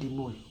 don't work the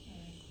mole.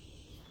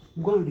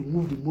 Go and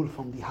remove the mole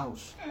from the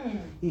house.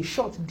 In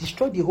short,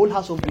 destroy the whole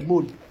house of the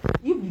mole.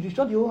 If you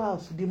destroy the whole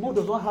house, the mole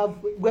does not have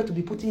where to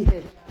be putting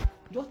head.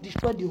 Just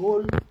destroy the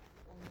whole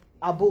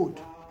abode.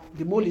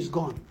 The mole is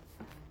gone.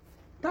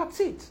 That's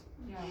it.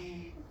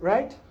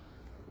 Right?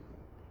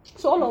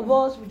 So all of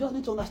us, we just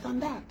need to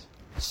understand that.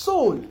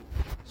 Soul.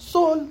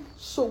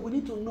 We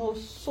need to know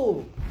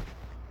soul.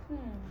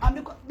 And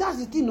because that's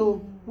the thing,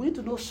 we need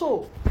to know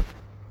soul.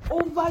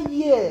 Over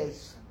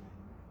years,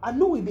 I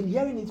know we've been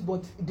hearing it,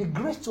 but the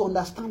grace to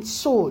understand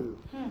soul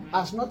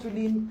has not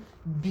really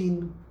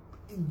been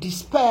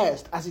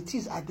dispersed as it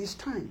is at this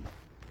time.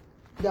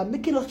 They are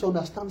making us to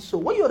understand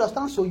soul. When you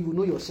understand soul, you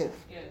know yourself.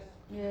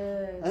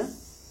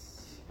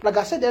 Yes. Like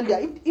I said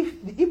earlier,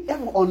 if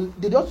everyone,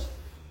 they just,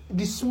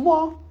 the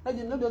small, let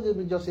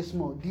me just say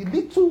small, the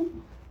little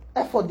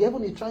effort the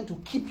heaven is trying to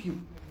keep you,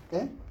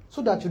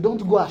 so that you don't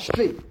go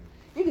astray.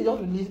 If you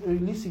just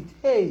release it,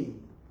 hey,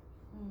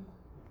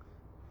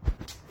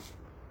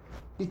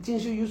 the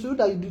things you used to do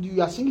that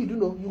you are saying you do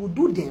know, you will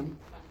do them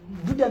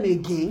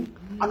again,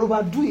 and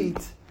overdo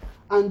it,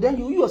 and then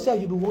you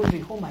yourself, you'll be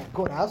wondering, oh my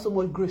God, I have so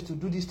much grace to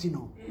do this thing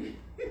now.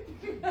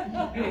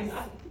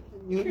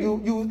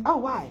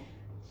 Why?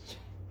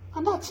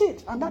 And that's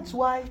it. And that's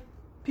why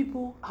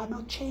people are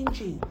not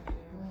changing.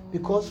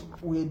 Because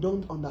we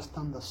don't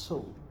understand the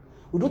soul.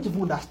 We don't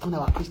even understand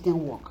our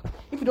Christian walk.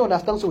 If we don't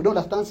understand soul, we don't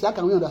understand, so how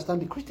can we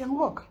understand the Christian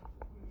walk?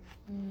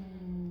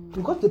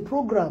 Because the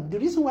program, the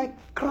reason why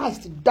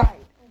Christ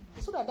died,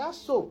 is so that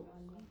soul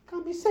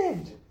can be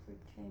saved.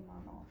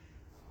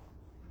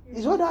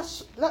 Is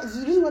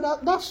the reason why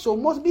that soul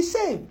must be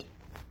saved.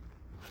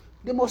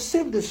 They must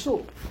save the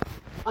soul.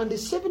 And the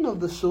saving of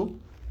the soul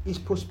is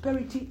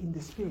prosperity in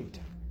the spirit.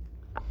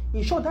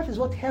 In short, that is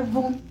what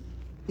heaven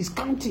is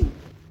counting.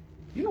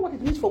 You know what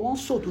it means for one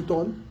soul to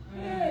turn?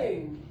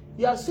 Hey.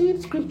 You are seeing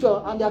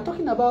scripture and they are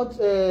talking about,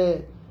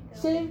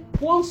 say,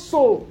 one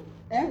soul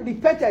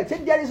repeated. Say,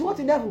 there is what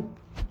in heaven?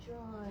 Joy.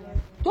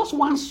 Just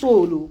one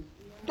soul.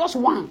 Just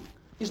one.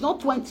 It's not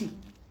 20.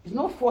 It's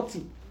not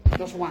 40.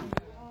 Just one.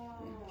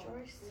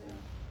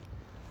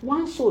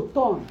 One soul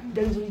turn.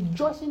 There is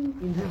rejoicing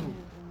in heaven.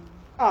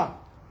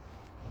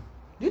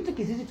 Do you think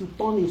it's easy to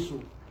turn a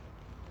soul?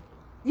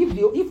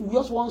 If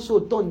just one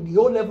soul turn, the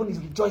whole heaven is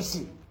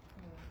rejoicing.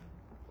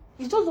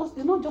 It's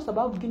not just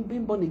about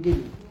being born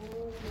again.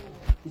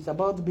 It's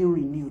about being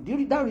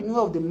renewed. That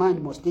renewal of the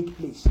mind must take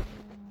place.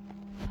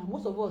 And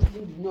most of us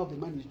think the renewal of the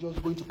mind is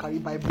just going to carry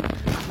Bible,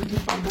 reading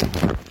Bible.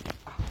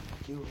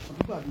 Some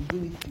people have been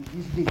doing it to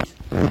this date.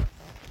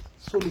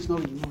 Soul is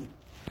not renewing.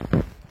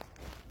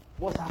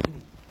 What's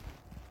happening?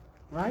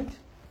 Right?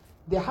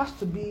 There has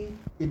to be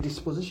a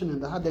disposition in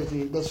the heart.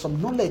 There's some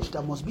knowledge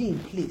that must be in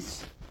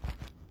place.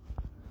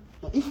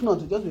 Now, if not,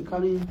 you just be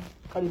carry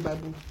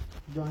Bible,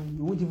 John,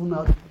 you won't even know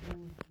how to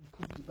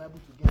put the Bible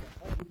together.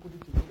 How do you put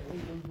it together when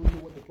you don't even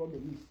know what the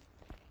problem is?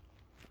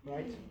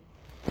 Right?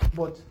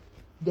 But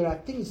there are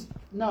things.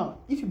 Now,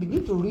 if you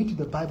begin to read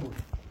the Bible,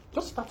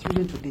 just start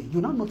reading today,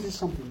 you'll now notice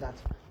something, that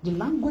the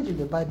language in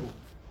the Bible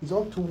is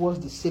all towards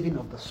the saving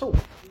of the soul.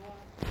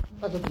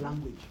 That's just the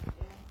language.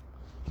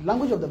 The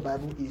language of the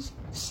Bible is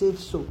save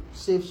soul,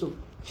 save soul.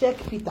 Check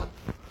Peter,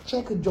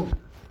 check John,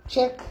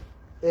 check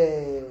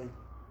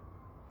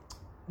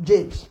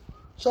James,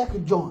 check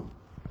John.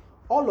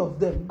 All of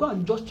them, go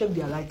and just check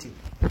their writing.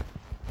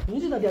 You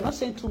see that they are not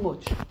saying too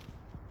much.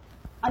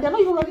 And they are not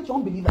even writing to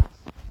unbelievers.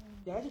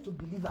 They are writing to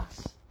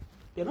believers.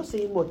 They are not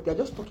saying much. They are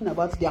just talking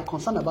about, they are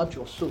concerned about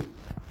your soul.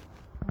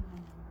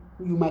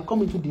 You might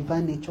come into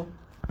divine nature.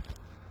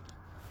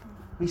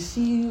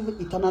 Receive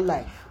eternal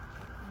life.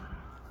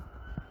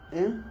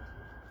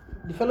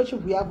 The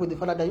fellowship we have with the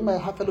Father, that you might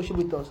have fellowship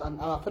with us, and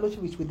our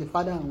fellowship is with the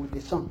Father and with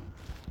the Son.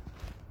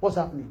 What's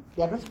happening?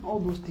 They are addressing all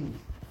those things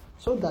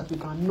so that we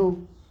can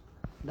know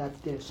that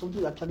there is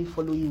something actually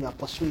following you are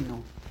pursuing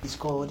now. It's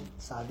called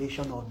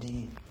salvation of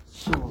the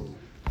soul.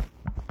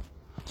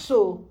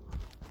 So,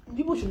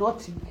 people should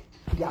not think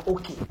they are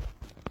okay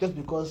just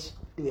because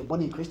they were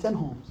born in Christian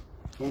homes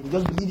and they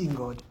just believe in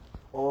God,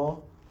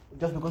 or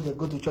just because they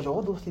go to church, or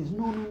all those things.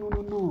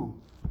 No.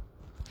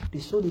 The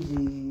soul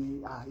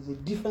is a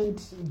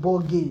different ball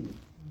game.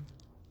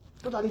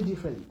 Totally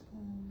different.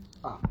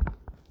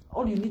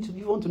 All you need to, if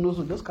you want to know,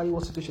 so just carry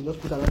what situation,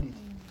 just put around it.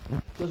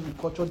 Just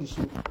reculture the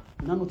soul.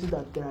 You now notice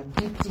that there are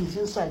deep things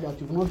inside that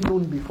you've not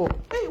known before.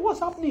 Hey,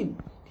 what's happening?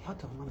 The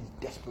heart of man is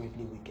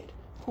desperately wicked.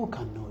 Who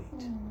can know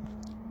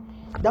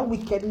it? That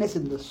wickedness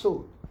in the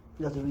soul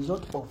is as a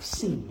result of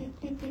sin.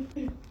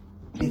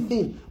 The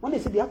thing, when they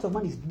say the heart of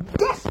man is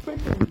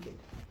desperately wicked,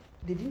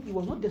 it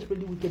was not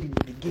desperately wicked in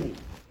the beginning.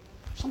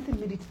 Something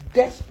made it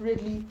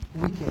desperately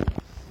wicked.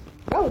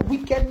 That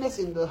wickedness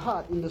in the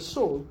heart, in the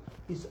soul,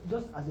 is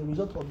just as a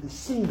result of the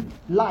sin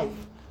life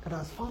that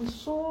has found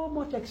so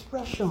much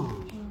expression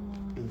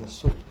in the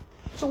soul.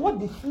 So what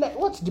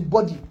the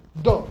body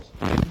does,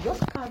 you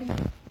just carry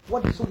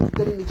what the soul is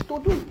telling it to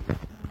do.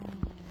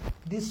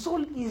 the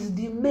soul is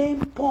the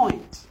main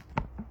point.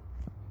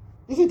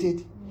 Isn't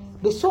it?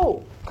 The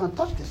soul can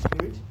touch the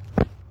spirit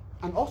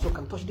and also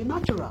can touch the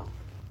natural.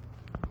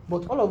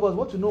 But all of us,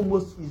 what we know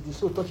most is the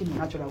soul touching the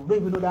natural. We don't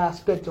even know that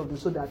aspect of the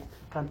soul that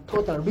can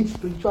touch and reach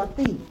spiritual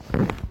things.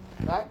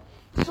 Right?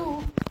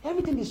 So,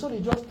 everything the soul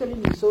is just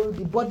telling the soul,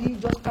 the body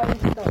just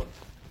carries it out.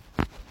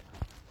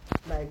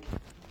 Like,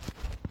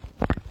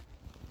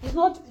 it's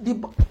not, the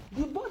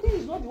body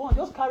is not the one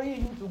just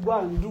carrying you to go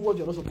and do what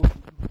you're not supposed to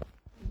do.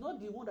 It's not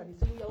the one that is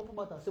saying, you open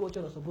mouth and say what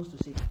you're not supposed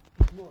to say.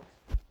 It's not.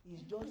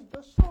 It's just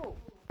the soul.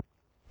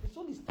 The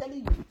soul is telling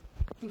you,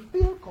 if you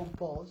feel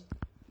compelled,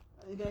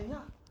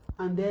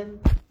 and then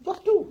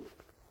just do.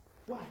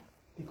 Why?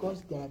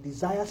 Because there are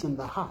desires in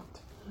the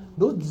heart.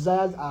 Those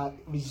desires are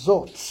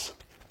results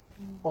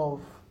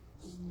of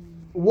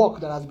work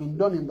that has been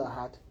done in the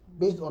heart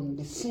based on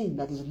the sin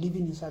that is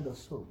living inside the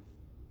soul.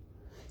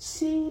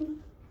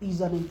 Sin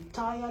is an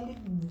entirely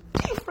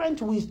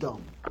different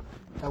wisdom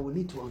that we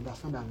need to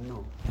understand and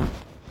know.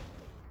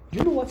 Do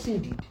you know what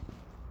sin did?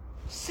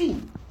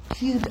 Sin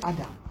killed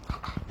Adam.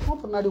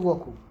 Not another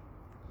work.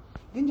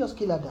 Didn't just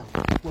kill Adam.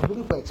 Was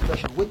looking for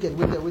expression.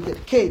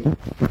 Waited. Cain.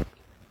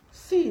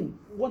 Sin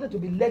wanted to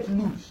be let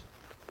loose.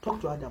 Talk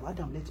to Adam.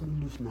 Adam, let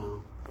me loose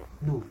now.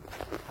 No.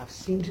 I've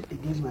sinned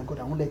against my God.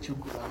 I won't let you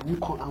go.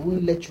 I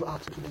won't let you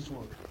out into this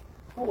world.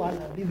 Oh, well,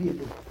 I'll leave you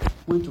alone.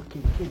 Went to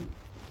Cain. Cain,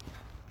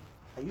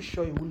 are you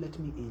sure you won't let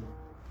me in?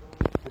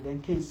 And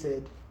then Cain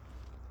said,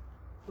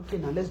 okay,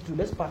 now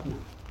let's partner.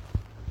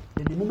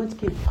 Then the moment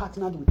Cain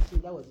partnered with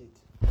sin, that was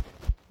it.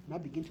 Now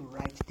begin to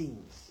write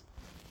things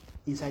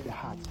inside the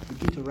heart.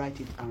 Begin to write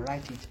it and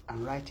write it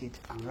and write it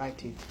and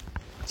write it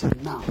till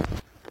now.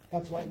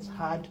 That's why it's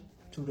hard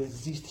to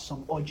resist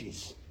some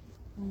urges.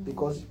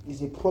 Because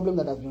it's a problem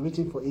that has been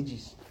written for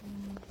ages.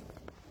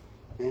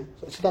 Yeah?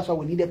 So that's why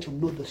we needed to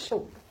know the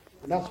soul.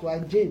 And that's why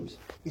James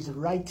is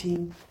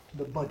writing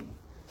the body.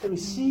 So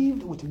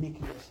received with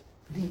meekness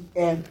the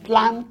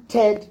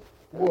implanted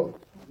word.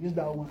 Use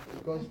that one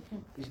because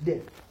it's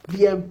there.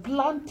 The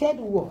implanted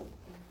word,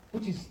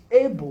 which is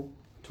able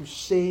to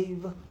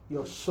save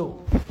your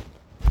soul.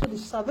 So the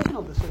salvation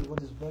of the soul is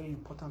what is very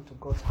important to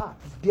God's heart.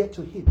 It's dear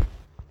to Him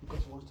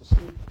because He wants to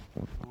save.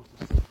 He wants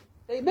to save.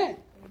 Amen.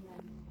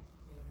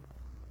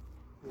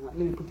 Let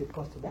me put a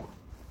pause to that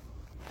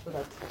so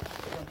that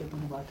I don't take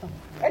any more time.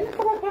 Any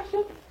further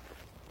question?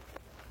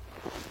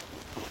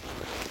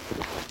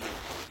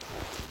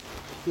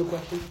 No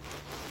question?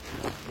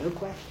 No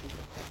question?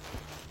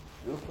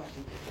 No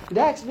question. Did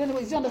I explain it?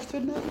 Is he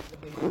understood now?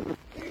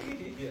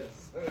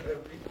 Yes.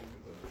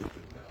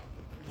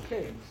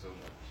 Okay.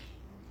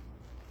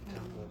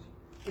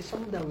 It's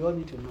something that we all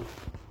need to know.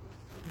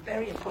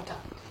 Very important.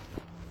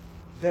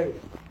 Very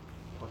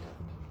important.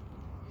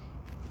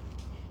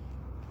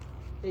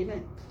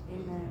 Amen.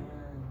 Amen.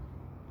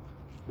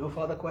 No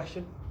further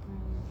question?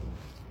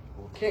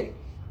 Okay.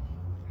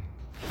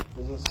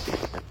 Let's just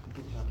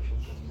begin the application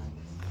for tonight.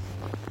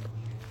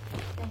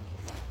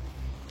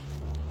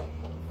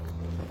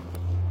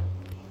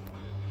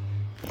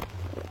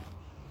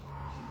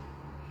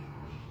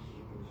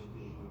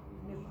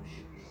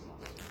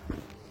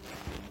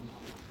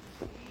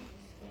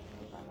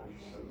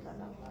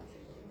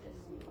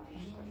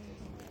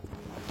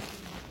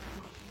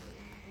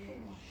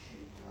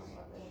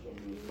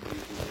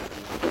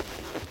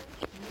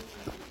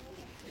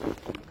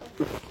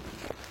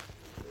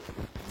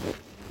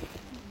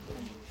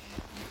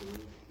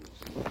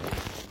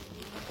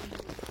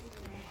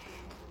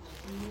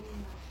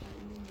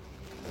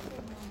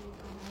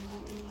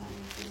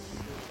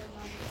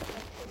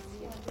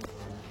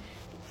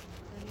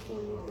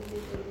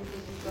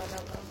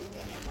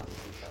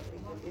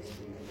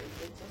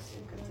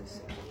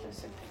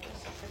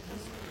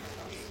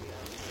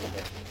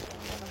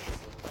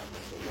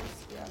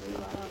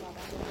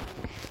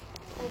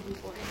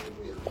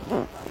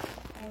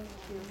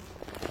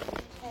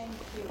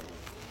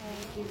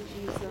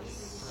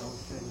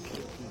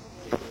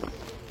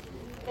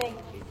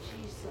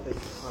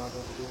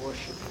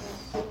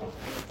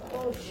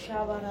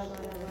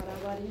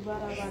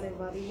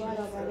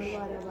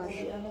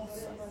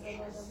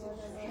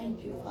 Thank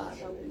you,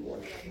 Father, we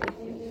worship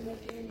you.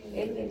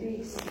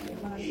 Ekedesi,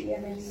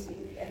 Marianesi,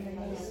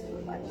 Emenesi,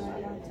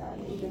 Marianata,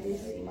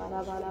 Ekedesi,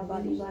 Marabara,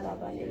 Baribara,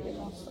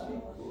 Baribanosa.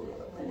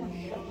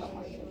 Mashaka,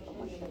 Mashaka,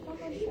 Mashaka,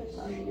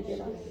 Mashaka,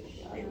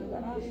 Liberashita,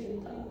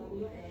 Liberashita.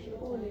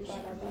 Holy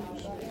Barabara,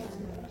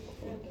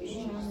 thank you,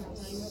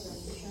 Jesus.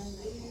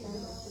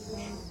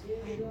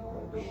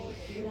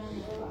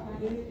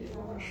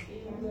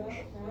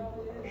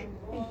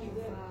 Thank you,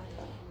 Father.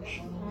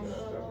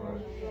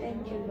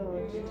 Thank you,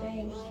 Lord.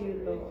 Thank you,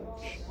 Lord.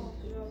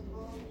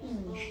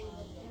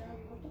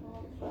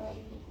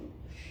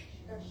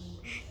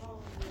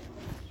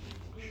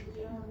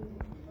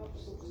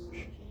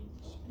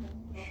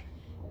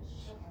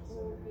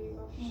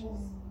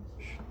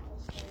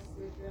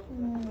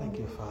 Thank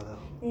you, Father.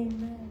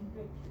 Amen.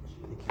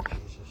 Thank you,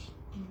 Jesus.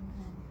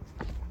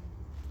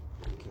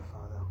 Thank you,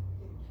 Father.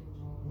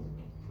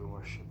 We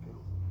worship you.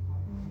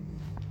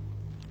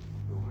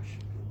 We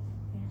worship you.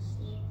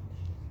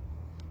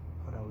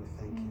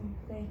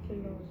 you,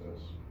 Lord.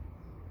 Jesus.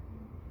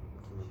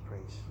 Give you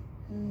praise.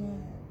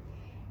 Amen.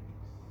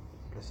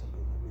 Blessed be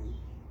your name.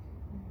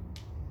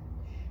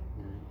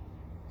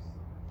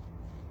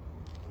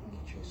 Thank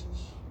you, Jesus.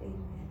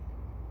 Amen.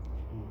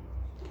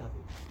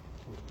 Kathy,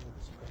 would you let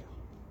us pray?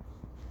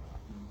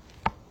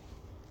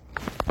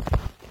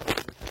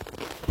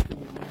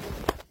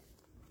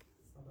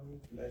 Father, we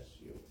bless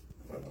you.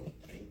 Father, we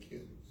thank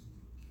you.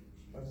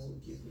 Father, we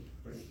give you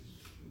praise.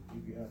 We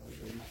give you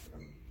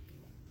adoration.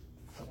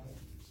 Father,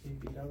 say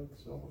be thou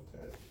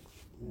exalted.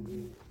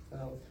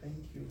 Father, we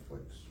thank you for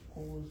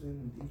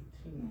exposing the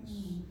things,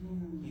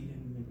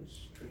 hidden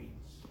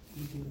mysteries,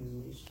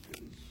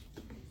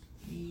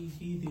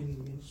 hidden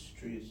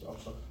mysteries of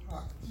the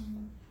heart,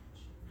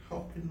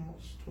 helping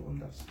us to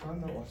understand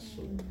our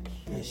souls,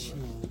 Yes, to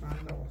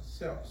understand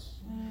ourselves,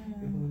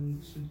 even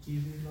to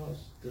giving us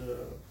the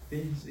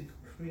basic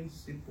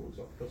principles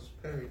of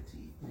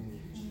prosperity,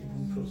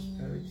 even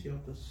prosperity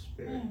of the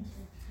spirit.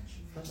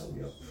 Father,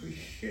 we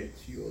appreciate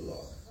you,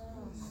 Lord.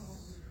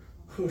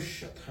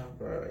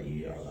 Kushataba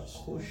yala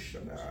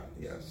kushana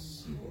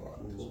yasiwa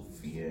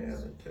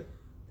tufielete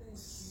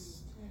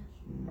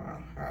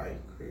mahai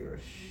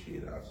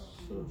kriyashira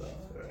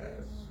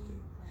sudafereste.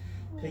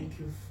 Thank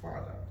you,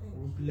 Father.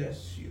 We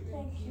bless you.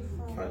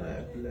 Father,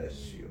 I bless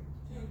you.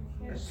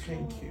 I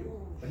thank you.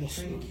 I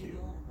thank you.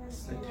 I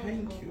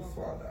thank you,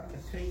 Father. I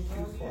thank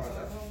you,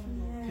 Father.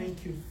 Thank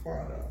you,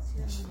 Father.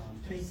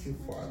 Thank you,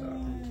 Father.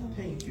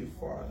 Thank you,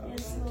 Father.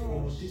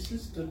 Oh, this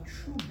is the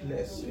true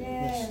blessing. You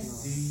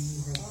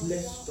have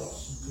blessed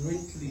us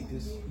greatly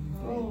this evening.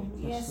 Oh,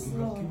 yes, You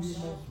have Lord. given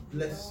us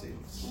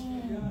blessings.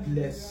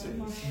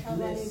 Blessings.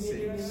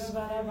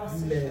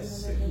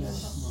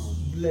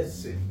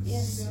 Blessings.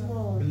 Yes,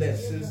 Lord.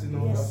 Blessings in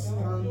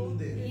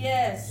understanding.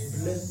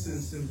 Yes.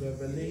 Blessings in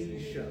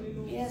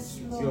revelation. Yes,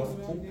 You Lord.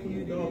 have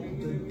opened up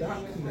the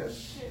darkness,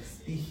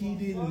 the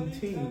hidden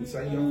things,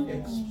 and you have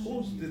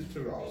exposed it to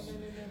us.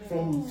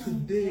 From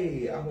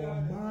today,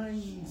 our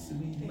minds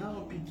will now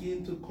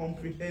begin to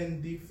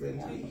comprehend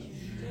differently,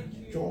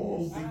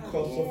 all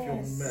because of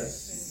your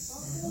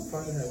mercy.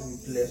 Father, we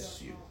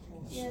bless you.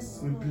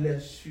 We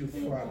bless you,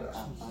 Father.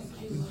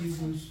 We give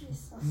you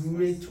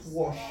great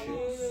worship.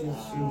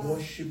 We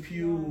worship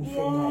you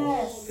from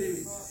our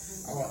spirit,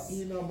 our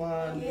inner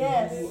man. We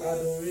give you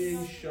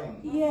adoration.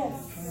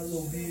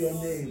 Hallowed be your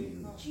name.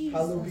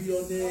 Hallowed be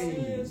your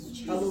name.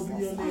 Hallowed be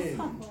your name.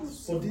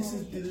 For this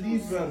is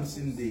deliverance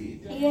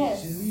indeed.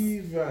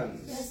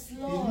 Deliverance.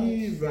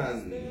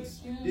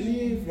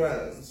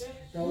 Deliverance.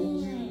 That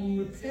we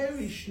will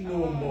perish no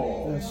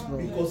more.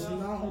 Because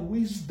now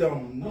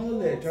wisdom,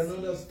 knowledge, and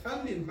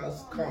understanding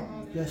has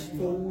come.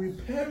 For we will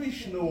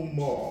perish no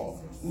more.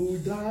 We will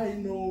die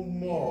no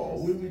more.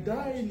 We will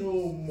die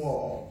no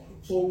more.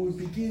 For we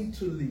begin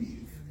to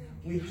live.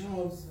 We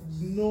have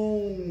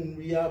known,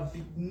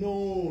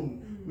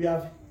 we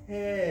have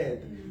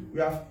heard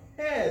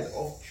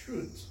of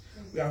truth.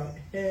 We have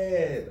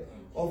heard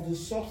of the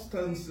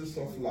substances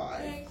of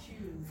life.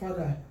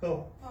 Father,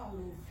 help.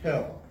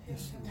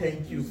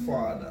 Thank you,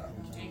 Father.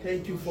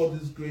 Thank you for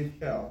this great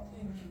help.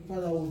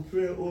 Father, we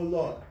pray, oh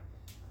Lord,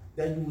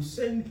 that you will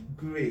send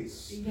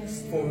grace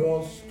for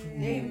us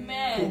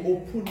to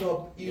open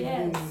up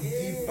even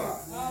deeper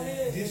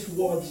these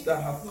words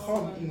that have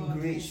come in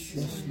grace.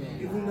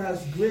 Even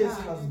as grace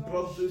has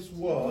brought this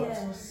word,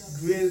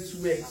 grace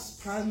will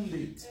expand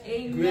it.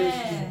 Grace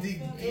will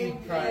dig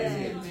deeper in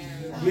it.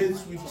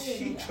 Grace will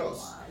teach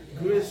us.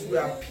 Grace will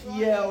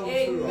appear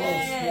unto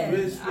us.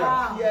 Grace will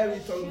appear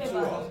it unto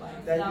us.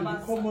 That it will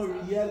become a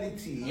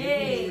reality.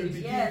 We will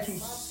begin to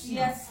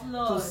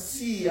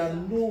see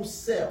and know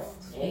self.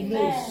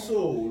 Know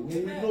soul.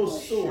 We will know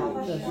soul.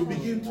 We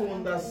begin to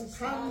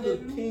understand the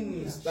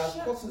things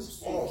that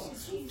causes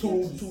us to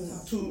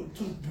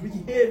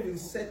behave in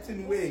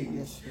certain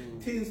ways.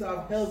 Things that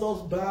have held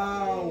us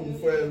bound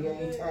for a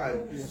long time.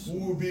 We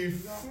will be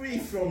free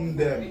from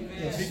them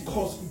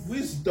because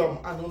wisdom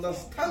and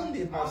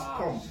understanding has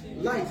come.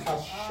 Light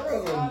has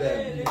shone on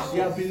them. They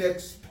have been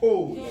exposed.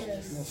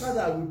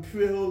 Father, we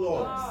pray, oh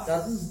Lord,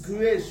 that this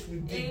grace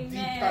will dig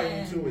deeper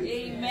into it.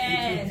 It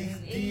will dig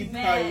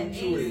deeper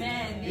into it.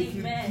 It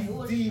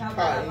will dig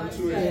deeper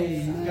into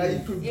it. That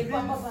it will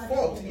bring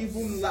forth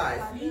even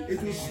life.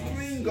 It will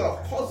spring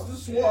up, cause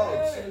this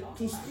world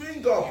to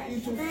spring up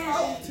into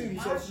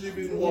fountains of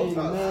living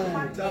water.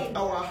 That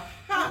our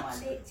heart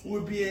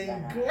will be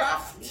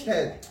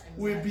engrafted,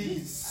 will be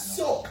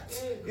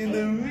soaked in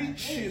the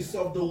riches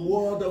of the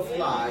word of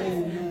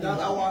life. That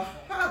our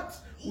heart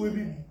will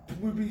be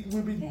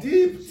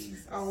dipped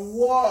and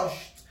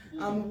washed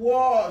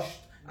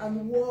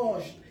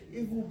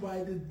even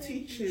by the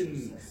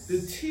teaching,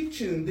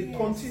 the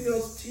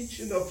continuous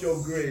teaching of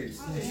your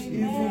grace,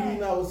 even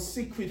in our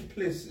secret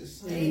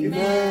places, even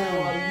in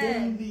our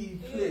lonely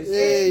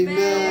places, when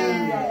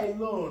we are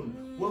alone,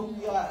 when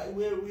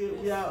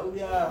we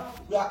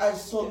are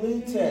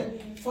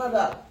isolated.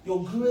 Father,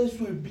 your grace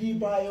will be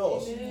by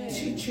us,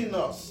 teaching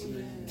us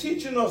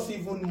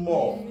even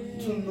more,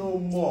 to know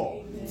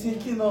more,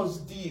 taking us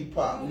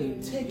deeper,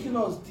 taking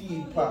us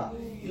deeper.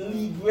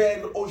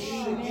 Ligwel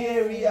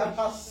Oshegeria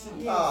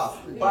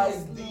Hasita, by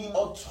the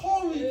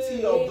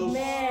authority of the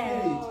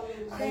Spirit,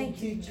 I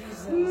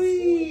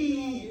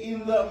decree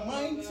in the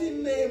mighty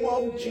name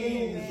of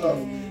Jesus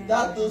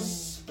that the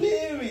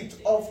spirit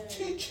of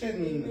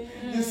teaching,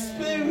 the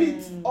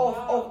spirit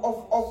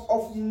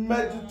of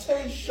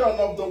meditation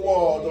of the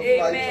word of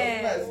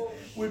righteousness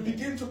will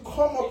begin to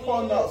come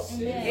upon us.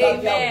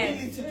 That the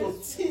ability to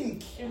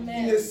think in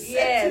a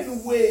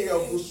certain way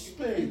of the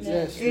spirit,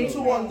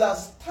 to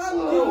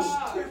understanding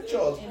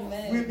scriptures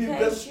will be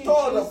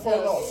bestowed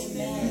upon us,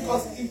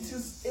 because it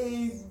is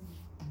a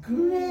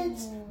great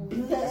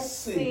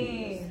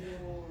blessing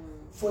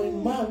for a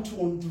man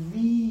to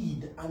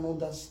read and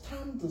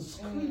understand the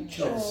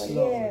scriptures.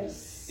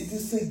 It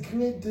is a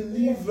great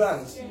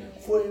deliverance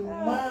for a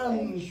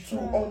man to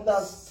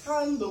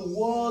understand the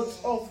words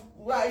of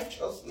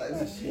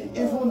righteousness,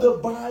 even the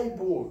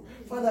Bible.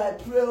 Father, I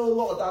pray, O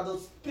Lord, that the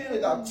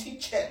spirit that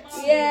teacheth,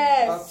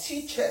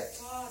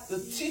 the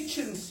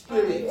teaching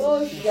spirit,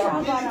 the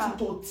ability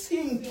to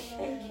think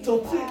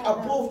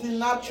above the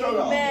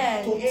natural,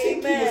 to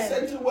think in a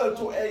certain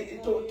way,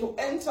 to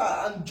enter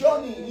and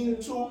journey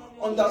into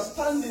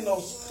understanding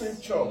of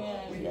scripture,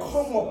 we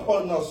come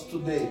upon us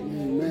today.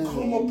 We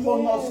come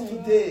upon us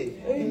today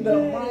in the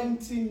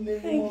mighty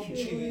name of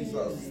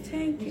Jesus.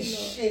 We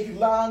shake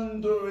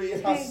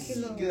Landori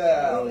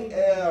Hasigal,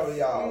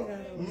 Ariel,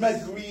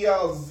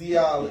 Megriel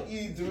Zial,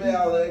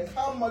 Idrel,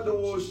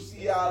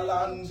 Kamadosia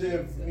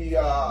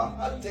Landevia.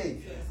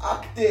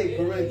 Acte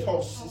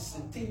Gretos,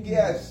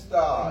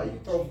 Tigesta,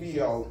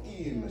 Itovial,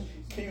 in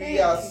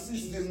Kyria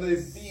system, the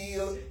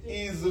veil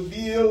is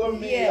veil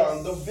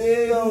man, the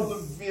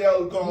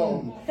veil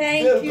gone.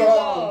 Thank you,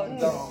 Lord.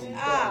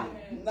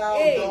 Now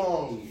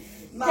done.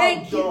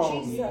 Thank you,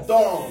 Jesus.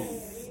 Done.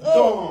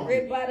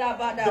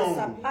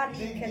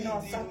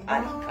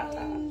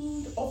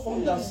 Of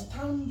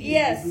understanding be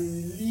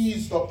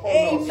released upon us.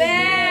 In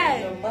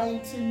the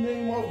mighty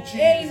name of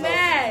Jesus.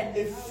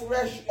 A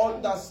fresh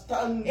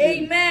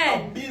understanding,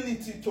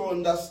 ability to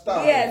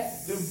understand.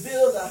 The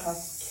veil that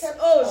has kept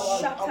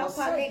us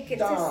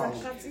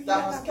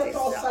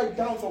upside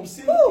down from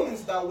seeing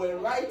things that were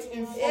right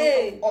in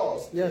front of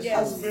us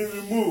has been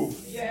removed.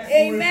 We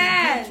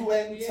begin to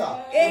enter.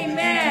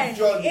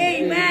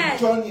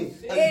 Journey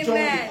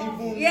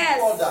even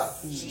further.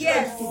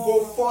 Strength to go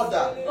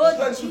further.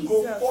 Strength to go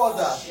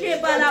further.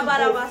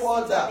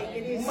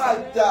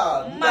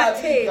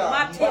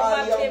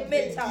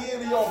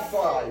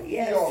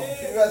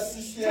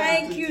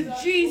 Thank you,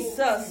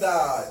 Jesus.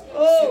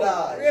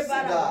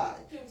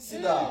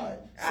 Sit down.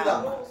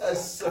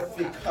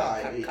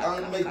 Esifikai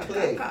and make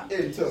clay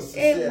into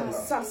Sicilian.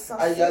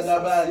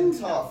 Ayadaba and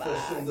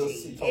Tafos in the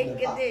seat on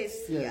the heart.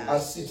 I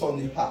sit on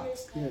the heart.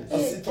 I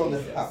sit on the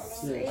heart.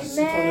 I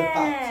sit on the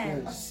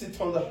heart. I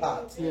sit on the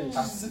heart.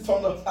 I sit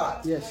on the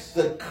heart.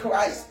 That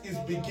Christ is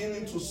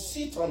beginning to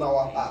sit on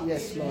our heart. To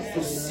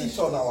sit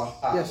on our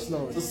heart.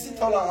 To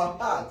sit on our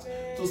heart.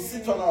 To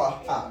sit on our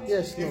heart.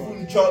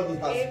 Even journey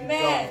has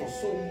begun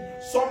for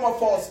some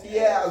of us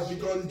here has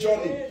begun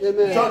journey. A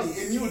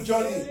new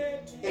journey.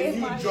 A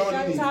new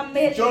journey to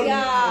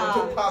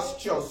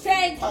pastures, to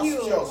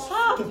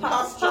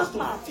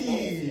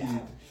feed,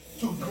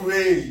 to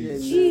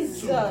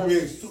grace,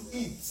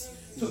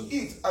 to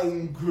eat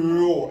and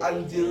grow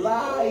and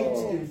delight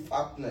in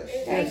fatness.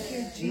 Thank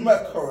you, Jesus.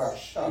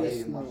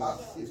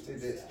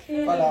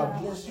 Father, I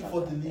bless you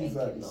for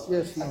deliverance.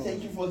 I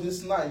thank you for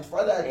this night.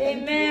 Father, I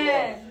thank you,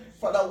 Lord.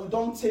 Father, we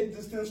don't take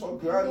these things for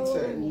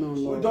granted.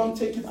 We don't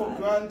take it for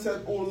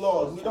granted, oh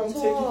Lord. We don't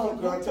take it for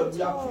granted.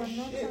 We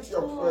appreciate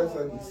your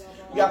presence.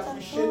 We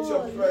appreciate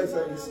your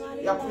presence.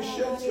 We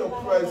appreciate your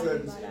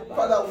presence.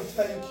 Father, we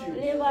thank you.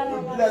 We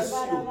bless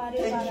you.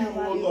 Thank you,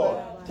 oh Lord.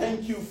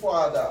 Thank you,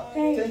 Father.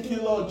 Thank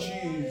you, Lord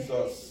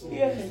Jesus.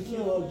 Thank you,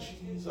 Lord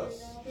Jesus.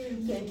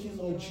 Thank you,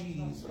 Lord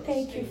Jesus.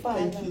 Thank you, Father.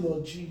 Thank you,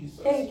 Lord Jesus.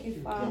 Thank you,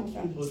 Father. Thank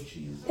you, Lord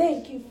Jesus.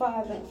 Thank you,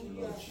 Father.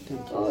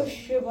 Oh,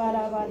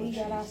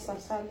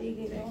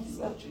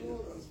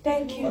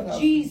 thank you,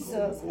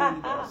 Jesus.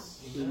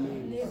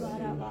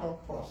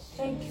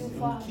 Thank you,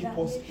 Father. Keep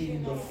us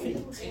in the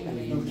faith.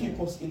 You keep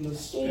us in the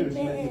spirit,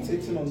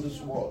 meditating on this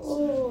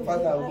word.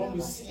 Father, when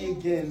we see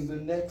again, the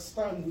next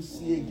time we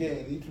see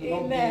again, it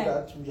will not be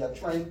that we are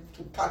trying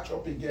to catch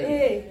up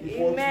again.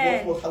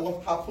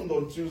 What happened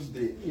on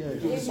Tuesday.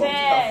 It will be something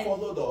that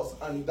followed us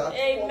and that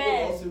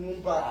followed us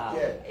even back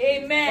here.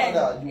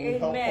 Father, you will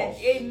help us.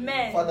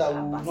 Father, we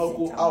will not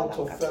go out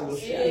of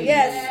fellowship.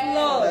 Yes,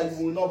 Lord. Father,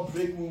 we will not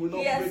break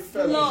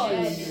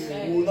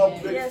fellowship. We will not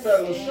break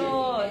fellowship.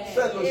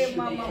 Fellowship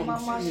will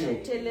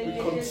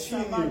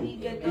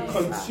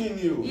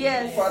continue.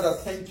 Father,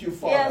 thank you,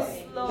 Father.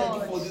 Thank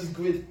you for this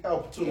great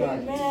help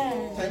tonight.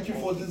 Thank you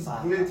for this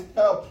great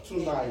help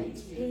tonight.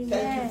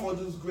 Thank you for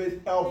this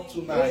great help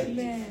tonight.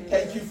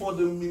 Thank you for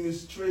the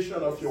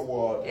ministration of your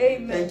word.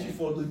 Thank you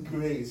for the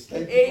grace.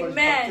 Thank you for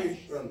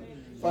impartation.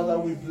 Father,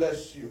 we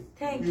bless you.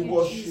 Thank We you,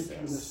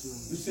 worship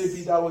Jesus. you. We say,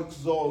 be thou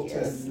exalted.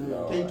 Yes,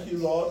 Lord. Thank you,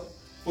 Lord,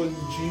 for in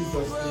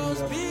Jesus' name we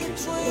have prayed.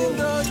 Between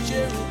the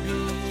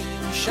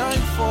cherubim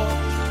shine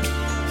forth.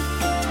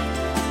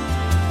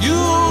 You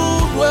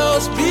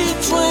dwells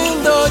between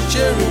the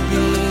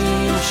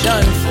cherubim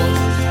shine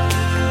forth.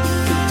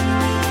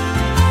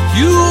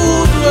 You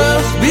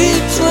dwells